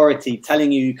authority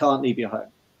telling you can't leave your home?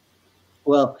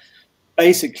 Well,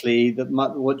 basically,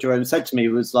 what Jerome said to me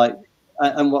was like,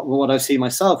 and what I see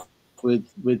myself with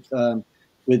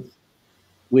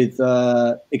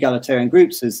egalitarian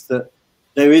groups is that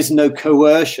there is no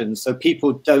coercion, so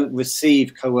people don't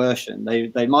receive coercion.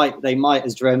 They might,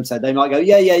 as Jerome said, they might go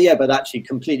yeah, but actually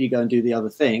completely go and do the other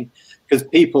thing, because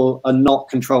people are not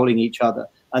controlling each other,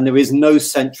 and there is no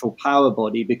central power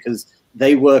body because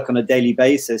they work on a daily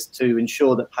basis to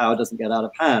ensure that power doesn't get out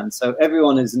of hand. So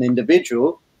everyone is an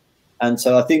individual, and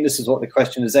so I think this is what the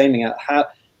question is aiming at.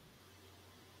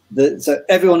 So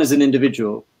everyone is an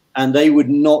individual, and they would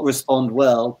not respond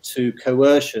well to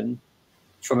coercion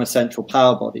from a central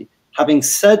power body. Having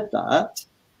said that,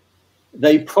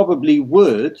 they probably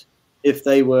would if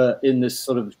they were in this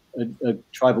sort of a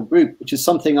tribal group, which is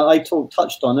something I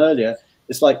touched on earlier.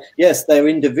 It's like, yes, they're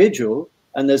individual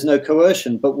and there's no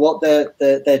coercion, but what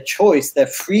their choice, their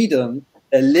freedom,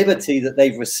 their liberty that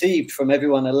they've received from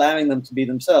everyone allowing them to be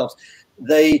themselves,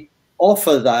 they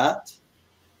offer that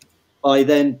by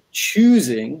then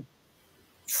choosing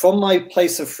from my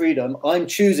place of freedom. I'm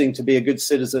choosing to be a good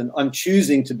citizen. I'm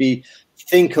choosing to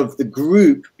think of the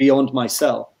group beyond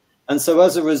myself. And so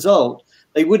as a result,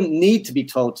 they wouldn't need to be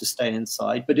told to stay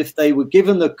inside, but if they were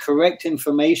given the correct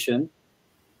information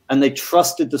and they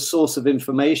trusted the source of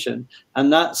information,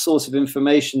 and that source of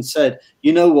information said,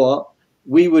 you know what,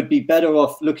 we would be better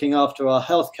off looking after our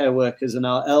healthcare workers and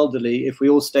our elderly if we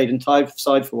all stayed inside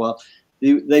for a while,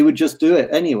 they would just do it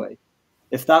anyway.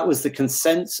 If that was the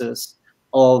consensus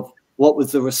of what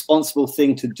was the responsible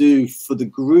thing to do for the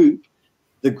group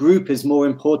is more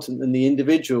important than the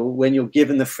individual when you're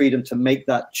given the freedom to make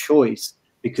that choice,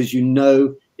 because you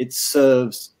know it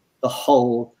serves the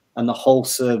whole and the whole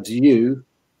serves you.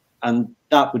 And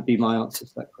that would be my answer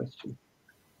to that question.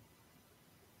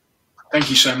 Thank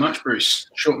you so much, Bruce.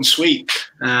 Short and sweet.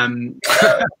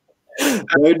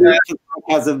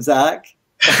 Sarcasm, Zach.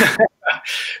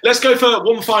 Let's go for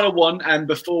one final one, and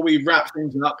before we wrap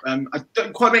things up, I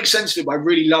don't quite make sense of it, but I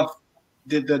really love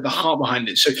the heart behind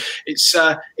it. So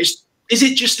is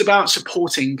it just about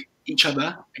supporting each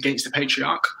other against the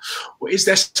patriarch, or is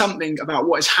there something about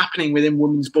what is happening within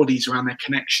women's bodies around their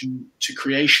connection to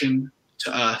creation,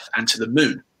 to Earth, and to the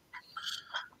moon?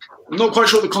 I'm not quite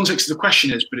sure what the context of the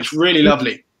question is, but it's really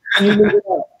lovely.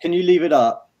 Can you leave it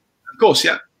up? Of course,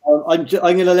 yeah. I'm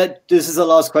going to this is the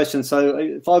last question. So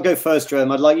if I'll go first,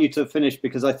 Jerome, I'd like you to finish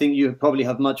because I think you probably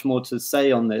have much more to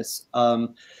say on this.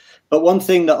 But one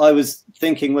thing that I was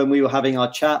thinking when we were having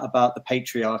our chat about the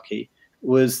patriarchy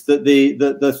was that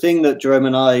the thing that Jerome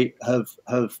and I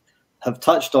have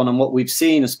touched on, and what we've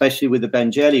seen, especially with the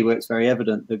Benjeli, where it's very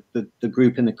evident, the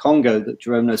group in the Congo that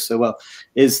Jerome knows so well,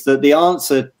 is that the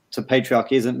answer to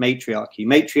patriarchy isn't matriarchy.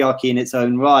 Matriarchy in its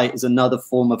own right is another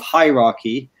form of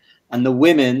hierarchy, and the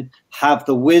women have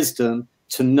the wisdom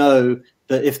to know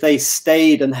that if they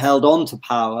stayed and held on to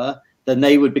power, then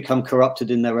they would become corrupted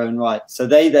in their own right. So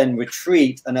they then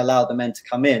retreat and allow the men to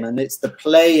come in. And it's the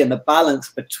play and the balance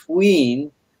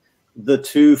between the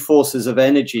two forces of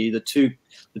energy, the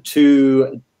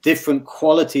two different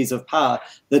qualities of power,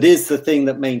 that is the thing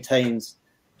that maintains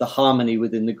the harmony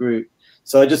within the group.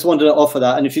 So I just wanted to offer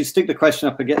that. And if you stick the question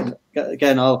up again,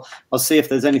 I'll see if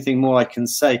there's anything more I can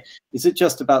say. Is it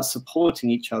just about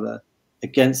supporting each other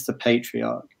against the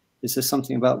patriarch? Is there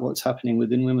something about what's happening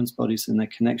within women's bodies and their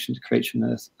connection to creation,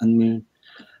 Earth and Moon?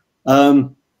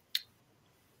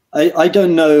 I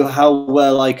don't know how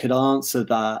well I could answer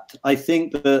that. I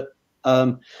think that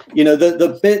you know,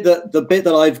 the bit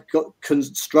that I've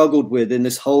struggled with in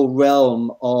this whole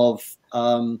realm of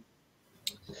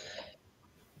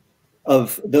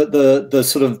the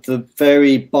sort of the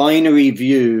very binary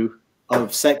view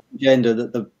of sex and gender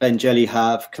that the Benjeli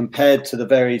have compared to the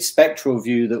very spectral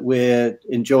view that we're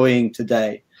enjoying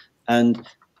today. And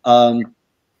of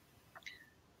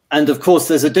course,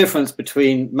 there's a difference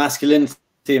between masculinity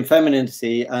and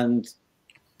femininity and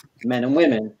men and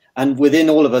women. And within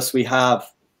all of us, we have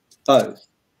both.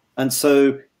 And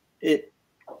so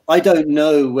I don't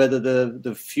know whether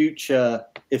the future,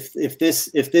 if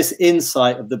this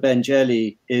insight of the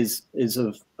Benjeli is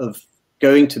of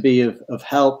going to be of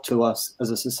help to us as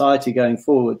a society going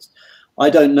forwards. I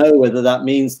don't know whether that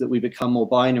means that we become more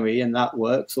binary and that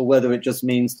works, or whether it just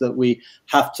means that we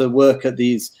have to work at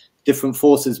these different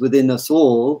forces within us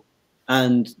all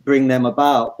and bring them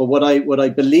about. But what I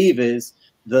believe is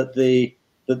that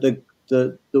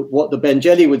what the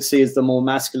Benjeli would see as the more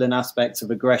masculine aspects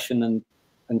of aggression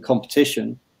and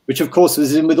competition, which of course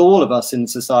is in with all of us in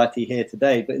society here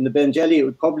today, but in the Benjeli it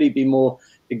would probably be more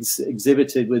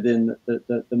exhibited within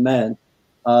the men,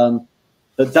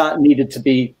 that needed to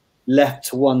be left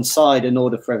to one side in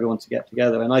order for everyone to get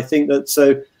together. And I think that,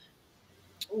 so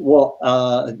what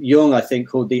Jung, I think,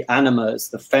 called the animus,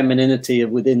 the femininity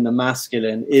within the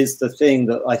masculine, is the thing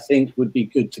that I think would be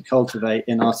good to cultivate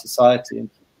in our society.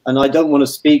 And I don't want to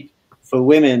speak for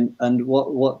women and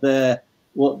what their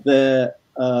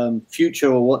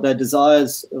future or what their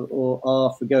desires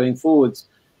are for going forwards.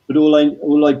 But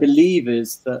all I believe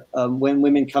is that when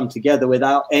women come together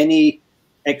without any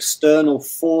external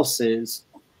forces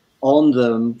on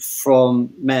them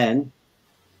from men,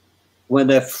 when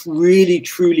they're really,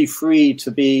 truly free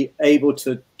to be able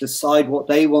to decide what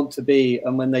they want to be,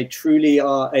 and when they truly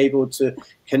are able to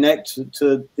connect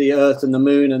to the earth and the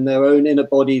moon and their own inner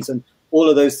bodies and all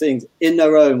of those things in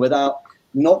their own, without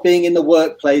not being in the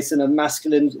workplace in a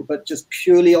masculine, but just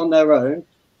purely on their own,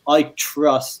 I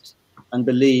trust and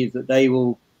believe that they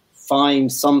will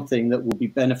find something that will be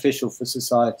beneficial for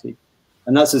society.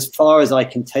 And that's as far as I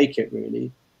can take it,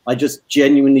 really. I just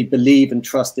genuinely believe and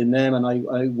trust in them, and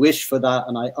I wish for that,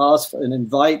 and I ask for and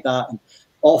invite that and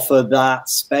offer that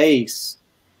space,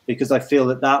 because I feel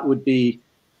that that would be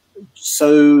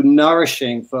so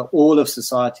nourishing for all of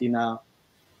society now,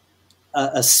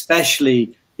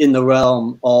 especially in the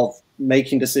realm of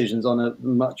making decisions on a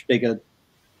much bigger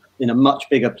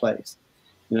place,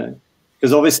 you know,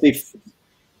 because obviously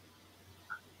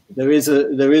there is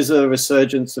a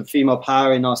resurgence of female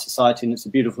power in our society, and it's a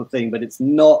beautiful thing, but it's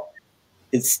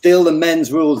still the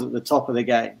men's rules at the top of the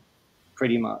game,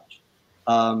 pretty much,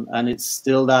 and it's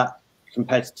still that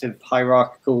competitive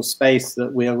hierarchical space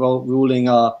that we are ruling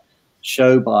our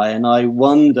show by. And I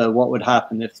wonder what would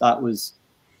happen if that was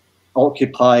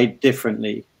occupied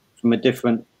differently, from a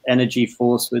different energy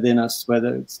force within us,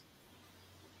 whether it's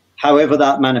however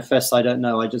that manifests, I don't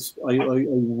know. I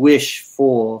wish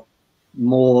for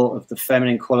more of the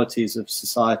feminine qualities of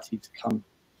society to come,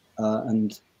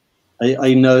 and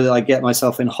I know that I get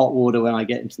myself in hot water when I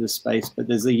get into this space, but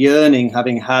there's a yearning,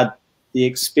 having had the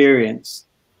experience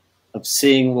of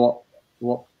seeing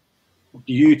what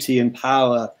beauty and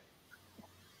power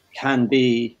can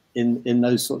be in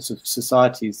those sorts of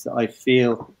societies, that I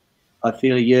feel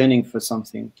a yearning for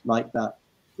something like that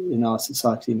in our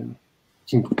society now.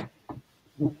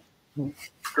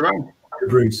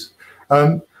 Bruce.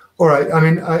 All right. I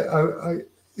mean,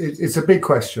 it's a big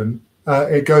question.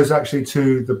 It goes actually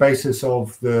to the basis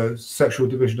of the sexual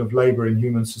division of labor in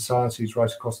human societies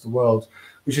right across the world,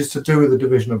 which is to do with the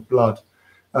division of blood.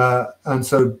 And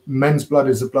so men's blood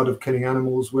is the blood of killing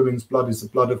animals. Women's blood is the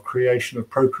blood of creation, of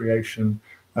procreation,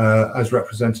 as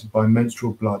represented by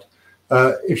menstrual blood.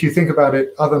 If you think about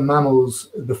it, other mammals,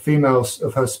 the females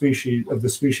of the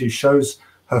species shows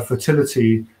her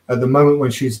fertility at the moment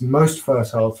when she's most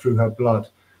fertile through her blood.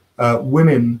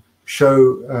 Women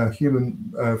show,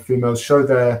 human females show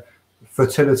their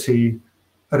fertility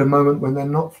at a moment when they're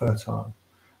not fertile.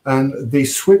 And the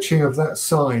switching of that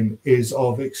sign is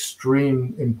of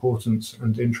extreme importance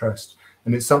and interest.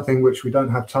 And it's something which we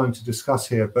don't have time to discuss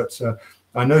here, but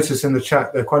I notice in the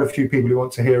chat there are quite a few people who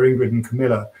want to hear Ingrid and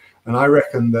Camilla. And I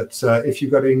reckon that if you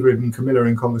got Ingrid and Camilla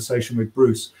in conversation with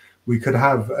Bruce, we could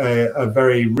have a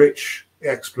very rich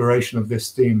exploration of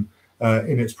this theme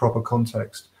in its proper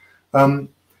context.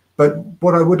 But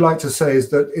what I would like to say is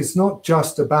that it's not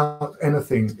just about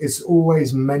anything, it's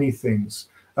always many things.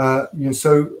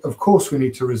 So of course we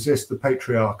need to resist the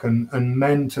patriarch, and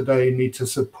men today need to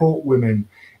support women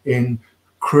in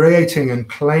creating and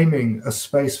claiming a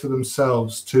space for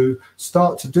themselves to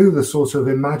start to do the sort of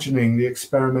imagining, the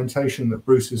experimentation that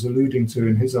Bruce is alluding to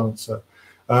in his answer.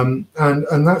 And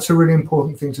that's a really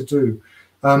important thing to do.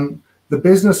 The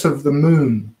business of the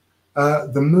moon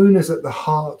is at the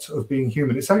heart of being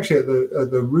human. It's actually at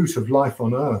the root of life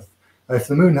on Earth. If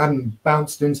the moon hadn't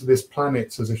bounced into this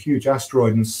planet as a huge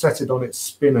asteroid and set it on its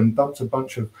spin and dumped a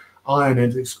bunch of iron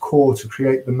into its core to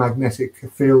create the magnetic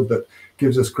field that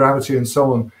gives us gravity and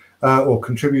so on, or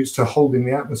contributes to holding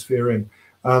the atmosphere in,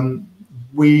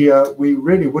 we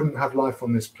really wouldn't have life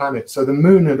on this planet. So the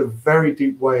moon, in a very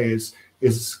deep way,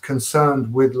 is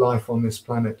concerned with life on this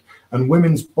planet. And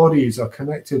women's bodies are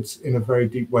connected in a very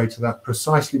deep way to that,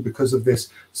 precisely because of this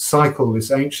cycle,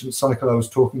 this ancient cycle I was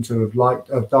talking to of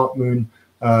dark moon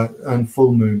and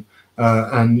full moon,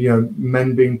 and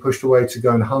men being pushed away to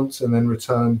go and hunt and then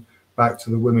return back to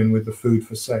the women with the food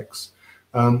for sex.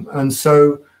 And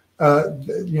so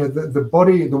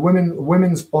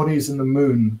women's bodies and the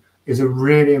moon is a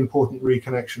really important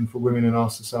reconnection for women in our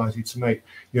society to make.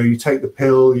 You take the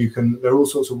pill, there are all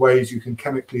sorts of ways you can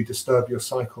chemically disturb your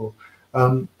cycle.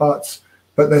 But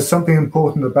there's something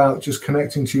important about just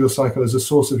connecting to your cycle as a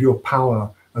source of your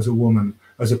power as a woman,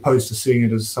 as opposed to seeing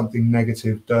it as something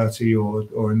negative, dirty,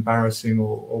 or embarrassing,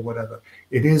 or whatever.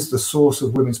 It is the source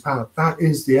of women's power. That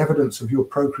is the evidence of your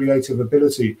procreative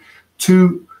ability.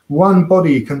 One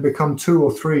body can become two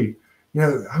or three.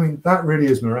 I mean, that really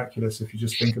is miraculous if you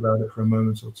just think about it for a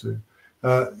moment or two.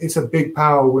 It's a big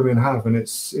power women have, and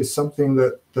it's something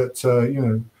that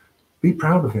be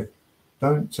proud of it.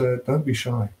 Don't be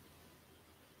shy.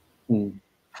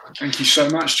 Thank you so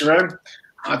much, Jerome.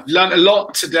 I've learned a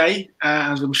lot today,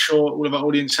 as I'm sure all of our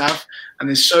audience have, and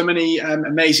there's so many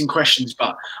amazing questions,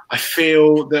 but I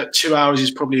feel that 2 hours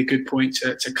is probably a good point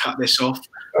to cut this off,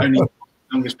 only as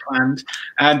long as planned.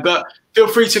 But feel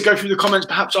free to go through the comments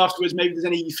perhaps afterwards. Maybe there's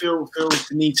any you feel the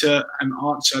need to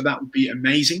answer. That would be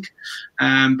amazing.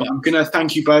 But I'm going to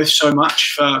thank you both so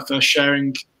much for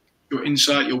sharing your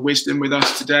insight, your wisdom with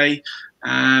us today.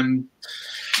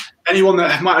 anyone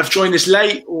that might have joined this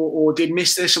late or did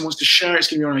miss this and wants to share, it's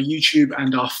going to be on our YouTube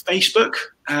and our Facebook.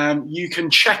 You can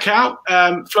check out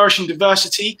Flourishing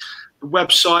Diversity. The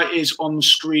website is on the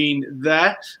screen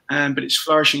there, but it's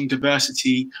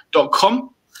flourishingdiversity.com.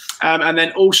 And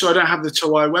then also, I don't have the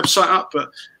Tawai website up,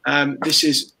 but this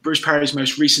is Bruce Parry's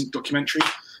most recent documentary.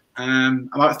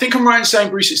 I think I'm right in saying,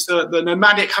 Bruce, it's the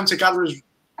nomadic hunter-gatherers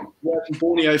work in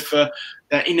Borneo for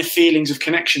their inner feelings of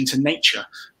connection to nature,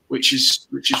 which is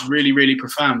really, really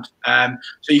profound.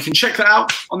 So you can check that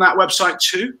out on that website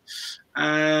too.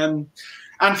 And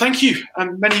thank you.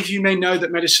 Many of you may know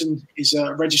that Medicine is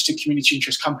a registered community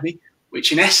interest company,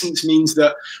 which in essence means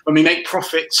that when we make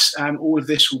profits, all of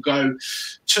this will go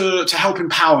to help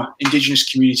empower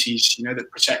Indigenous communities, you know,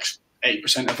 that protect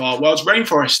 8% of our world's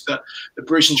rainforest that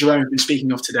Bruce and Jerome have been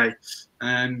speaking of today.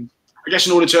 I guess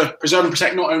in order to preserve and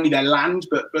protect not only their land,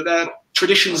 but their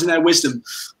traditions and their wisdom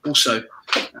also.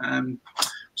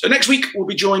 So next week, we'll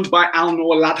be joined by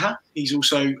Alnor Ladha. He's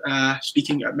also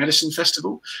speaking at Medicine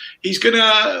Festival. He's going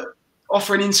to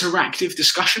offer an interactive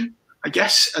discussion, I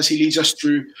guess, as he leads us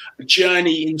through a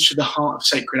journey into the heart of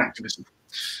sacred activism.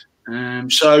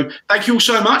 So thank you all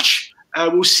so much.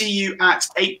 We'll see you at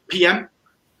 8 p.m.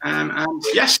 And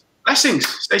yes, blessings.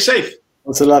 Stay safe.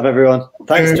 Lots of love, everyone.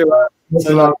 Thanks, Jerome. Lots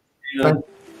of love.